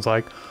sounds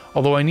like.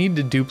 Although I need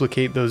to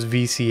duplicate those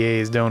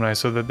VCAs, don't I?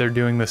 So that they're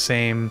doing the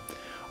same.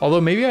 Although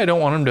maybe I don't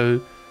want them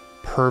to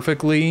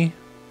perfectly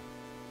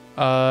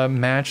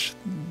match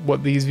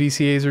what these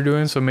VCAs are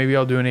doing. So maybe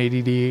I'll do an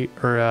ADD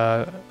or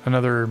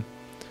another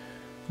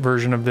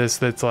version of this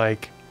that's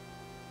like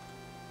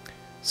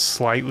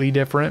slightly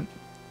different.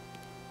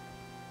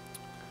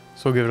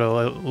 So we'll give it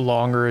a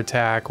longer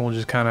attack. And we'll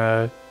just kind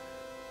of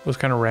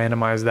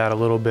randomize that a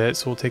little bit.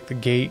 So we'll take the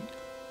gate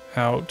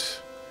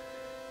out.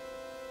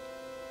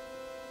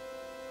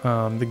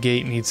 The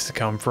gate needs to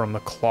come from the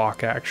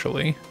clock,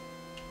 actually.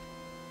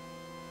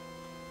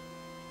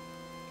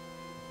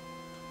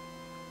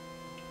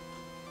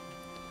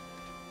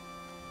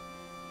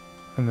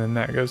 And then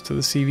that goes to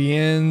the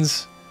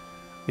CVNs.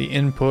 The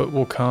input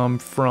will come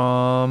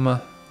from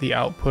the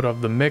output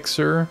of the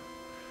mixer.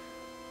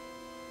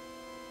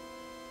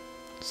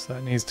 So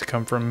that needs to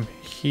come from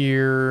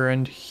here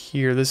and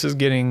here. This is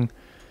getting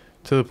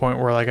to the point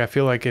where, like, I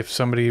feel like if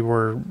somebody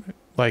were,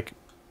 like,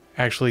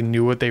 actually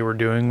knew what they were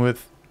doing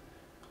with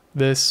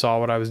this, saw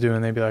what I was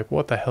doing, they'd be like,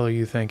 what the hell are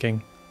you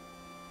thinking?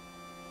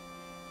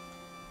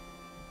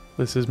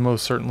 This is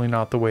most certainly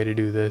not the way to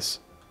do this.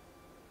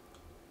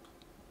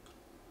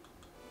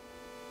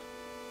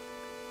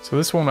 So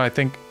this one, I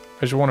think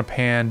I just want to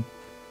pan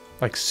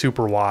like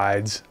super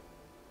wides.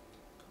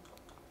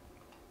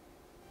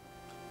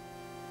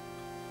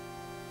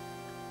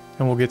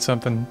 And we'll get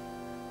something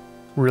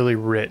really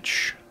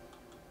rich.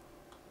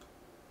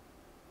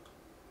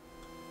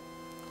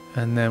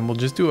 And then we'll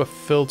just do a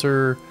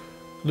filter,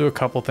 do a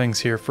couple things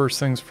here. First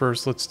things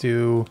first, let's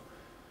do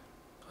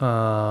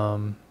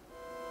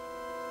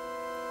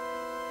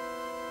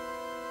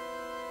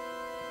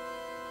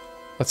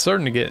that's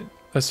starting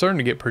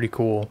to get pretty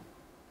cool.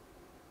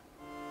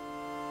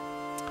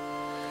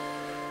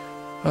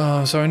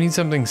 So I need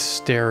something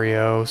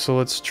stereo. So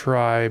let's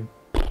try.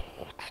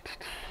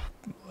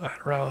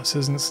 Lateralis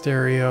isn't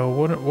stereo.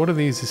 What are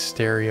these is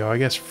stereo? I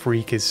guess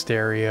Freak is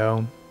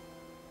stereo.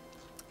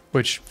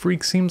 Which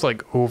Freak seems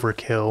like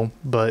overkill,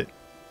 but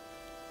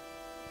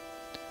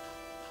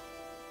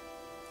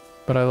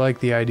I like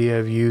the idea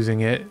of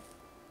using it.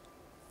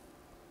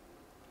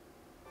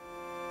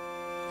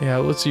 Yeah,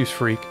 let's use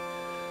Freak.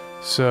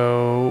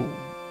 So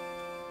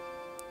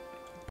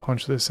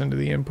punch this into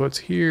the inputs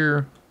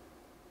here.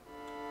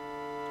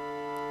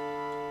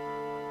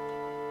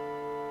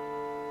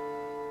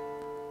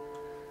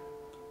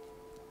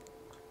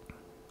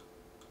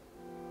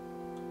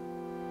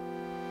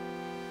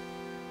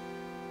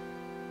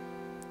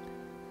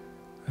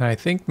 And I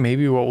think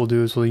maybe what we'll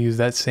do is we'll use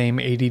that same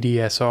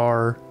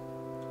ADDSR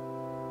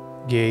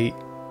gate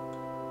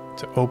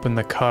to open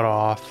the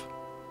cutoff.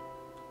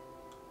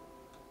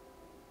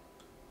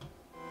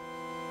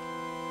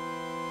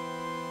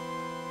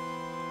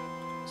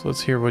 So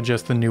let's hear what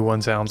just the new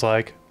one sounds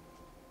like.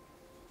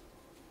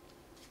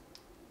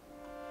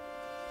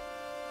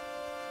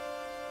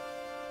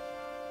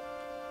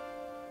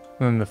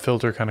 And then the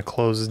filter kind of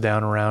closes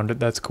down around it.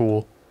 That's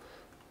cool.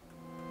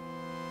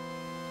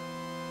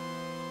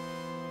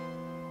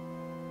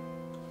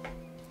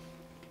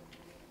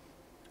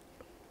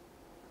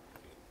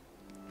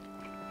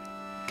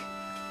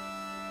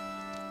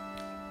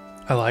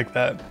 I like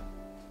that.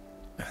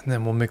 And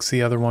then we'll mix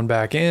the other one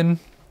back in.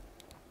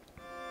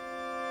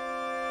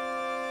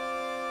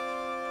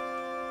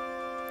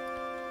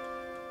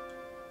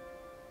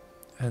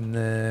 And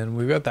then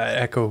we've got that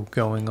echo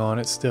going on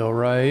it still,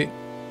 right?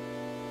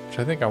 Which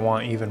I think I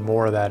want even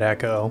more of that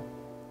echo.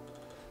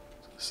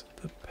 So set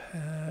the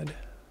pad.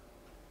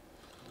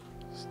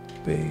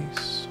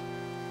 Bass.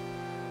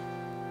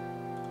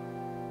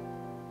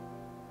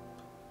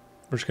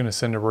 We're just gonna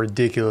send a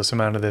ridiculous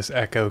amount of this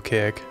echo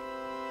kick.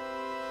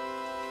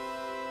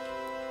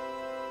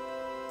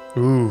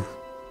 Ooh.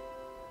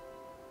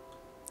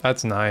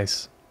 That's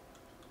nice.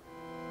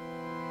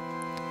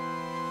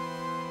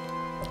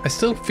 I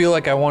still feel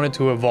like I want it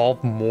to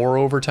evolve more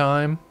over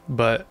time,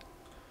 but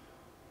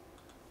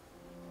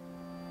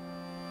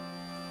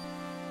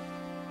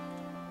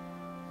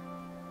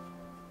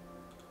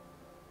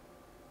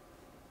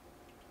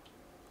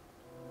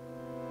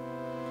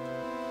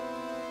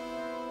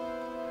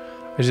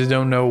I just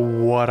don't know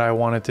what I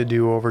want it to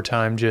do over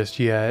time just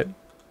yet.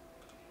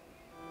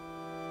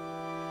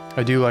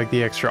 I do like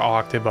the extra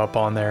octave up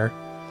on there.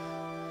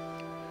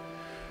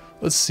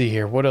 Let's see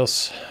here. What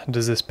else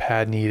does this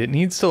pad need? It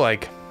needs to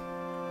like...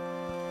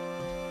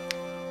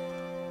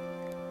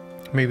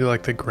 maybe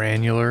like the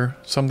granular.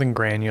 Something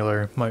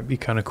granular might be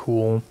kind of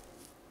cool.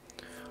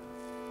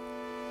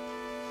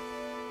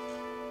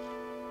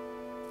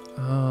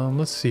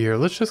 Let's see here.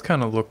 Let's just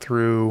kind of look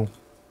through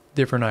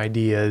different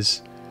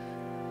ideas.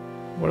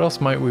 What else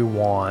might we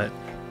want?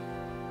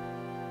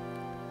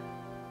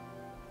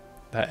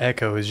 That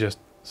echo is just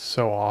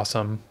so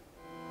awesome.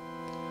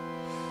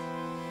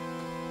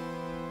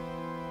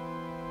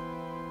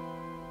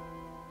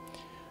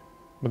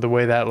 But the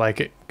way that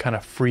like kind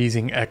of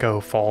freezing echo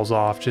falls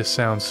off just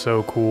sounds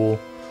so cool.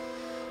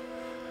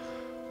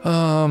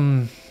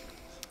 I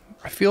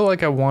feel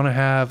like I want to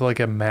have like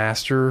a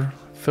master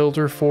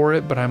filter for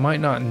it, but I might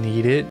not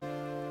need it.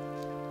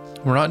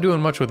 We're not doing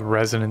much with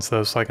resonance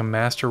though, so like a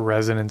master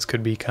resonance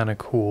could be kind of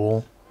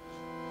cool.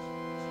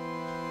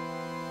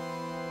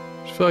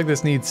 I just feel like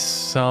this needs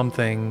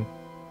something.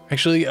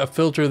 Actually, a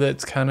filter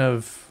that's kind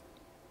of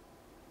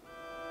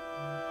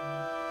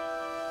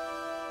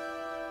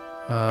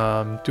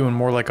doing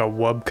more like a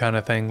wub kind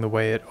of thing, the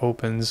way it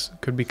opens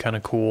could be kind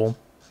of cool.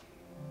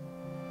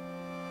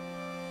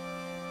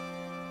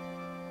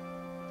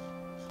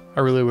 I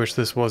really wish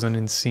this wasn't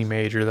in C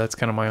major. That's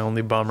kind of my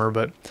only bummer,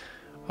 but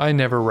I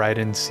never write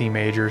in C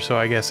major, so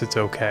I guess it's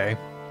okay.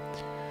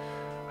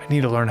 I need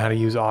to learn how to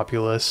use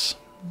Opulus.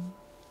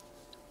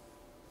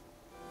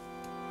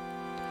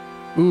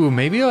 Ooh,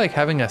 maybe like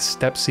having a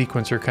step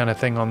sequencer kind of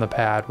thing on the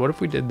pad. What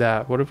if we did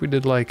that? What if we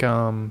did like,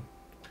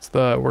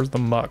 where's the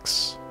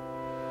mux?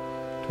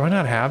 Do I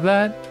not have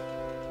that?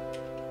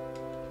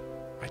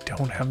 I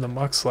don't have the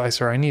mux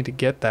slicer. I need to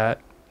get that.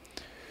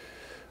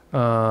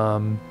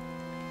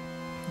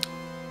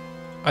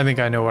 I think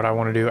I know what I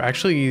want to do.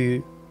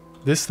 Actually,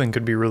 this thing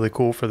could be really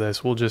cool for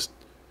this. We'll just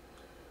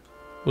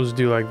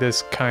do like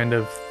this kind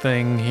of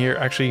thing here.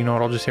 Actually, you know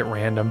what? I'll just hit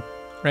random.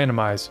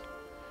 Randomize.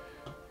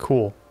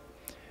 Cool.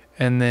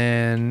 And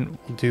then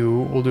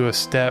we'll do a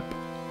step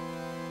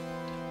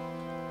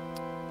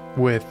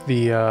with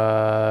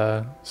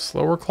the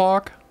slower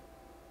clock.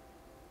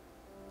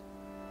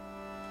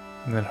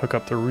 And then hook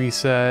up the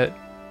reset.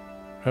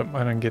 Oh,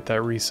 I didn't get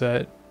that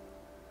reset.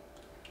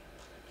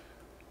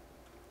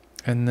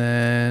 And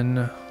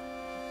then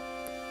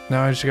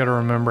now I just got to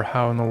remember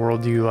how in the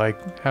world do you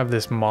like have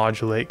this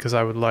modulate, because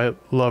I would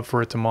love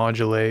for it to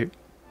modulate.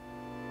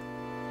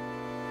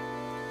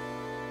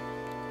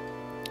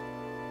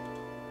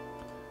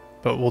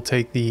 But we'll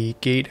take the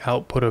gate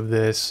output of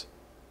this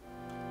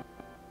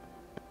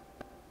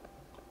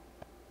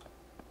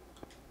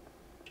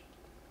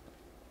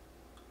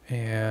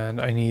and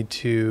I need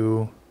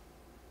to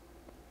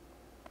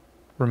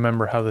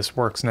remember how this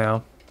works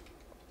now.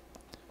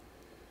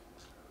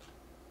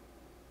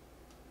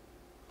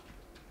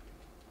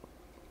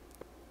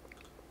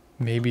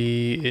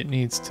 Maybe it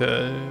needs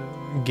to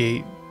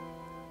gate.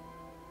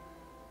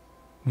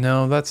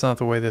 No, that's not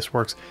the way this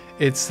works.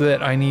 It's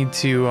that I need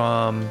to,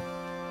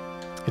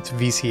 it's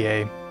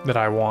VCA that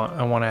I want.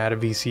 I want to add a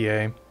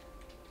VCA.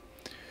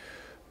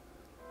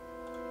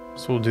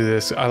 So we'll do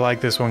this. I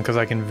like this one because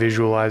I can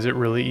visualize it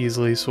really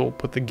easily. So we'll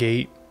put the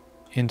gate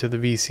into the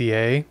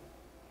VCA.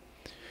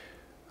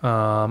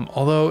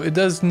 Although it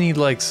does need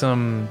like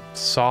some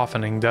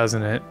softening,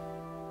 doesn't it?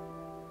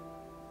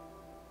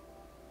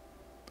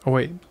 Oh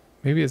wait.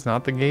 Maybe it's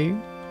not the gate?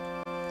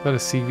 Is that a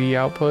CV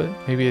output?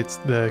 Maybe it's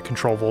the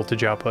control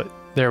voltage output.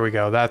 There we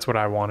go. That's what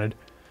I wanted.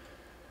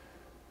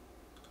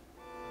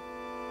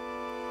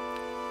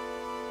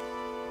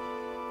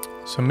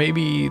 So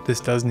maybe this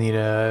does need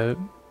a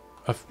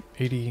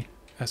 80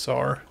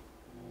 SR.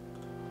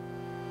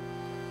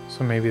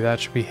 So maybe that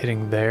should be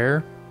hitting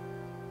there.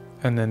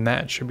 And then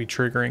that should be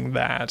triggering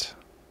that.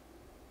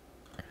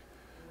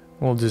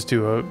 We'll just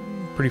do a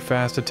pretty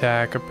fast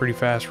attack, a pretty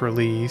fast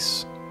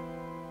release.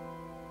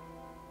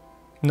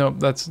 Nope,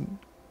 that's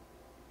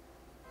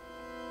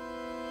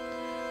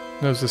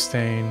no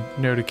sustain,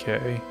 no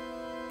decay.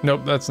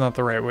 Nope, that's not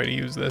the right way to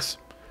use this.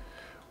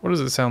 What does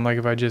it sound like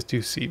if I just do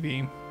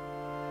CV?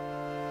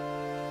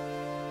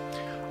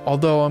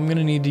 Although I'm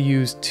gonna need to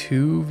use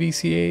 2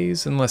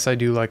 VCAs unless I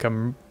do like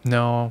a,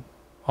 no,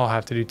 I'll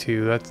have to do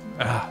 2. That's,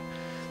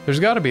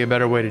 there's gotta be a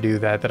better way to do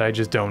that I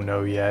just don't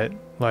know yet.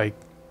 Like,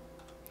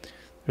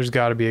 there's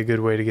gotta be a good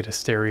way to get a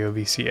stereo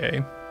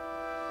VCA.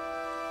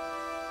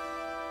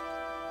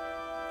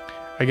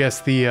 I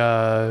guess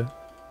the,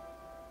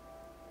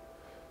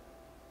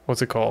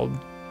 what's it called?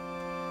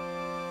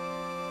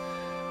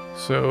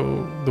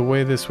 So the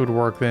way this would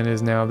work then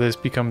is now this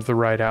becomes the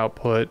right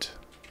output.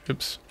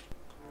 Oops.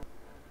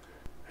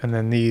 And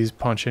then these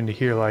punch into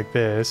here like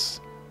this.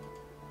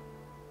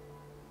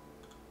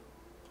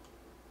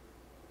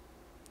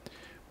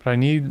 But I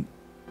need,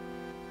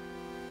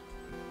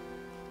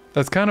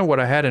 that's kind of what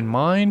I had in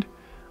mind.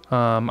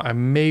 I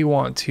may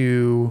want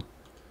to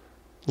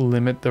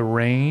limit the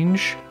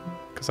range,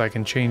 because I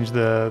can change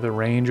the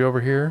range over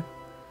here.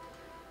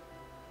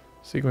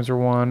 Sequencer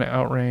 1,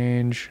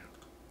 outrange,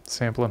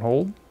 sample and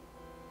hold.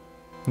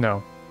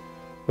 No.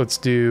 Let's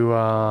do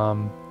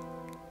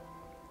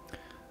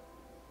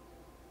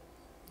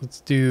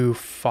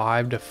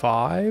 5 to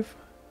 5.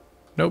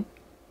 Nope.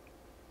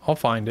 I'll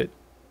find it.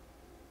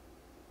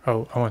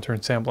 Oh, I want to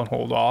turn sample and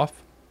hold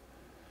off.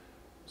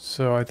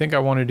 So I think I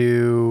want to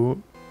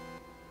do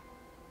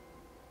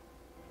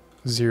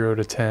 0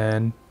 to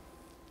 10.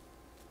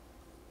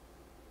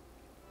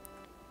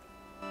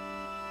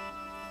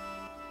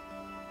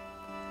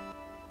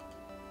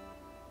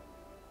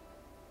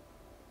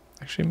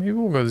 Actually, maybe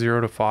we'll go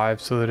 0 to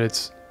 5 so that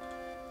it's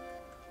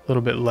a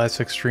little bit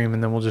less extreme,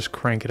 and then we'll just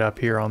crank it up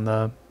here on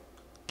the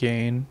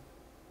gain.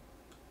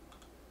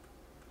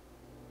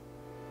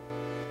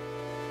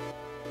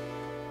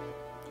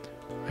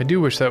 I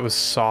do wish that was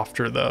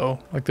softer though.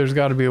 Like there's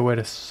got to be a way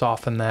to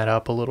soften that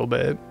up a little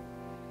bit.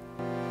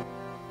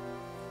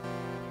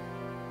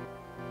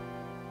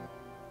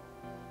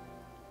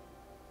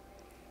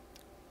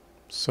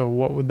 So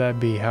what would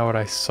that be? How would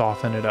I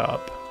soften it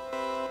up?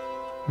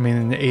 I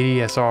mean, the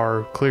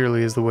ADSR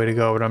clearly is the way to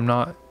go, but I'm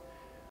not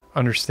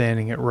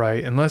understanding it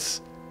right.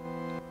 Unless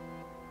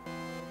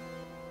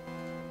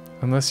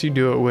you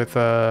do it with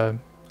a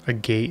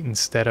gate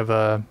instead of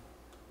a...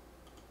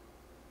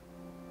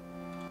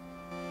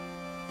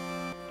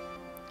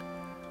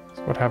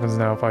 So what happens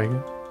now if I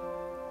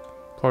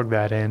plug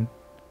that in?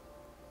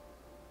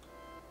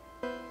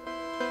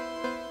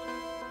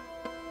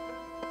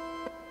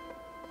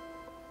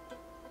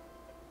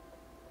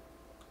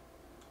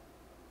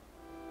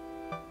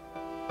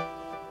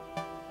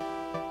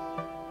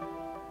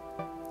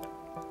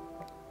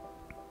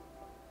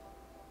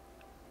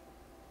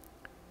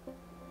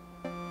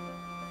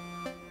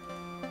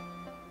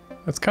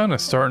 That's kind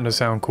of starting to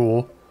sound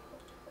cool.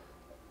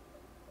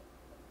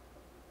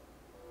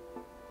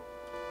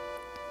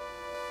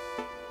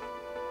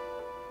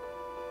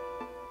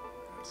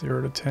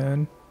 Zero to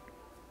 10.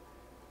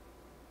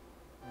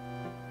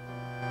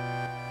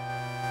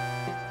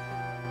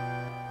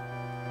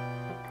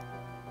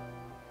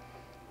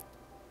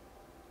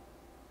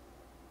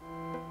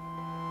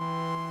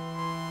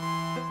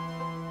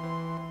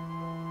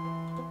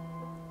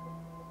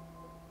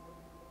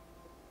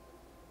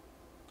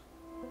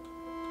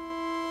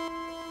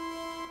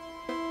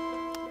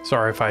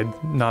 Sorry if I'm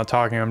not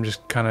talking, I'm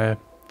just kind of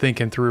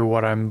thinking through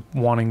what I'm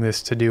wanting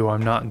this to do.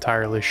 I'm not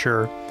entirely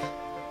sure.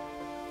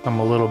 I'm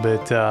a little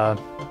bit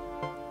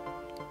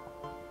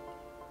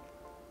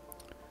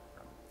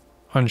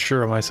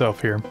unsure of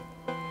myself here.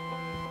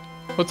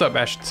 What's up,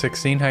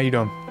 Ash16? How you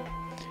doing?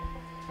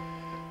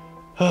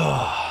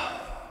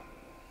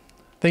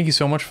 Thank you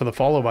so much for the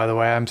follow, by the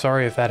way. I'm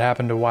sorry if that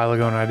happened a while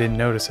ago and I didn't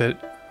notice it.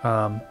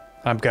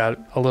 I've got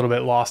a little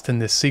bit lost in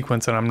this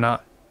sequence and I'm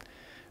not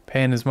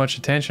paying as much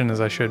attention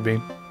as I should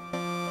be.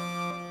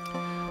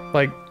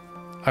 Like,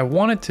 I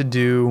wanted to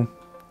do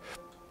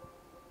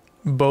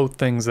both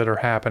things that are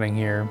happening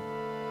here.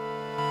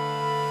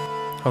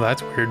 Oh,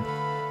 that's weird.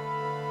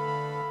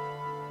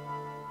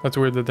 That's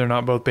weird that they're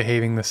not both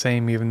behaving the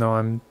same, even though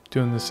I'm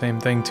doing the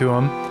same thing to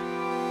them.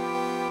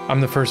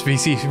 I'm the first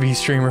VCV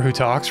streamer who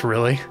talks,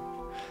 really?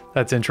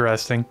 That's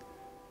interesting.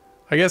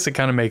 I guess it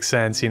kind of makes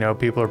sense, you know,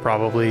 people are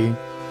probably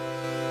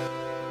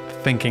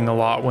thinking a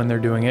lot when they're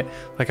doing it.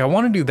 Like, I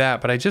want to do that,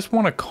 but I just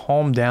want to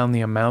calm down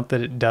the amount that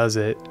it does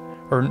it.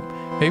 Or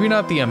maybe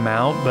not the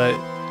amount, but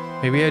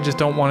maybe I just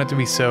don't want it to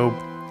be so,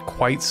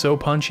 quite so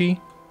punchy.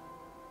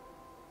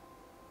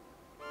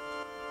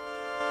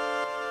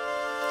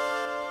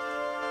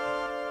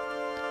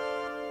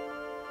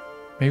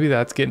 Maybe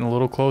that's getting a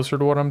little closer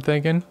to what I'm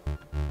thinking.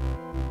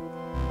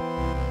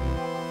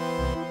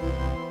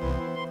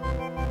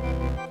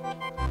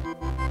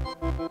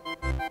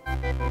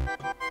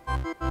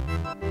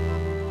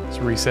 Let's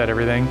reset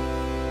everything.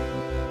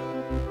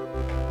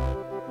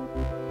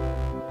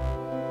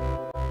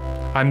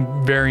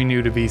 I'm very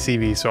new to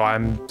VCV, so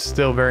I'm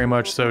still very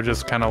much so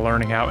just kind of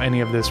learning how any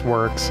of this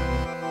works.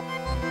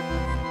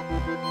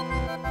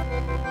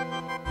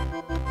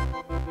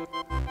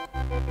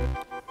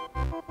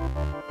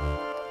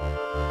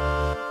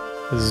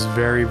 This is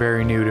very,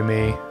 very new to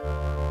me.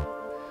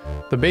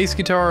 The bass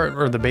guitar,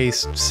 or the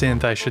bass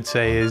synth, I should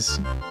say, is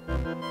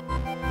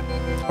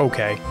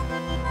okay.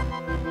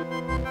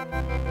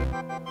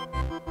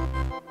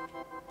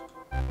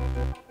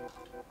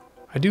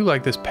 I do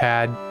like this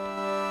pad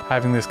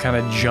having this kind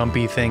of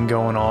jumpy thing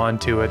going on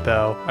to it,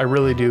 though. I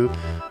really do.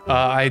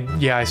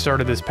 I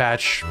started this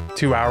patch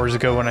 2 hours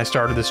ago when I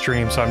started the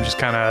stream, so I'm just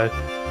kind of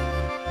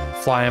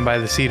flying by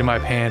the seat of my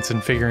pants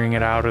and figuring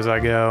it out as I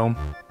go.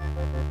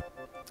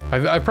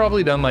 I've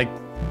probably done, like,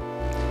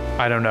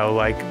 I don't know,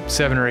 like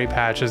 7 or 8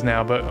 patches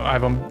now, but I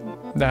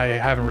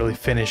haven't really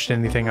finished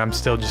anything. I'm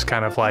still just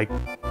kind of like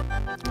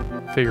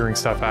figuring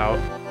stuff out.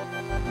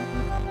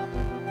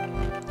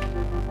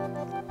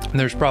 And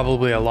there's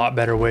probably a lot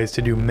better ways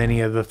to do many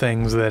of the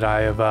things that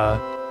I've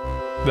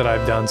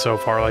done so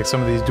far, like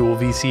some of these dual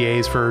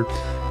VCAs for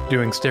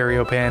doing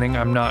stereo panning.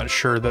 I'm not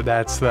sure that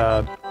that's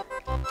the...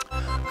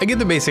 I get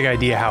the basic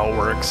idea how it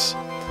works.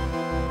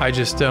 I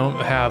just don't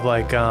have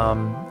like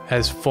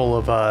as full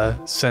of a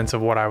sense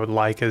of what I would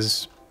like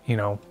as, you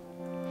know.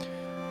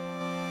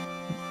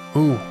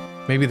 Ooh,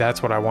 maybe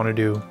that's what I want to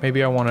do.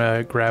 Maybe I want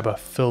to grab a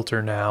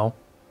filter now.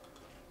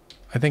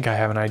 I think I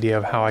have an idea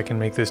of how I can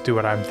make this do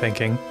what I'm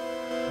thinking.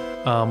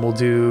 I'll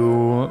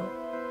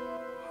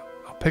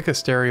pick a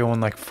stereo one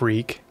like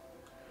Freak.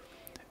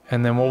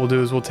 And then what we'll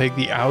do is we'll take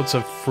the outs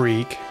of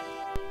Freak.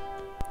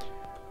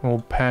 And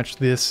we'll patch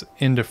this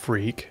into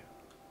Freak,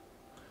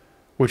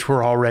 which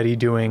we're already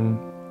doing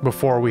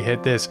before we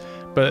hit this.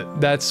 But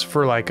that's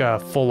for like a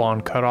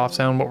full-on cutoff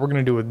sound. What we're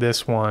going to do with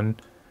this one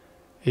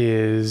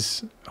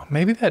is... Oh,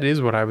 maybe that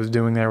is what I was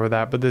doing there with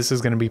that, but this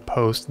is going to be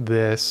post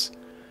this.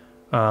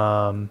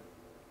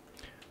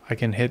 I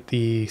can hit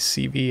the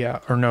CV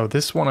out, or no,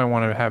 this one I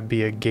want to have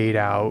be a gate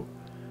out,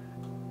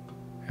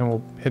 and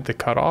we'll hit the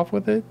cutoff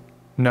with it.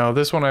 No,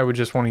 this one I would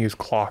just want to use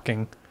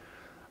clocking.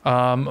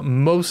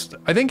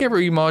 I think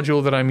every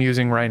module that I'm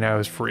using right now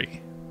is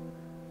free.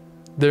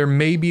 There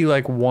may be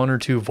like 1 or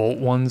 2 volt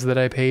ones that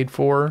I paid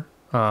for.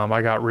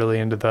 I got really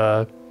into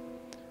the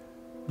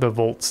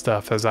volt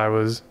stuff as I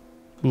was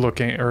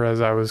looking, or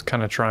as I was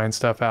kind of trying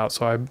stuff out.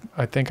 So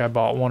I think I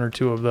bought 1 or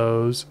 2 of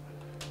those.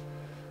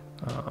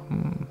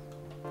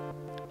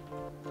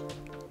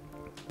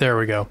 There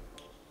we go.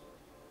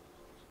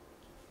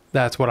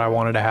 That's what I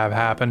wanted to have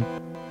happen.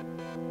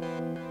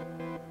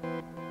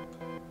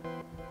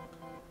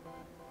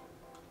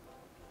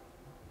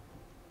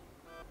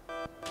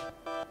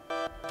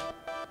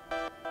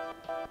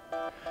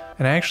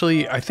 And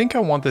actually, I think I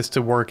want this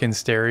to work in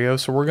stereo,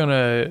 so we're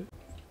gonna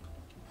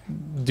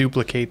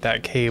duplicate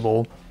that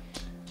cable.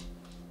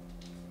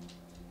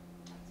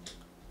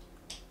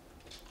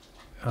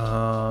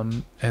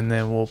 And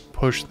then we'll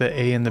push the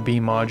A and the B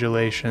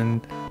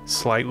modulation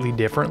slightly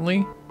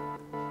differently.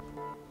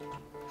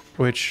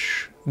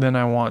 Which then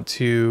I want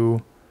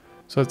to...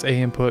 So it's A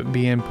input,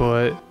 B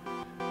input.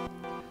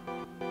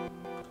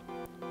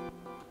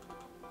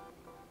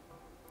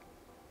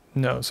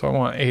 No, so I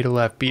want A to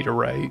left, B to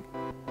right.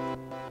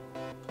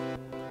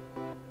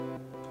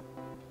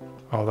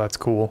 Oh, that's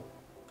cool.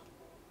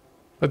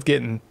 That's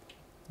getting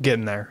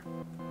there.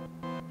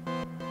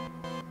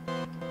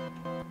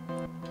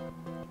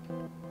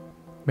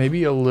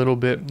 Maybe a little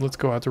bit, let's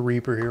go out to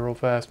Reaper here real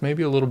fast.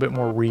 Maybe a little bit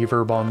more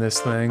reverb on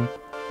this thing.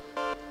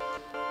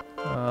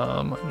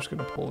 I'm just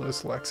gonna pull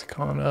this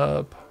lexicon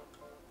up.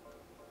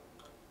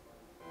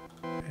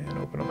 And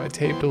open up my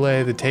tape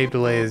delay. The tape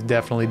delay is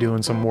definitely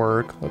doing some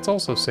work. Let's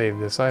also save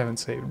this. I haven't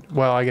saved,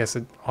 well, I guess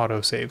it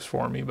auto saves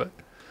for me, but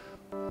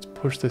let's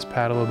push this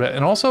pad a little bit.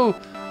 And also,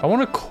 I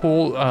want to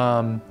cool,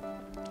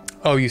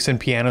 oh, you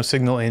send piano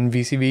signal in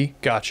VCV?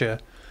 Gotcha.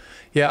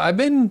 Yeah, I've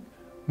been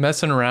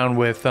messing around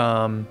with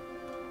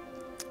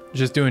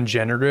just doing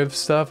generative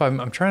stuff.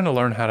 I'm trying to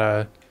learn how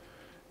to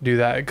do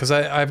that, because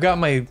I've got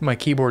my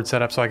keyboard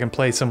set up so I can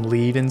play some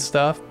lead and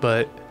stuff,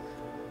 but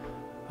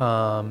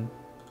I've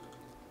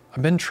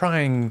been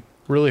trying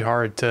really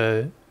hard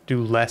to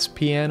do less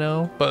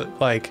piano, but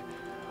like,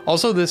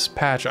 also this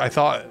patch, I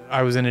thought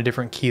I was in a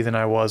different key than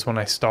I was when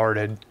I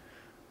started.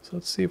 So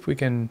let's see if we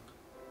can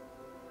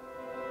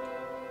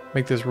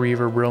make this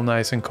reverb real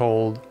nice and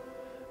cold.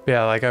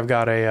 Yeah, like I've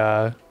got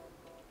a,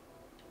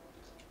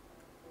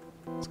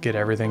 let's get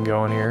everything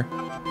going here.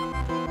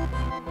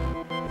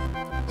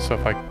 So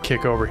if I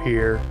kick over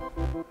here,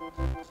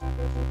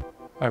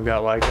 I've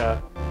got like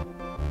a...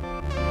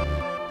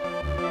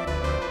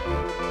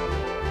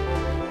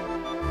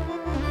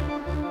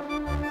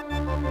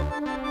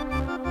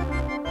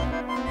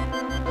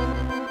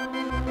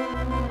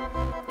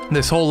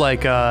 This whole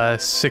like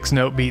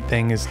 6-note beat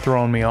thing is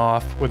throwing me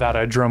off without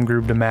a drum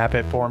groove to map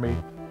it for me.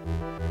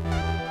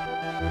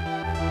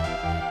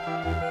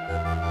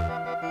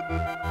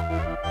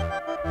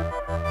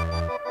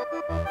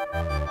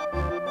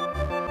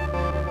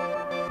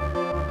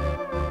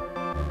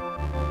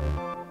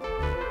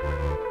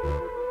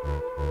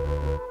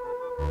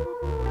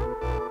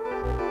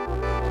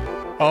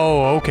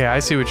 Oh, okay, I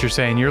see what you're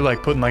saying. You're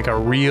like putting like a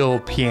real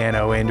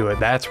piano into it.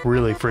 That's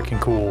really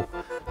freaking cool.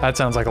 That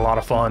sounds like a lot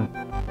of fun.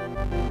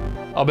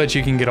 I'll bet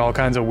you can get all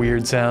kinds of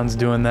weird sounds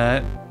doing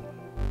that.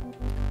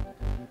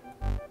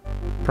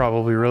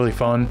 Probably really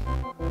fun.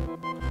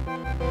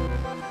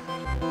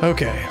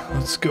 Okay,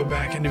 let's go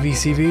back into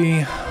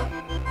VCV.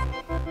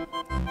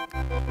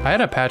 I had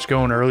a patch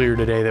going earlier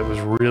today that was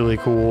really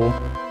cool.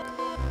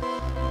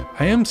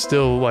 I am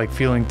still like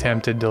feeling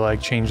tempted to like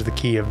change the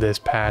key of this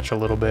patch a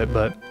little bit,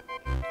 but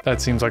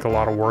that seems like a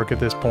lot of work at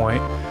this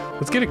point.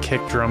 Let's get a kick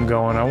drum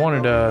going. I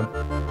wanted to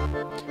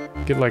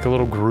get like a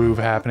little groove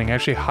happening.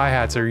 Actually,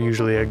 hi-hats are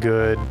usually a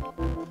good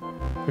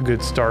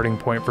starting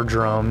point for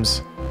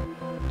drums.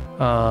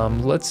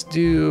 Let's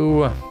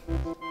do... I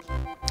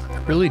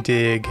really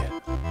dig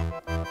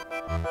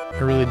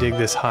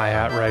this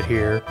hi-hat right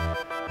here,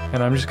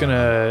 and I'm just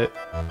gonna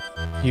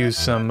use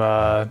some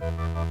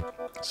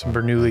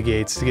Bernoulli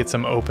gates to get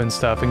some open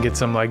stuff and get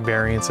some like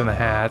variance in the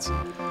hats.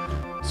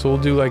 So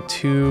we'll do like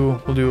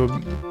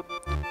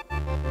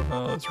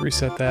let's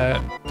reset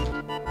that.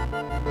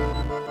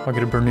 I'll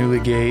get a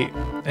Bernoulli gate.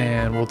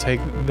 And we'll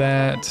take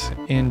that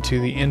into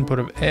the input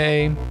of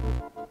A,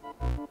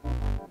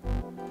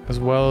 as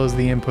well as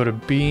the input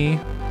of B.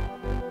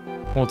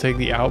 We'll take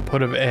the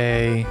output of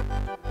A.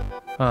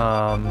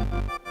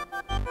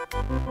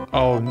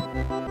 Oh,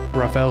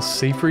 Raphael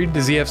Seyfried,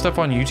 does he have stuff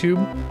on YouTube?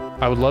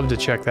 I would love to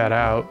check that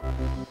out.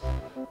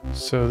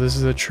 So this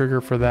is a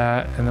trigger for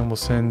that, and then we'll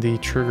send the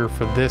trigger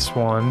for this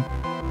one.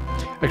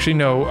 Actually,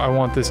 no, I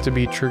want this to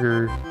be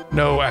triggered.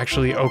 No,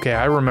 actually, okay,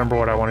 I remember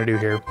what I want to do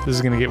here. This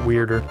is gonna get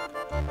weirder.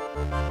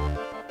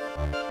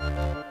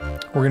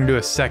 We're gonna do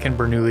a second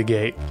Bernoulli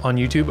gate on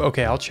YouTube.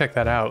 Okay, I'll check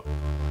that out.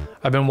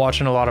 I've been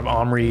watching a lot of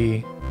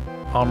Omri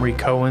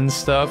Cohen's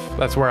stuff.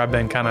 That's where I've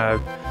been kind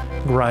of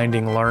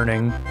grinding,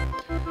 learning.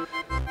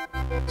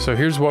 So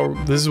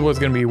this is what's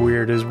gonna be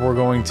weird, is we're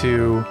going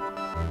to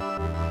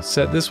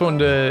set this one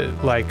to,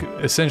 like,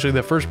 essentially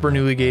the first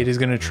Bernoulli gate is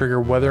gonna trigger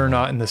whether or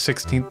not in the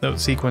 16th note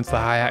sequence the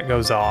hi-hat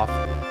goes off.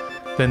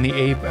 Then the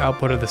A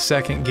output of the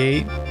second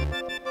gate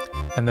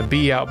and the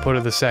B output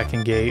of the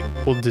second gate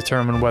will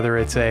determine whether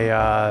it's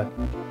a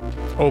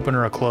open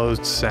or a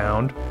closed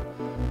sound.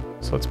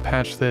 So let's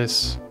patch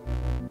this.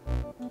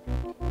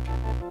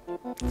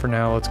 For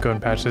now, let's go ahead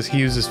and patch this. He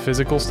uses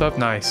physical stuff.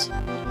 Nice.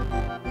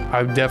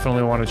 I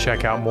definitely want to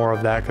check out more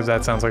of that because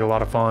that sounds like a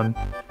lot of fun.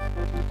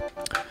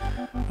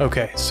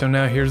 Okay, so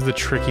now here's the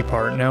tricky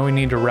part. Now we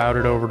need to route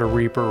it over to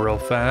Reaper real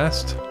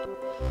fast.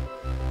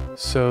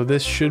 So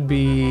this should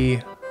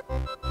be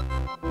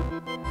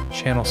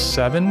channel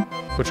 7,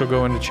 which will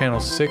go into channel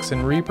 6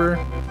 in Reaper.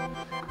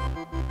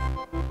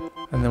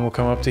 And then we'll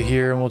come up to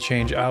here and we'll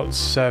change out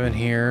 7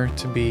 here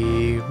to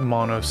be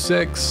mono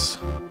 6.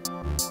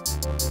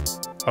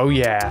 Oh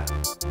yeah.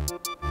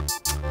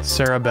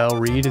 Sarah Bell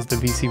Reed is the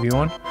VCV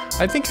one.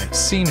 I think I've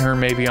seen her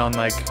maybe on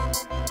like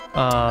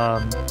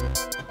on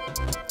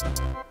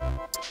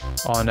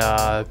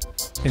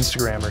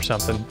Instagram or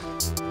something.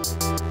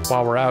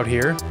 While we're out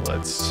here,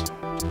 let's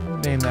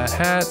name that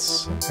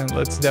hats, and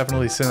let's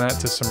definitely send that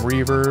to some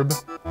reverb.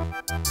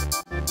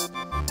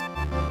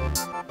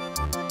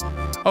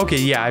 Okay,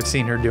 yeah, I've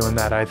seen her doing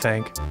that, I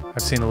think.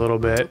 I've seen a little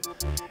bit.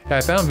 Yeah,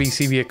 I found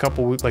VCV a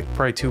couple weeks, like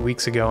probably 2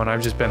 weeks ago, and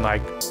I've just been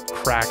like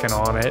cracking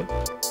on it.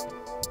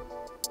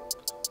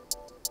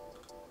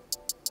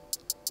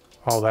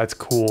 Oh, that's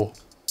cool.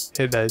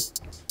 Hit that.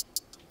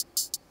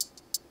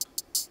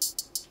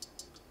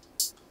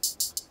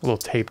 A little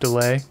tape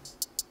delay.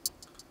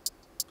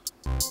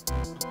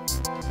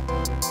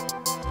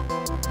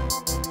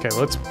 Okay,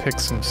 let's pick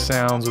some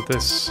sounds with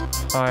this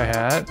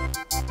hi-hat.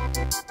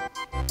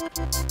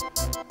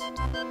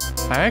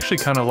 I actually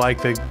kind of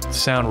like the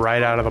sound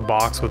right out of the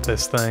box with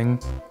this thing.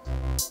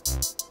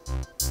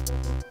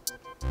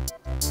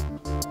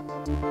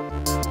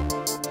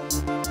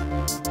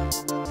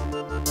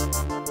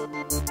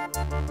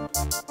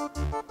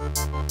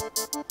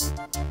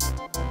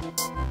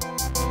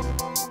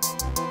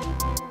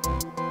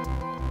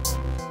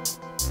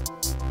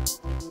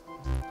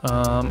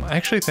 I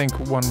actually think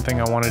one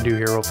thing I want to do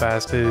here real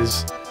fast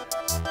is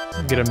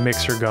get a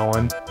mixer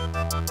going.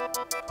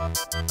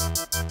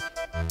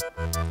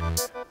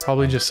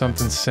 Probably just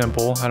something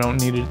simple. I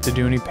don't need it to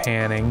do any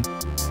panning.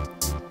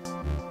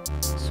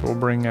 So we'll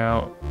bring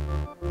out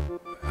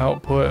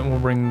output and we'll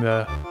bring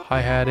the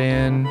hi-hat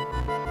in.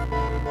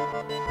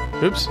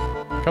 Oops,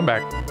 come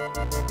back.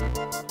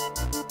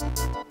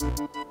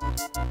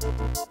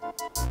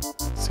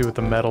 See what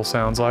the metal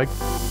sounds like.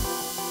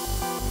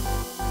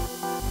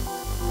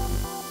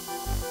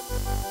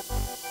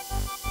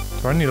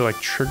 Do I need to like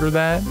trigger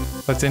that?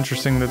 That's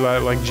interesting that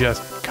that like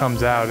just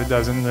comes out. It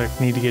doesn't like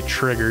need to get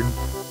triggered.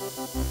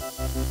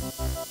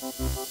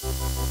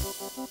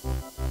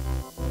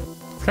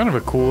 It's kind of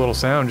a cool little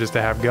sound just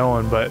to have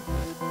going, but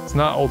it's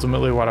not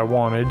ultimately what I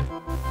wanted.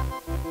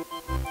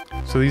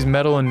 So these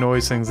metal and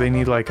noise things, they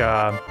need like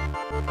a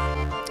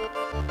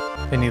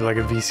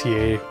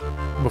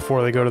VCA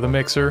before they go to the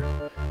mixer.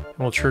 And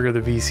we'll trigger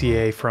the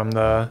VCA from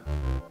the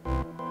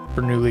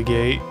Bernoulli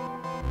gate.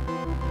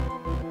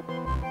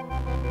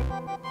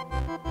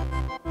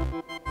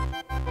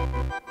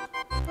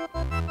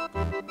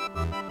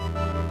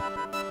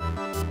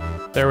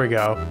 There we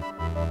go.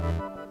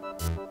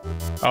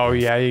 Oh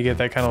yeah, you get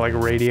that kind of like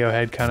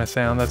Radiohead kind of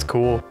sound. That's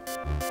cool.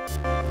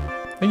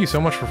 Thank you so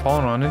much for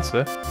following on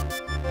Insta.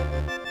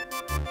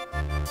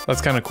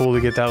 That's kind of cool to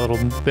get that little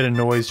bit of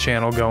noise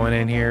channel going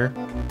in here.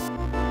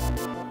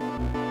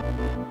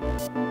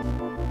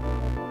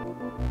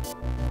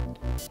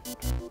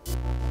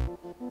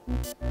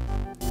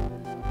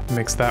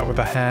 Mix that with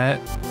a hat.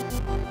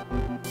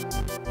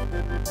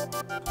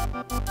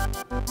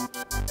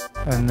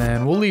 And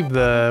then we'll leave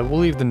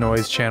the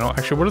noise channel.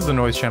 Actually, what does the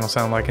noise channel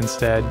sound like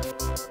instead?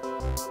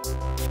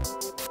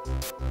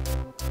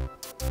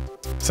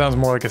 It sounds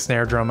more like a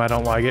snare drum. I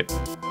don't like it.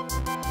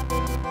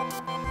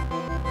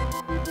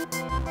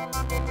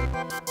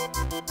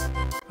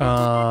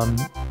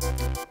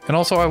 And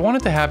also I want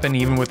it to happen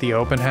even with the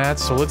open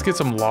hats, so let's get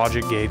some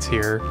logic gates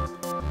here.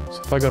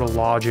 So if I go to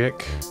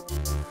logic,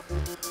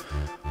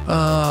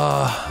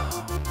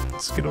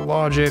 let's get a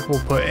logic, we'll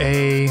put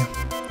A,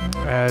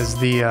 as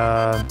the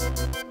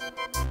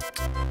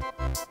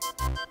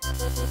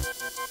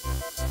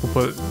we'll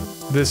put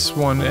this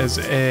one as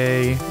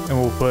A, and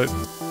we'll put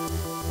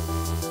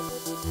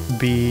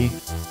B,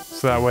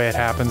 so that way it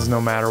happens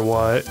no matter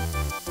what.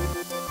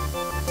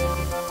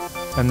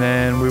 And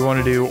then we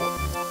want to do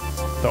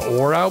the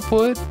OR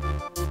output.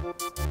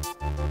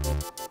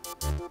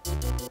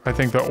 I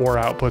think the OR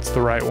output's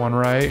the right one,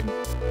 right?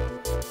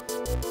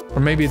 Or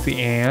maybe it's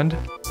the AND.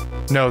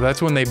 No,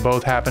 that's when they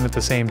both happen at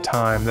the same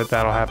time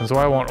that'll happen. So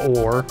I want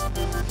OR.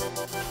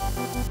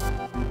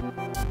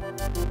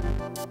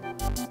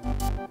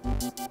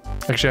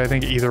 Actually, I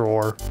think either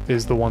or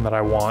is the one that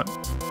I want.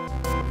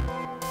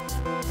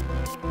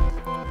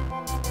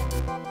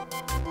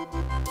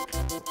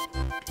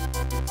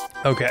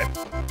 Okay.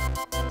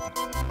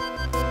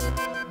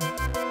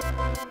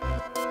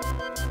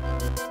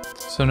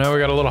 So now we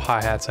got a little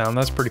hi-hat sound.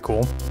 That's pretty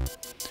cool.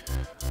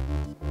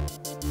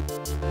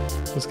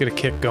 Let's get a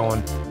kick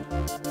going.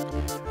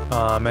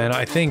 And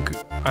I think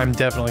I'm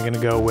definitely going to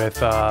go with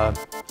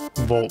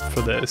Volt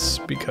for this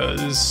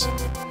because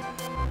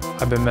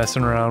I've been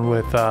messing around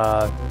with...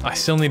 I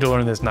still need to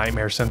learn this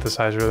Nightmare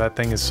synthesizer. That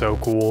thing is so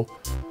cool.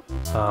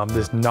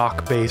 This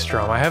knock bass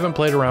drum. I haven't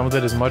played around with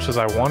it as much as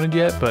I wanted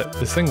yet, but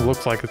this thing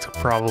looks like it's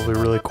probably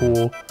really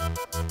cool.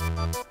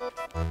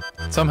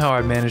 Somehow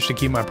I've managed to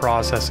keep my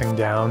processing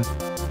down.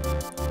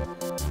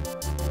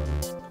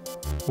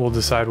 We'll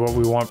decide what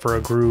we want for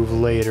a groove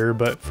later,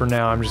 but for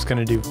now I'm just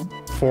going to do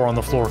 4 on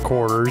the floor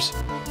quarters.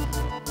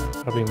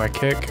 That'll be my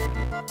kick. So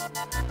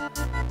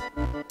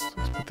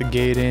let's put the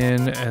gate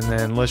in, and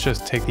then let's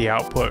just take the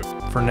output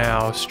for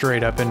now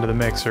straight up into the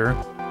mixer.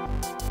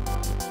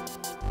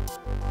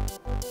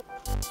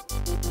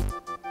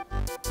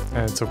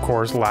 And it's of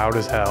course loud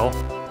as hell.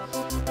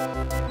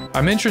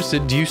 I'm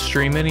interested, do you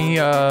stream any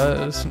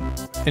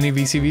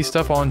VCV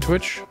stuff on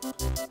Twitch?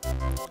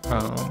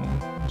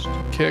 Just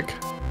a kick.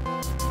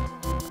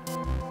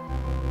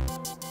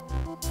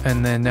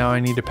 And then now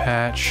I need to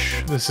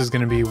patch. This is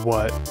gonna be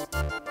what?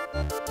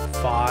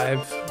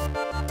 5.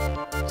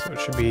 So it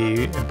should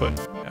be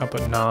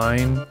output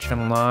 9,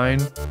 channel 9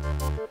 to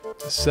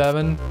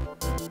 7.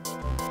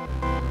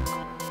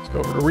 Let's go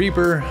over to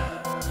Reaper.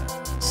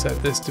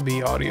 Set this to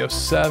be audio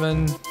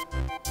 7.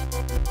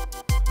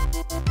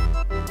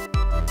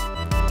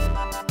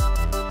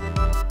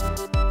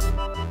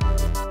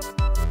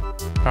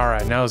 All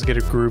right, now let's get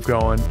a groove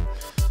going.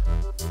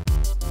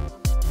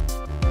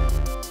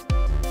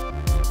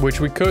 Which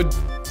we could,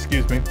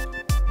 excuse me.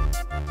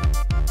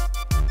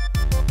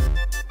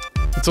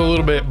 It's a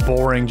little bit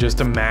boring just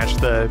to match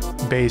the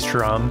bass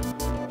drum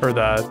or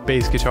the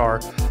bass guitar,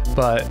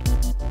 but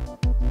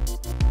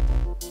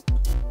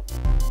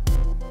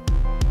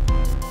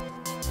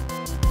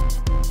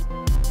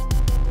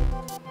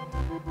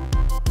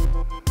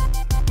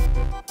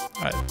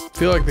I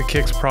feel like the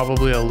kick's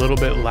probably a little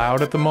bit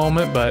loud at the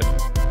moment, but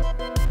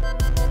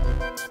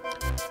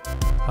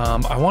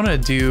I want to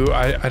do,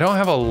 I don't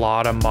have a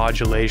lot of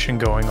modulation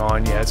going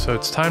on yet, so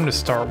it's time to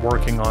start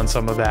working on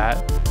some of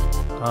that.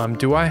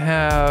 Do I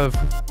have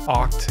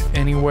Oct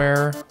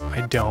anywhere?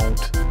 I don't.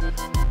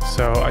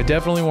 So I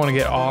definitely want to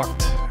get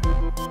Oct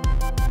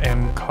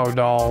and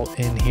Caudal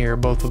in here.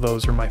 Both of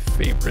those are my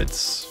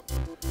favorites.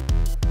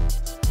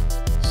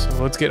 So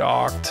let's get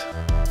Oct,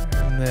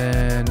 and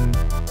then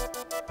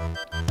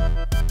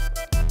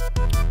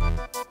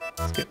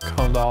let's get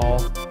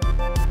Caudal.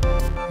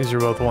 These are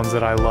both ones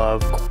that I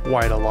love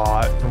quite a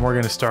lot, and we're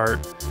going to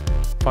start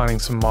finding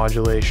some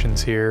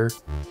modulations here.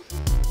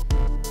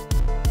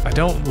 I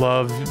don't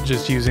love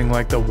just using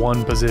like the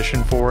one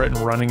position for it and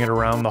running it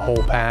around the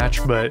whole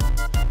patch, but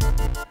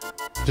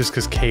just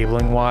because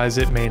cabling wise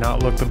it may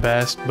not look the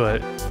best,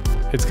 but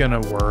it's going to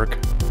work.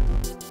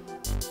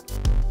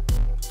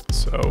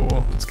 So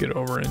let's get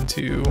over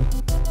into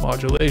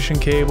modulation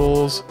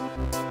cables,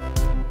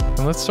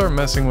 and let's start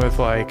messing with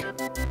like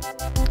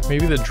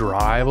maybe the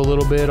drive a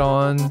little bit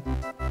on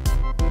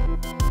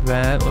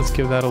that. Let's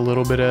give that a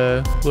little bit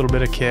of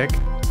kick, a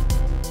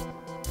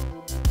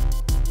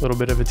little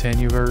bit of a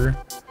tenuver.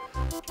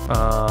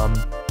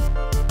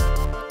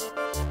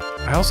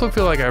 I also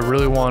feel like I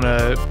really want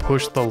to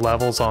push the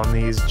levels on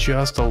these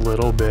just a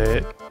little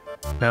bit.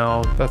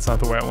 No, that's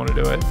not the way I want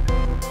to do it.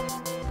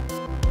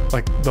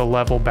 Like the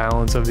level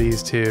balance of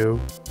these two.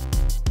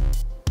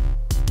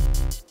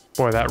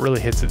 Boy, that really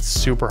hits it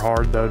super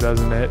hard though,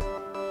 doesn't it?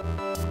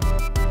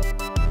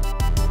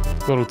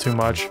 A little too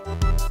much.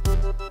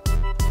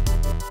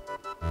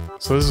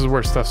 So this is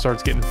where stuff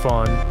starts getting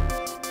fun.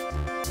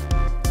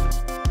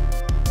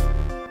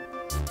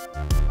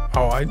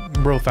 Oh,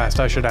 real fast,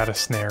 I should add a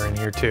snare in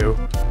here too.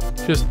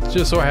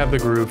 Just so I have the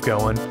groove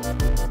going.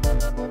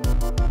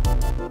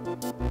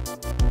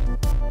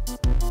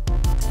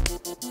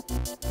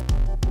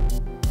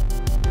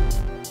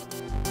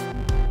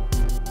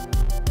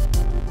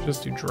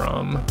 Just do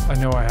drum. I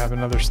know I have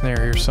another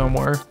snare here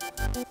somewhere.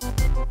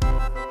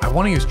 I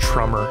want to use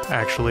Trummer,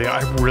 actually.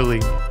 I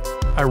really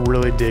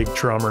dig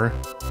Trummer.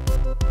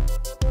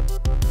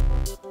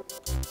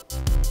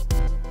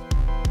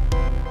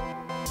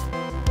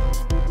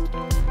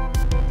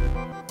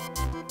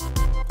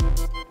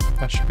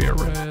 that should be a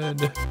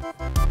red.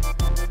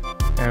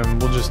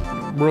 And we'll just,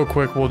 real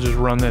quick, we'll just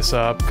run this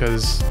up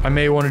because I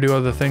may want to do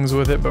other things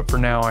with it, but for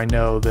now I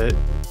know that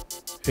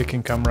it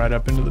can come right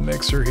up into the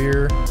mixer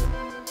here.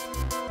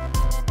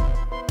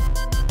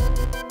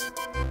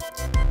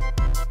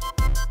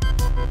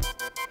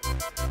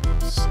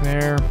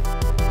 Snare.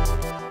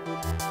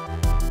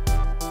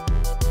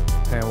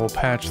 And we'll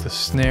patch the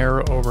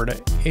snare over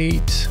to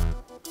 8.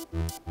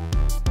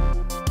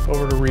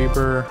 Over to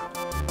Reaper.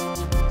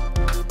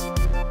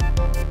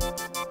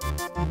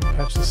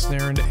 Patch the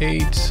snare into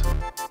 8.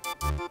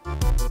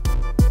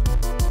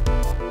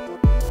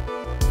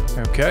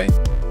 Okay.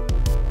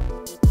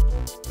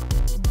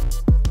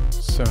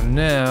 So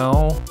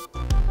now,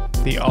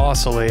 the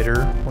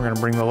oscillator, we're going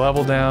to bring the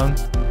level down.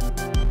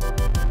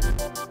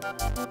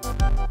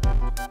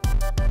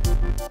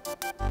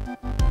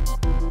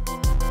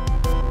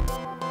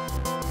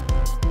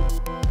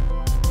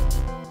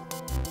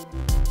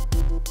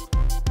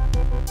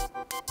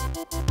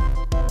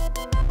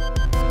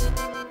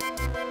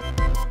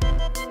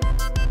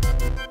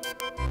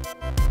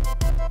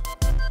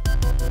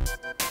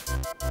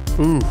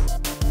 Ooh.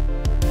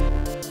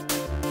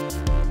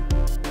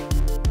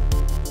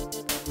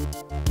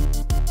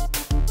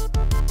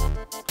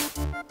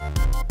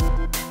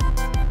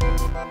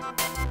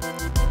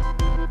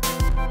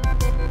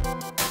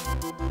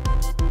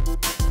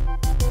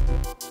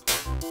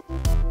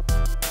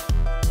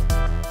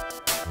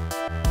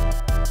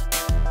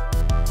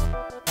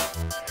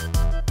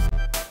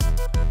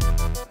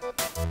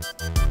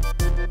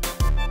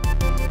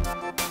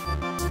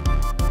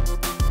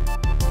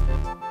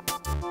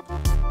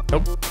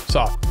 Nope,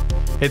 soft.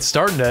 It's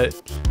starting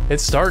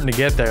to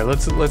get there.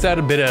 Let's add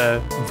a bit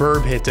of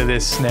verb hit to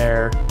this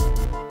snare.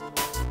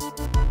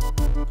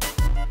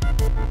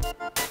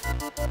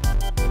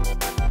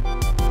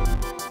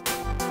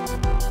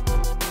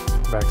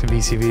 Back to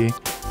VCV.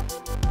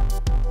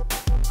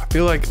 I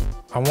feel like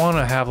I want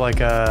to have like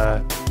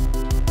an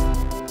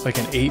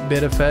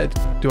 8-bit effect.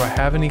 Do I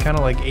have any kind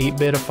of like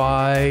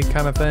 8-bitify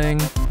kind of thing?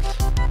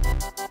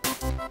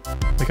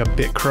 Like a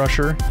bit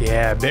crusher?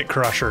 Yeah, bit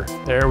crusher.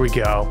 There we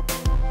go.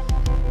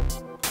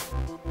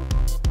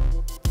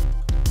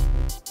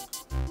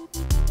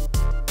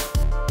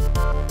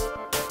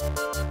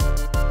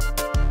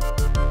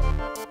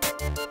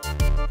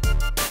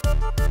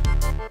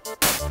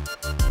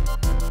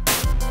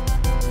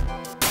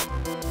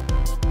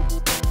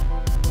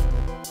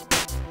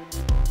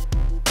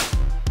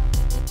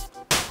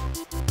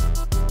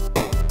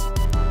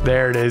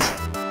 There it is.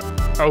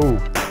 Oh.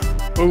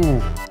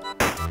 Ooh.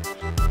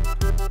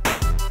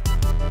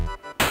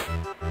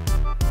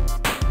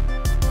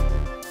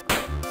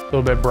 A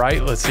little bit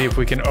bright. Let's see if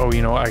we can. Oh,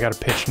 you know what? I got a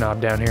pitch knob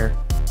down here.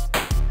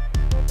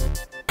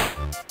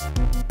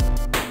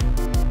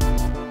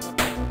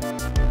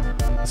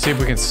 Let's see if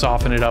we can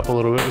soften it up a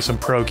little bit with some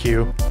Pro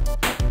Q.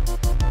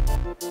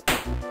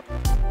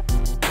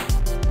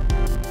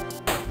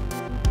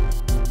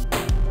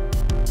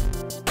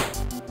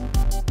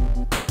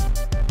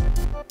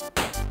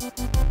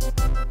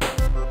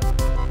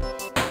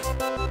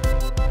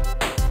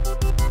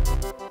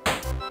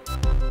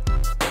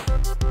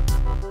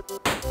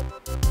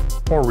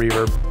 Or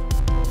reverb.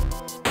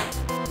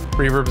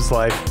 Reverb is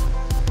life.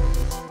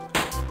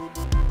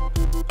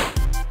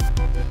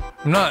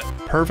 I'm not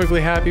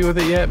perfectly happy with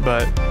it yet,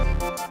 but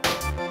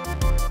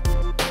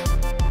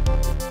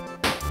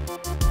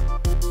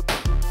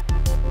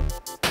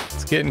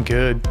it's getting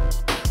good.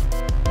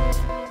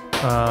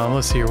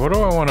 Let's see here. What do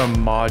I want to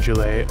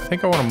modulate? I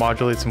think I want to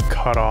modulate some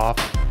cutoff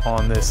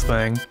on this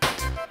thing.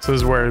 So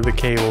this is where the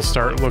cables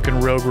start looking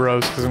real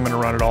gross because I'm going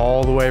to run it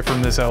all the way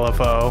from this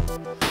LFO.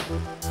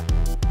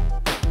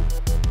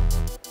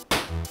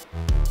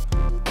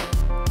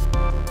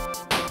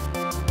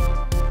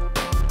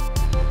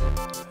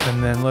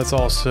 And then let's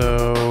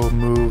also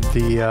move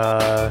the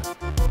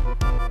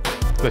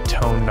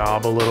tone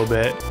knob a little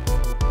bit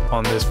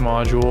on this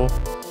module.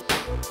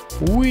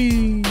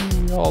 Whee!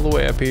 All the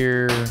way up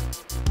here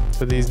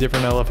to these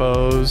different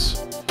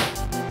LFOs.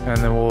 And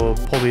then we'll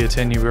pull the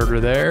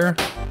attenuator there.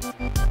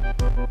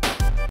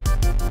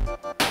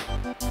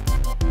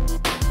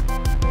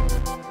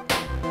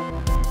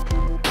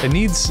 It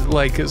needs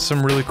like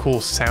some really cool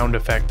sound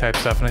effect type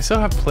stuff, and I still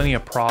have plenty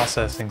of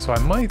processing, so I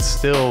might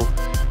still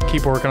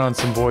keep working on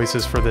some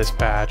voices for this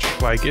patch.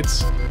 Like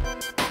it's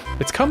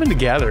coming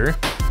together.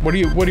 What do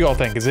you all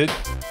think? Is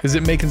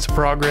it making some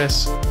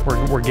progress?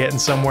 We're getting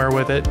somewhere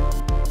with it.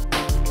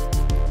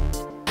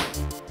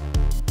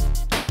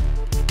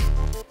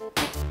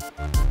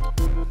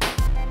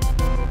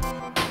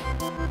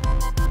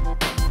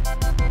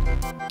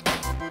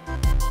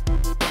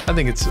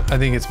 I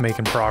think it's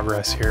making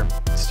progress here.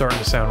 It's starting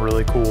to sound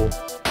really cool.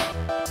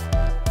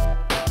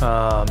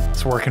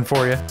 It's working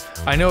for you.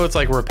 I know it's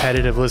like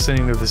repetitive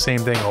listening to the same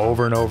thing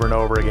over and over and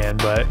over again,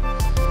 but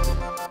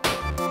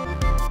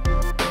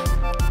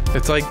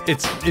it's like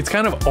it's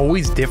kind of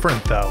always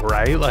different though,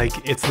 right?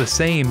 Like it's the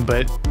same,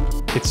 but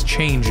it's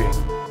changing.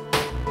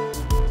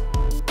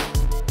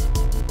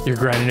 You're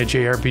grinding a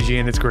JRPG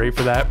and it's great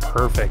for that?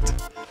 Perfect.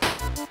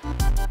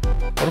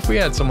 What if we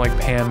had some like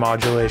pan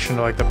modulation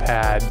to like the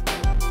pad?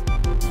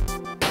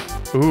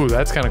 Ooh,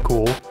 that's kind of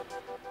cool.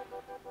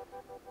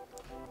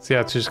 See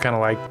how it's just kind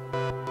of like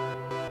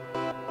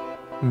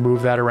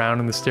move that around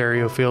in the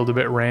stereo field a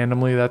bit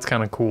randomly. That's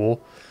kind of cool.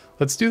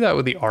 Let's do that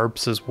with the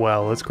ARPs as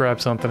well. Let's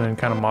grab something and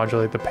kind of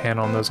modulate the pan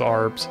on those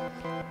ARPs.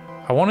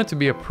 I want it to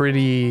be a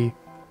pretty...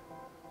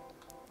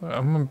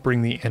 I'm gonna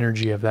bring the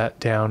energy of that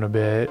down a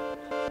bit.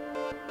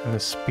 And the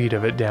speed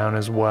of it down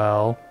as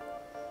well.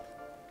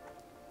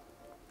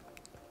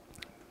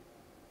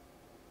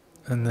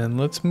 And then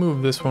let's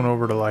move this one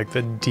over to like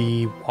the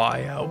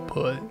DY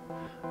output.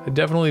 I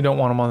definitely don't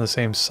want them on the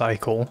same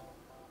cycle.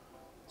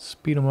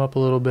 Speed them up a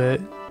little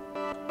bit.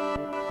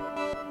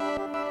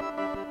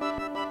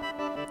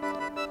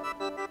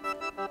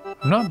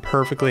 I'm not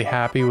perfectly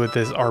happy with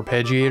this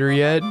arpeggiator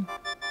yet.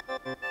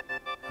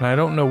 And I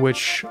don't know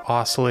which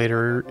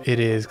oscillator it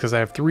is because I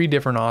have 3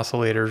 different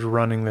oscillators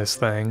running this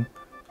thing.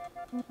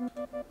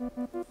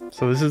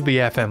 So this is the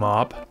FM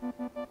op.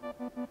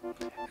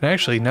 And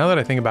actually, now that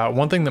I think about it,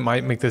 one thing that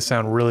might make this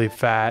sound really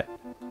fat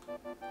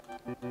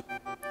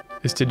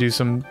is to do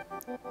some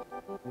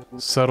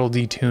subtle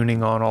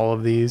detuning on all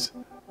of these.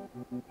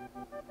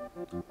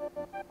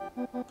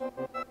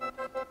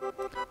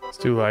 Let's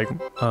do like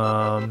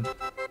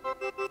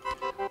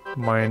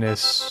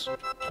minus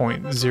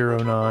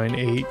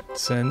 0.098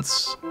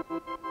 cents.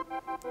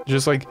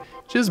 Just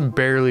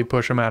barely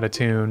push them out of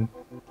tune.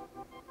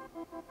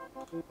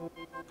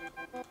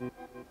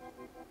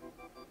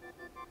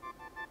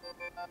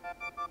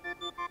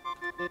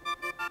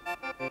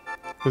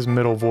 This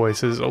middle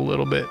voice is a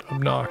little bit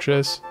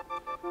obnoxious.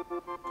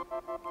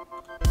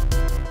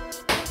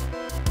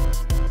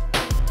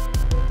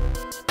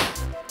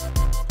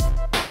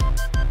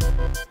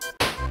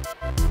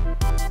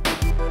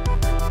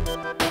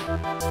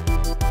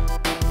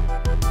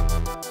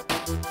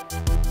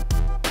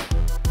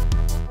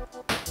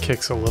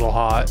 Kick's a little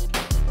hot.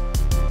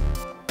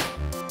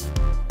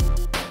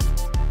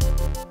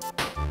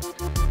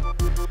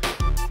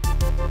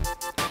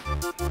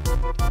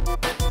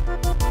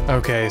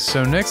 Okay,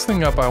 so next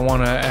thing up, I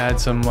want to add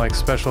some like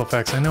special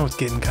effects. I know it's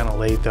getting kind of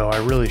late though. I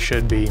really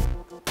should be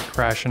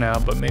crashing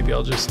out, but maybe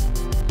I'll just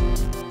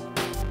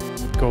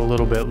go a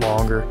little bit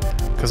longer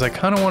because I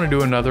kind of want to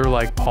do another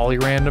like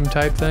polyrandom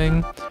type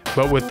thing,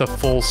 but with the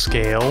full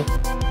scale.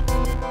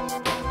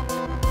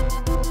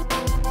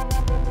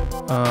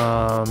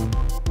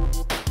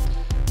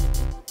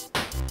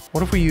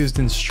 What if we used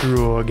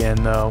Instruo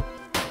again though?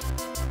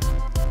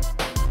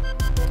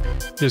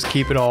 Just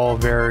keep it all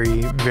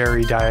very,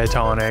 very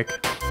diatonic.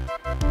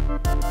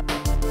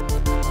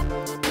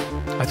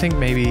 I think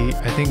maybe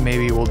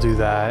we'll do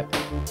that.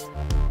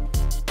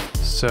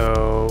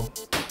 So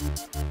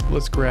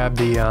let's grab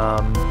the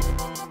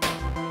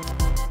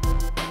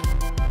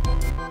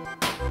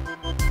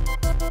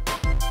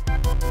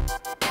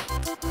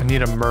I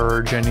need a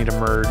merge.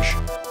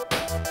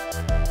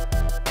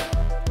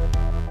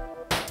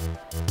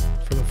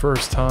 For the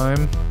first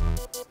time.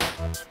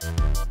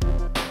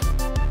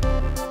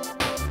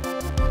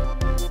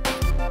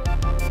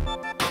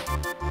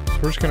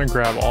 We're just gonna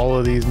grab all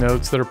of these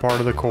notes that are part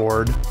of the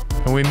chord,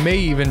 and we may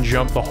even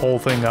jump the whole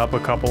thing up a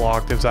couple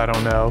octaves, I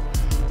don't know.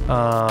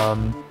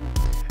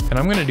 And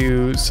I'm gonna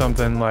do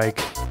something like,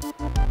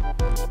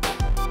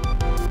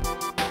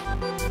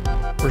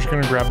 we're just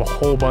gonna grab a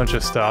whole bunch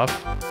of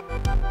stuff,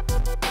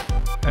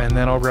 and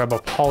then I'll grab a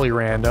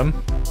polyrandom.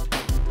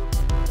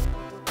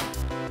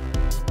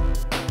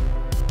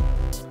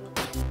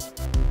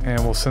 And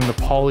we'll send the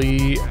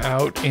poly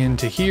out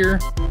into here.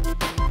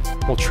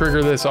 We'll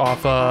trigger this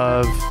off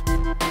of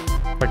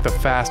like the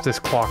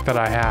fastest clock that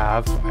I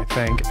have, I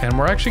think. And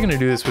we're actually gonna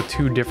do this with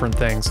 2 different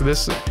things. So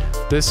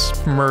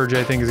this merge,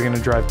 I think, is gonna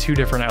drive 2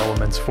 different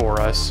elements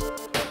for us.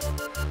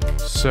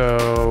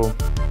 So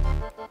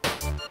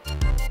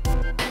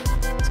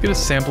let's get a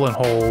sample and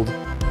hold.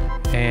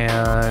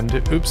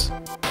 And, oops,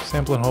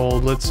 sample and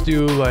hold. Let's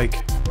do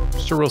like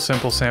just a real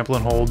simple sample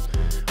and hold.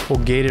 We'll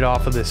gate it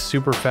off of this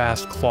super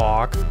fast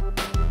clock.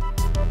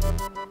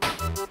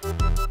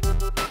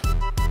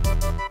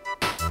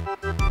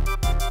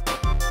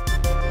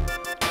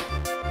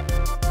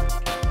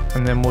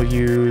 And then we'll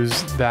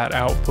use that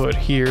output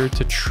here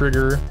to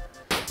trigger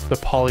the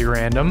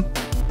polyrandom.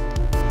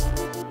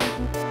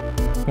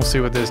 We'll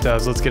see what this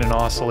does. Let's get an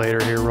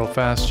oscillator here real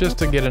fast just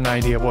to get an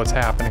idea of what's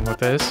happening with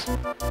this.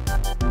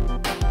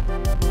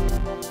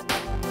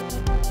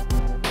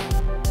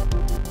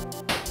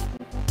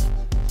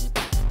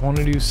 I want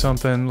to do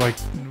something like,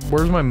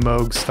 where's my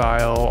Moog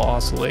style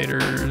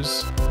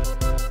oscillators?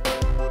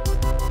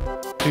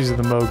 These are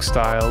the Moog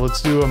style.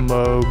 Let's do a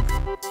Moog.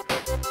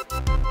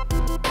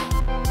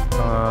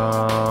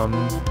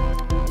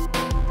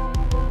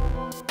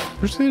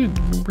 We're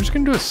just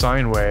gonna do a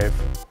sine wave.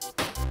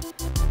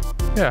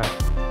 Yeah.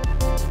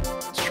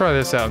 Let's try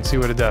this out and see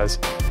what it does.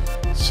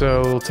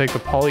 So we'll take the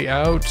poly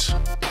out,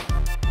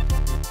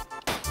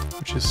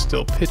 which is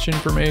still pitch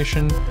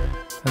information,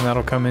 and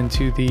that'll come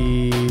into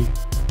the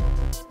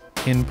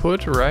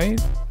input, right?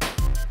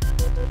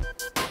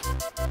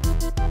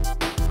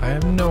 I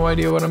have no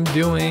idea what I'm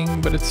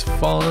doing, but it's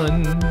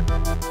fun.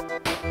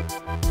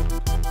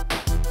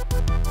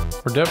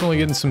 We're definitely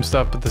getting some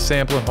stuff, but the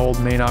sample and hold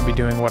may not be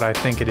doing what I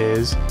think it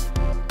is.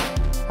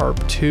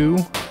 ARP2.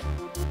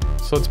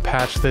 So let's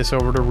patch this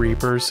over to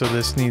Reaper. So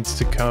this needs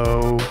to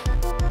go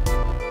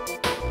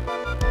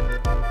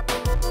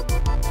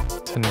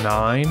to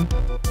 9.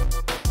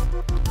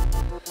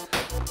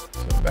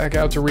 So back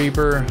out to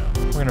Reaper.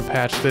 We're gonna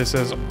patch this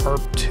as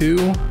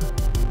ARP2.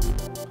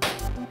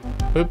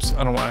 Oops,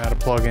 I don't want to add a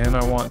plugin.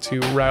 I want to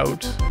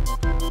route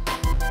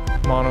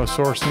mono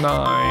source 9.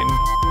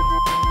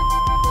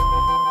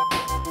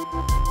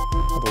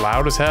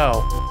 Loud as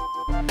hell.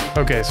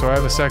 Okay, so I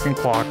have a second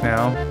clock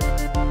now.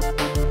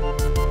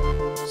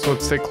 So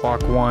let's take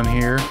clock 1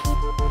 here.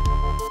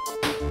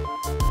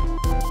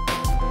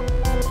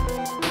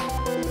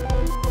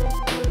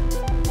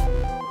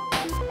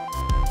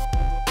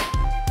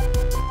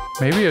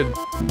 Maybe a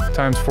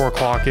 ×4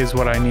 clock is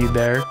what I need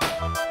there.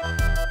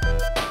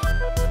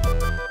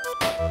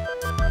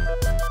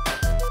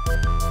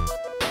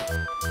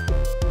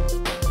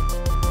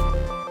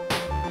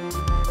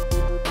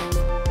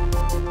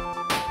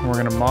 We're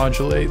gonna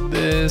modulate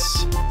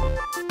this.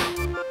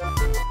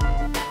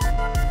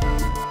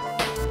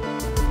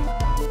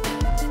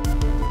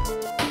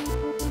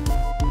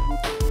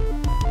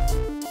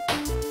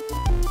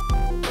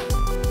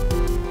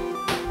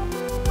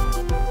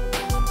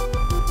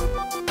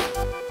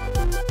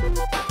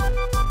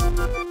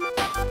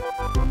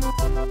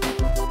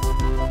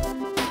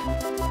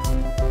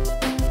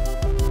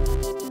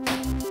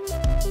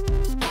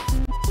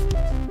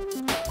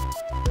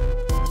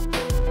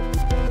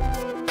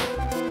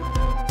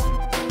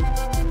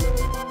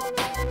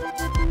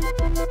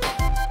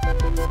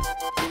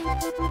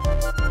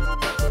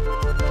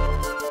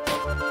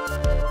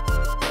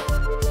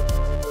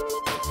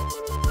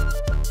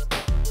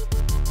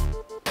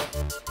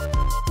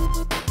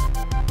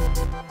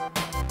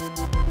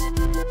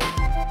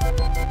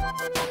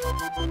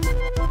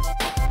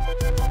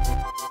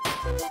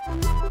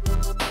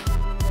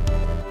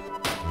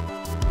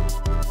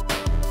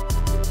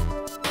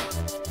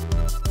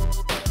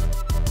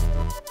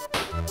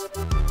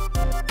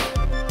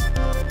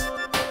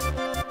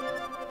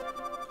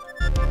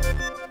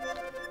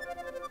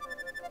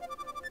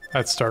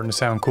 That's starting to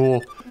sound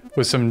cool.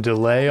 With some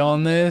delay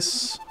on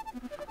this.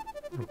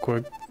 Real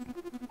quick.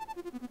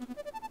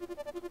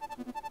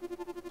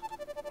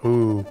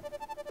 Ooh.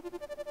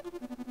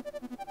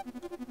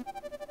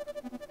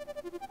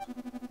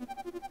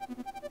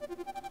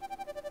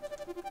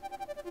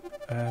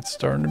 That's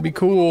starting to be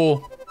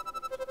cool.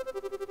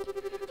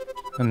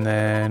 And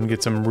then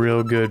get some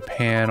real good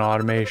pan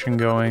automation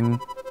going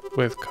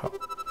with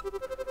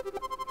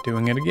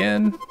doing it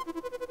again.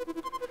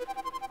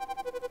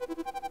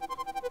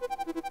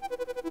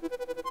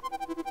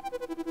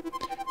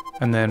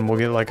 And then we'll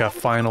get like a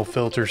final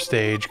filter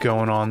stage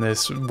going on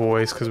this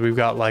voice, because we've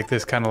got like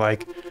this kind of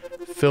like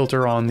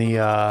filter on the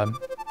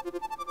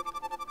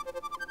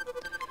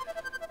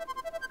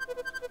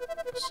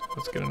so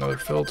let's get another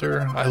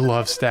filter. I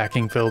love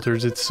stacking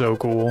filters, it's so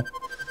cool.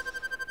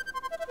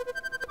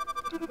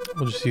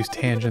 We'll just use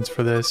tangents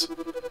for this.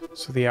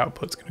 So the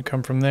output's gonna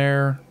come from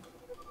there.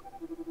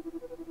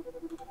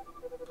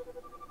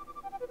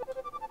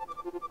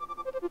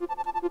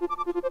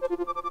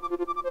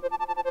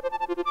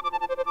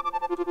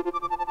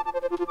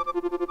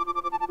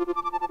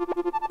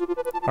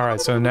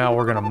 Alright, so now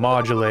we're gonna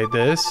modulate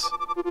this.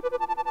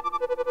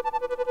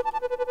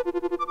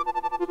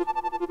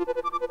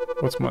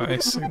 What's my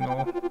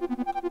signal?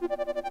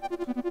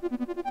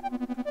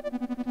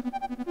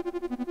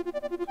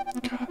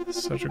 God, this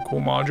is such a cool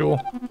module.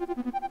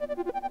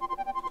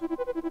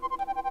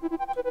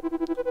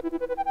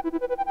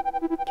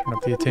 Turn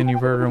up the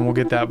attenuverter and we'll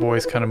get that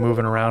voice kind of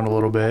moving around a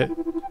little bit.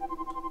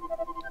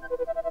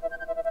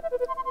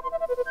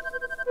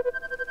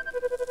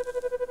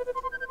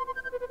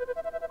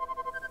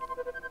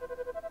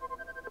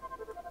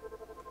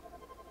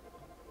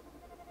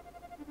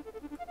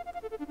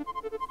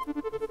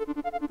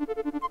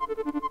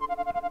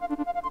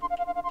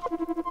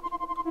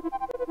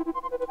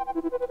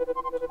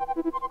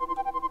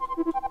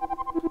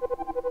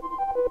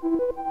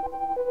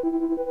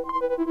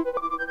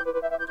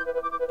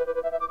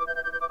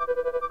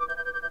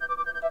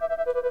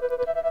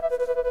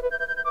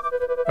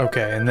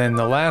 Okay, and then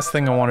the last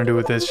thing I want to do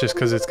with this, just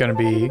because it's going to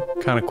be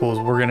kind of cool, is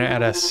we're going to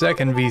add a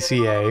second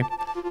VCA.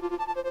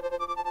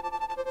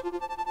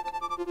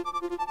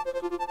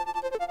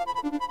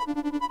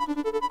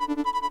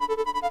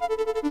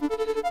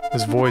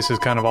 This voice is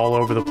kind of all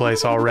over the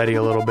place already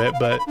a little bit,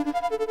 but...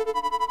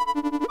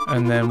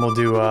 And then we'll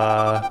do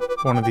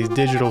one of these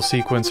digital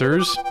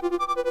sequencers.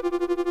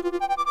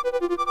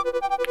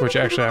 Which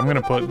actually, I'm going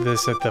to put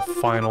this at the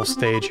final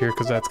stage here,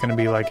 because that's going to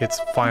be like its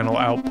final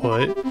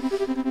output.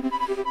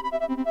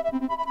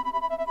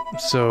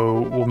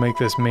 So we'll make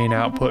this main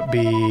output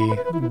be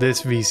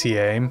this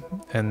VCA,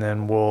 and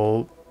then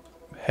we'll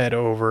head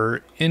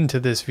over into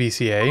this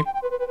VCA.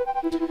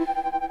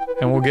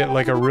 And we'll get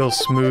like a real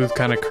smooth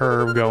kind of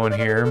curve going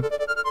here.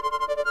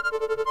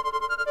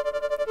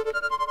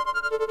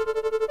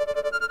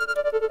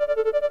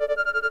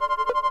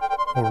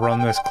 We'll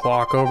run this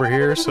clock over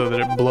here so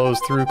that it blows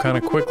through kind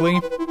of quickly.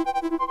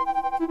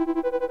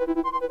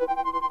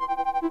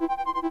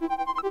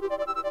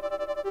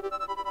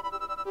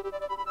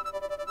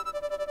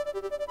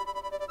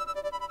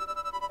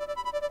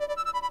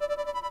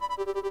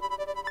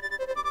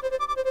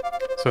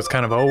 So it's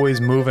kind of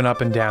always moving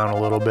up and down a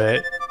little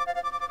bit.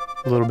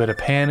 A little bit of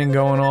panning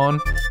going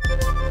on.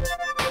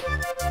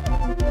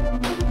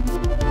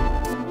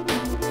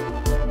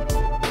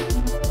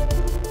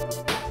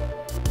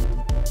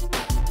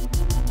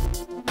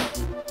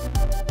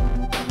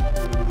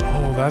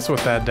 Oh, that's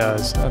what that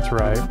does. That's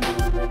right.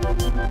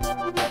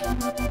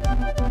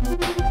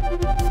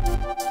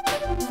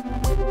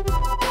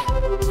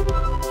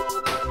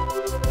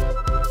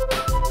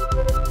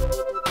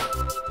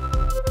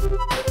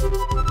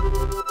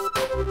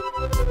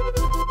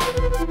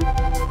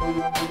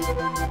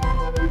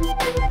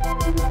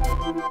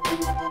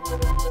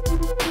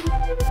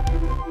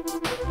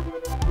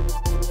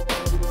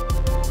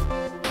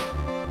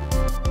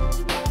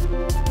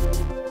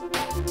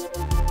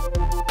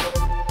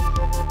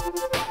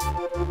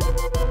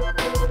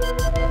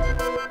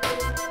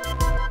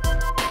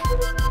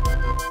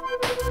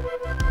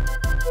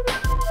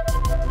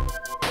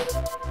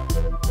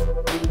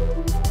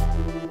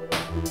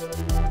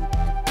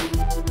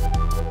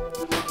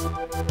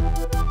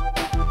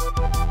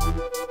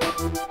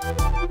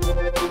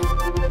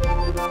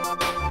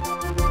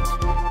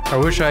 I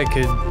wish I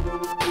could,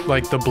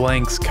 like, the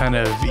blanks kind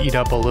of eat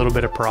up a little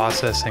bit of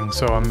processing,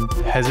 so I'm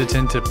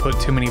hesitant to put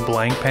too many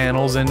blank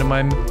panels into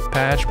my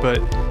patch, but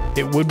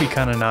it would be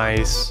kind of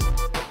nice.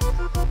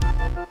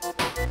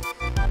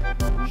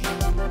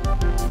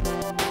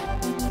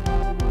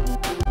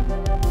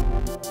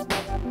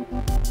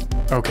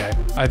 Okay,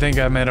 I think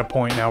I'm at a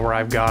point now where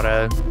I've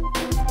gotta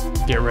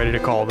get ready to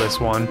call this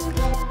one.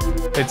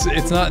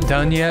 It's not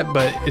done yet,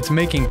 but it's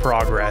making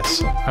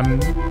progress.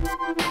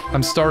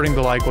 I'm starting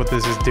to like what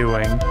this is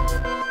doing.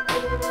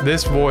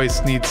 This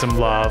voice needs some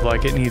love,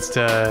 like it needs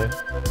to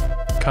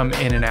come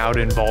in and out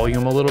in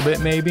volume a little bit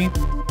maybe.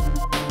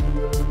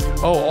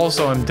 Oh,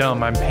 also I'm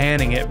dumb, I'm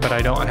panning it, but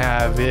I don't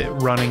have it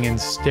running in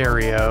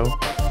stereo.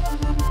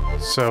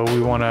 So we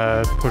want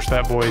to push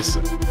that voice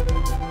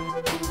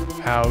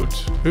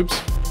out.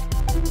 Oops.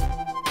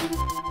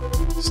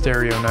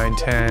 Stereo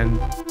 910,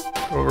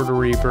 over to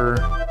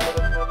Reaper.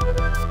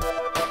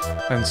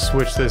 And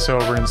switch this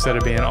over instead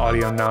of being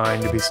audio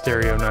 9 to be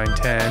stereo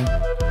 910.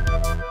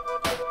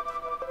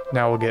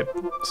 Now we'll get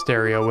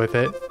stereo with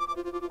it.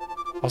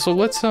 Also,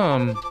 let's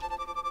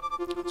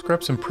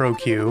grab some Pro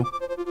Q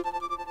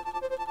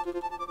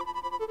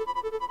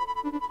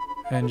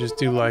and just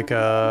do like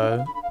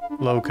a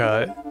low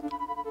cut.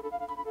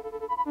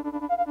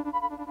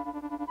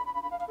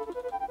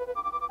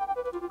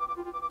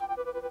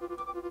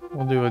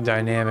 We'll do a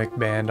dynamic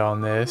band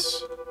on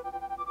this.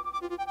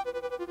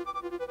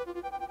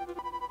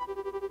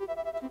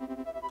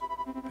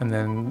 And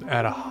then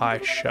add a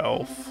high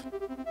shelf.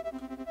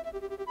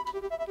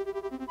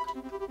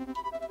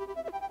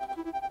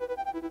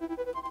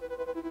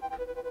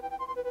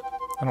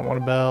 I don't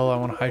want a bell, I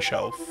want a high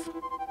shelf.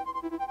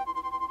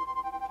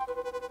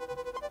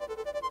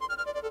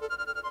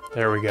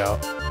 There we go.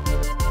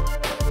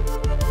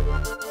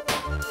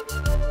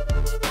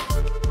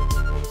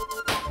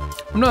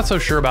 I'm not so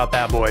sure about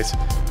that voice.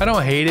 I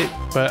don't hate it,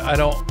 but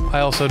I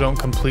also don't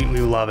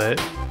completely love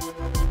it.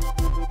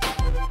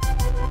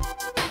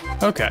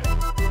 Okay.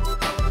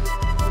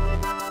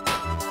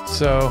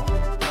 So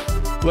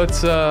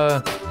let's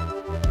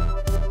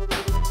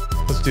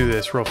do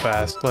this real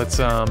fast. Let's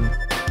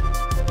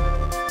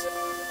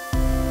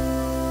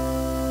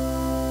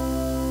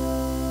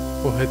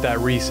we'll hit that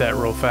reset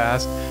real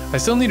fast. I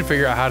still need to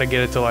figure out how to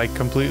get it to like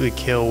completely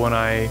kill when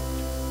I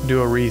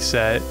do a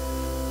reset,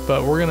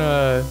 but we're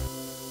gonna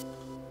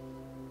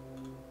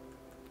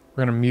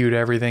mute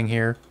everything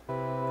here.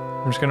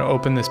 I'm just gonna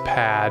open this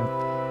pad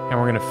and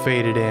we're gonna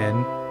fade it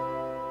in.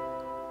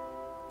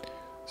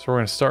 So we're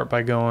gonna start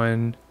by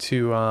going to,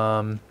 you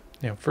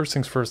know, first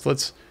things first.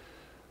 Let's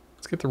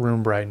get the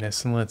room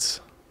brightness and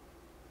let's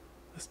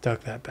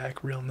duck that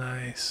back real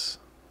nice.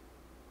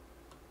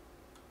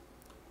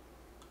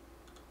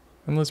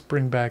 And let's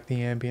bring back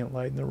the ambient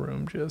light in the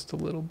room just a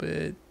little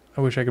bit.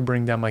 I wish I could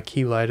bring down my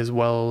key light as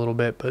well a little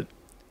bit, but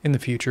in the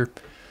future.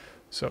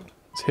 So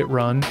let's hit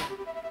run.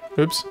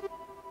 Oops,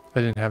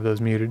 I didn't have those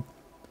muted.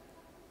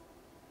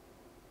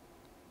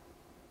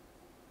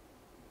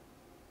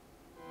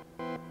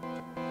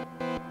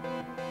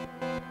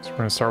 So we're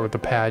gonna start with the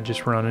pad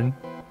just running.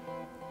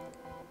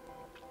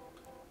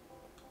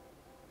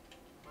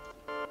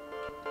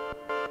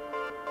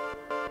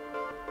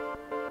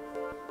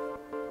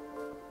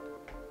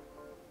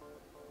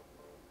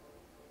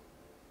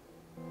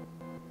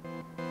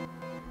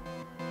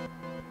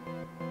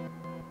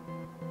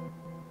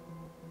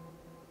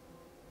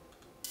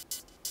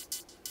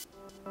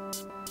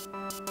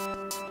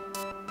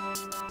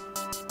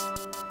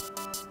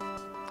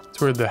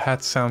 weird, the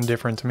hats sound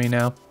different to me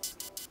now.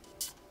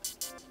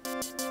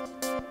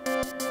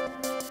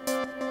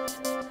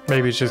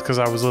 Maybe it's just because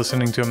I was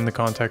listening to them in the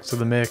context of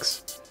the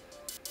mix.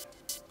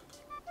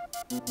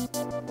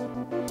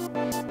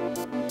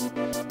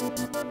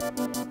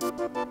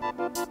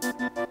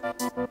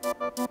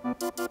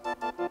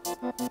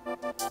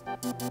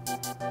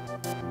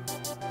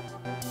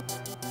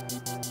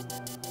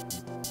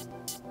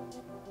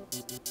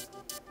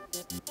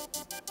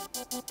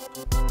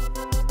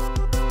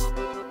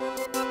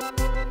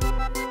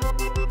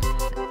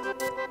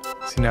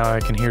 See, now I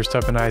can hear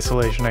stuff in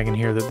isolation. I can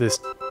hear that this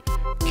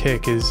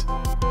kick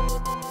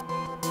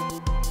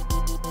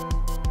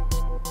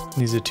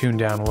needs to tune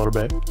down a little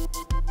bit.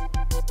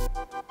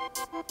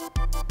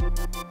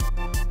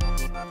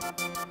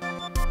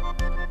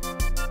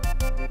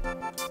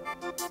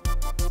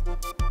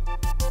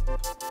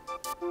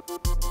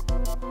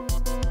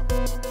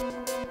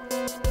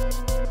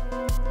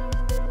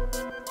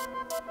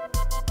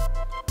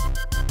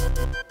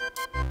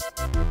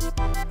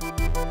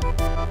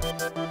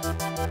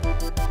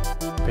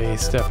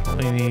 Bass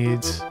definitely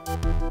needs.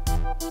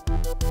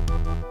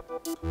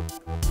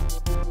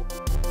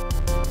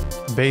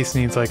 Bass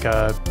needs like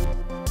a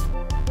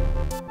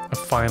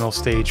final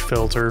stage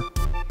filter.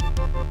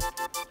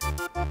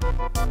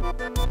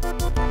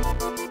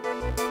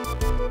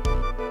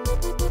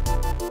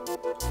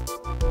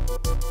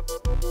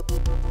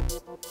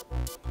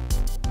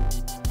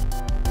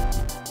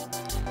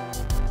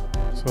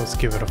 So let's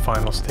give it a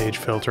final stage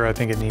filter. I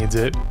think it needs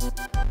it.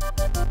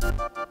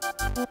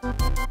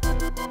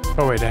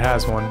 Oh wait, it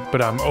has one,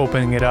 but I'm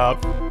opening it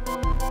up.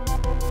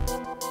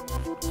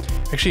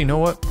 Actually, you know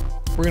what?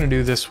 We're gonna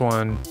do this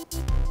one.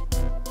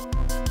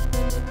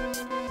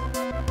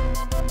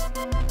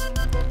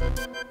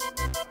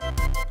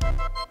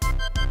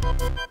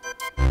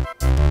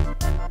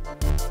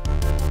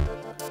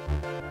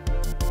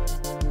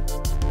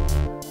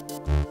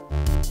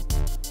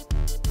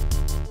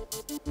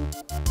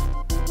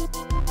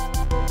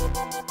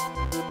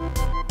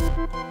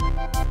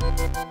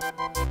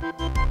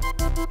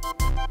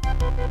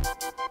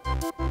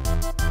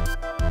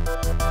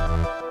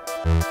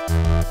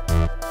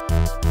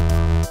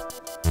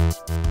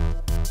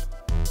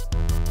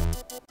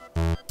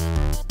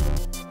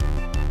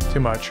 Too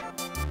much.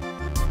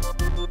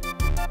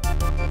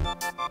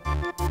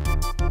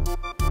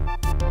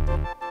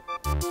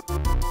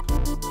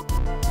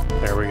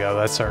 There we go,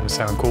 that's starting to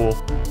sound cool.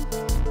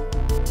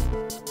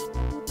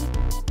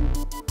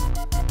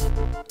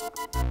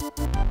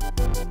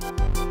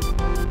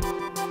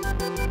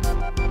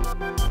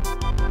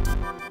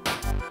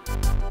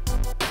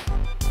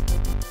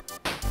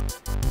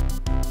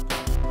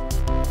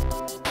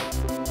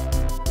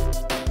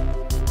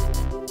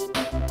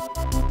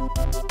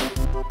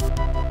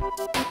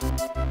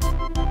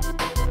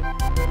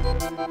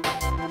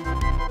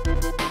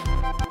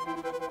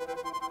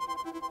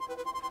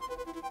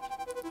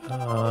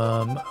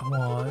 I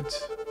want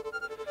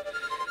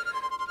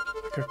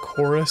like a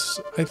chorus,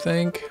 I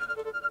think.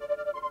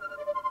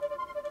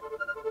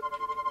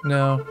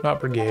 No, not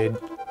brigade.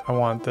 I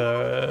want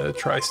the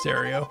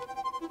tri-stereo.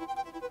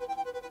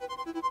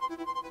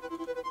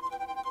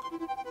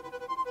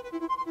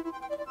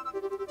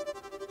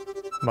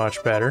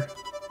 Much better.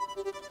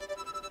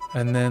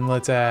 And then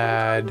let's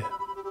add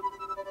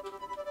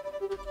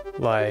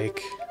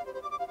like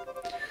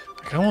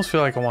I almost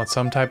feel like I want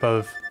some type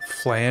of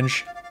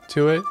flange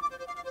to it.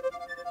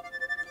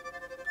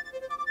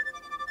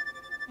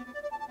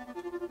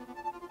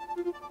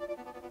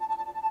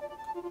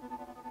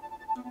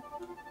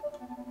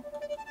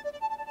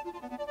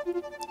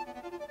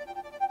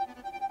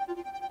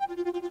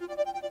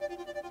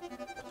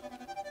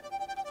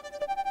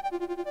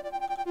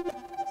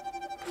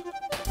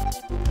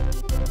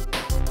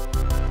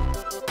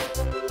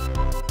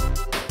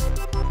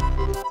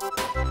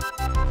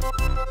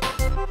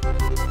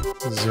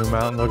 Zoom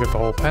out and look at the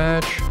whole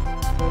patch.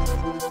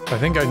 I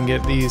think I can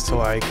get these to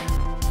like,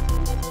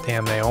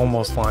 damn, they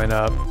almost line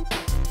up.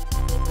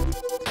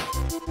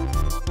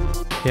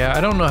 Yeah,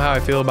 I don't know how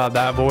I feel about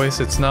that voice.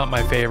 It's not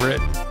my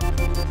favorite.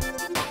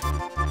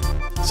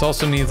 This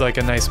also needs like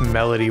a nice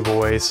melody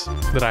voice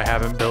that I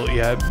haven't built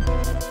yet.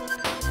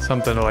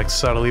 Something to like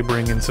subtly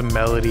bring in some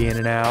melody in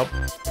and out.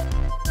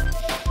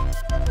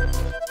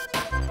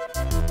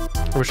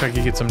 I wish I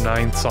could get some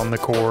ninths on the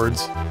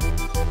chords.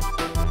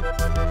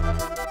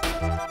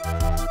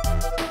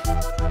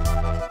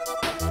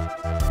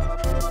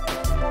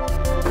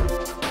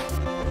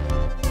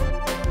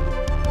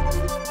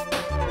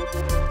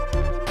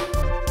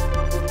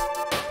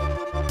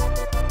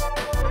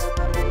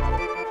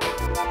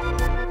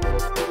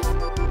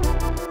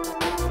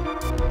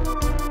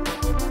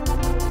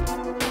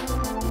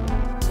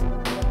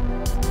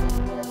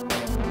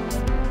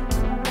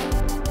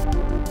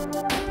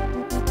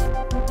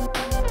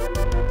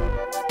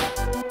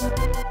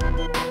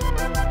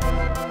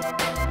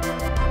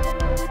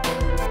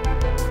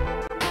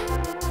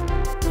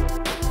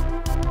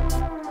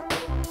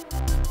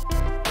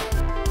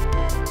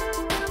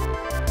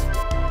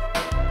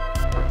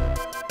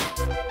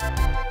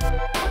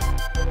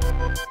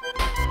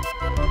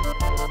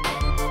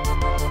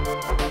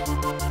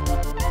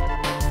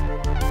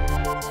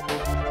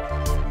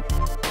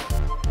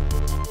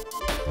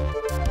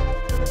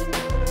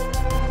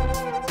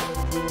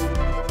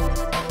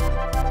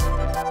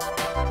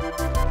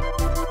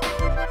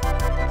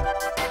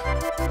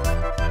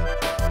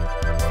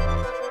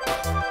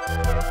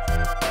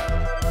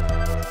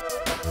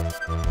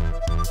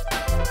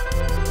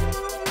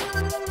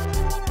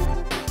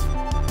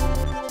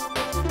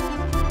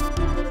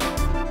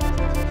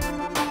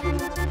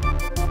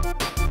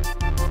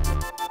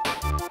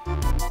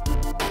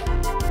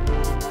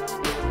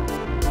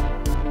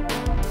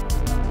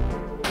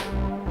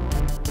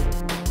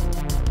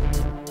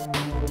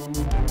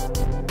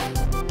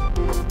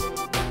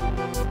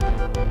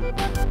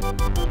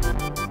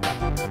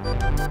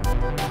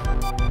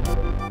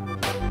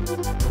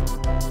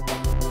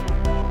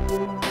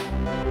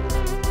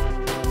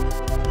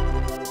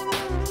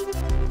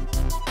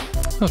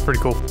 That's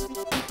pretty cool.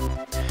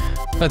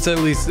 That's at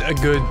least a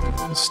good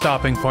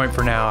stopping point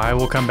for now. I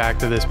will come back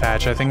to this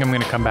patch. I think I'm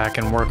going to come back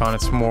and work on it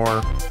some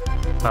more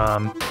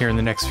here in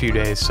the next few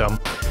days. So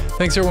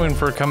thanks everyone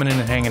for coming in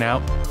and hanging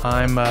out.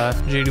 I'm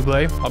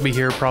JDublé. I'll be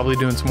here probably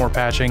doing some more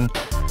patching.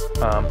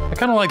 I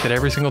kind of like that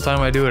every single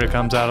time I do it, it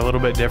comes out a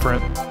little bit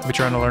different. I'll be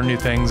trying to learn new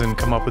things and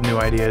come up with new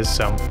ideas.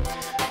 So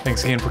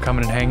thanks again for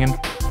coming and hanging.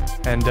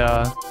 And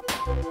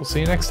we'll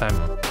see you next time.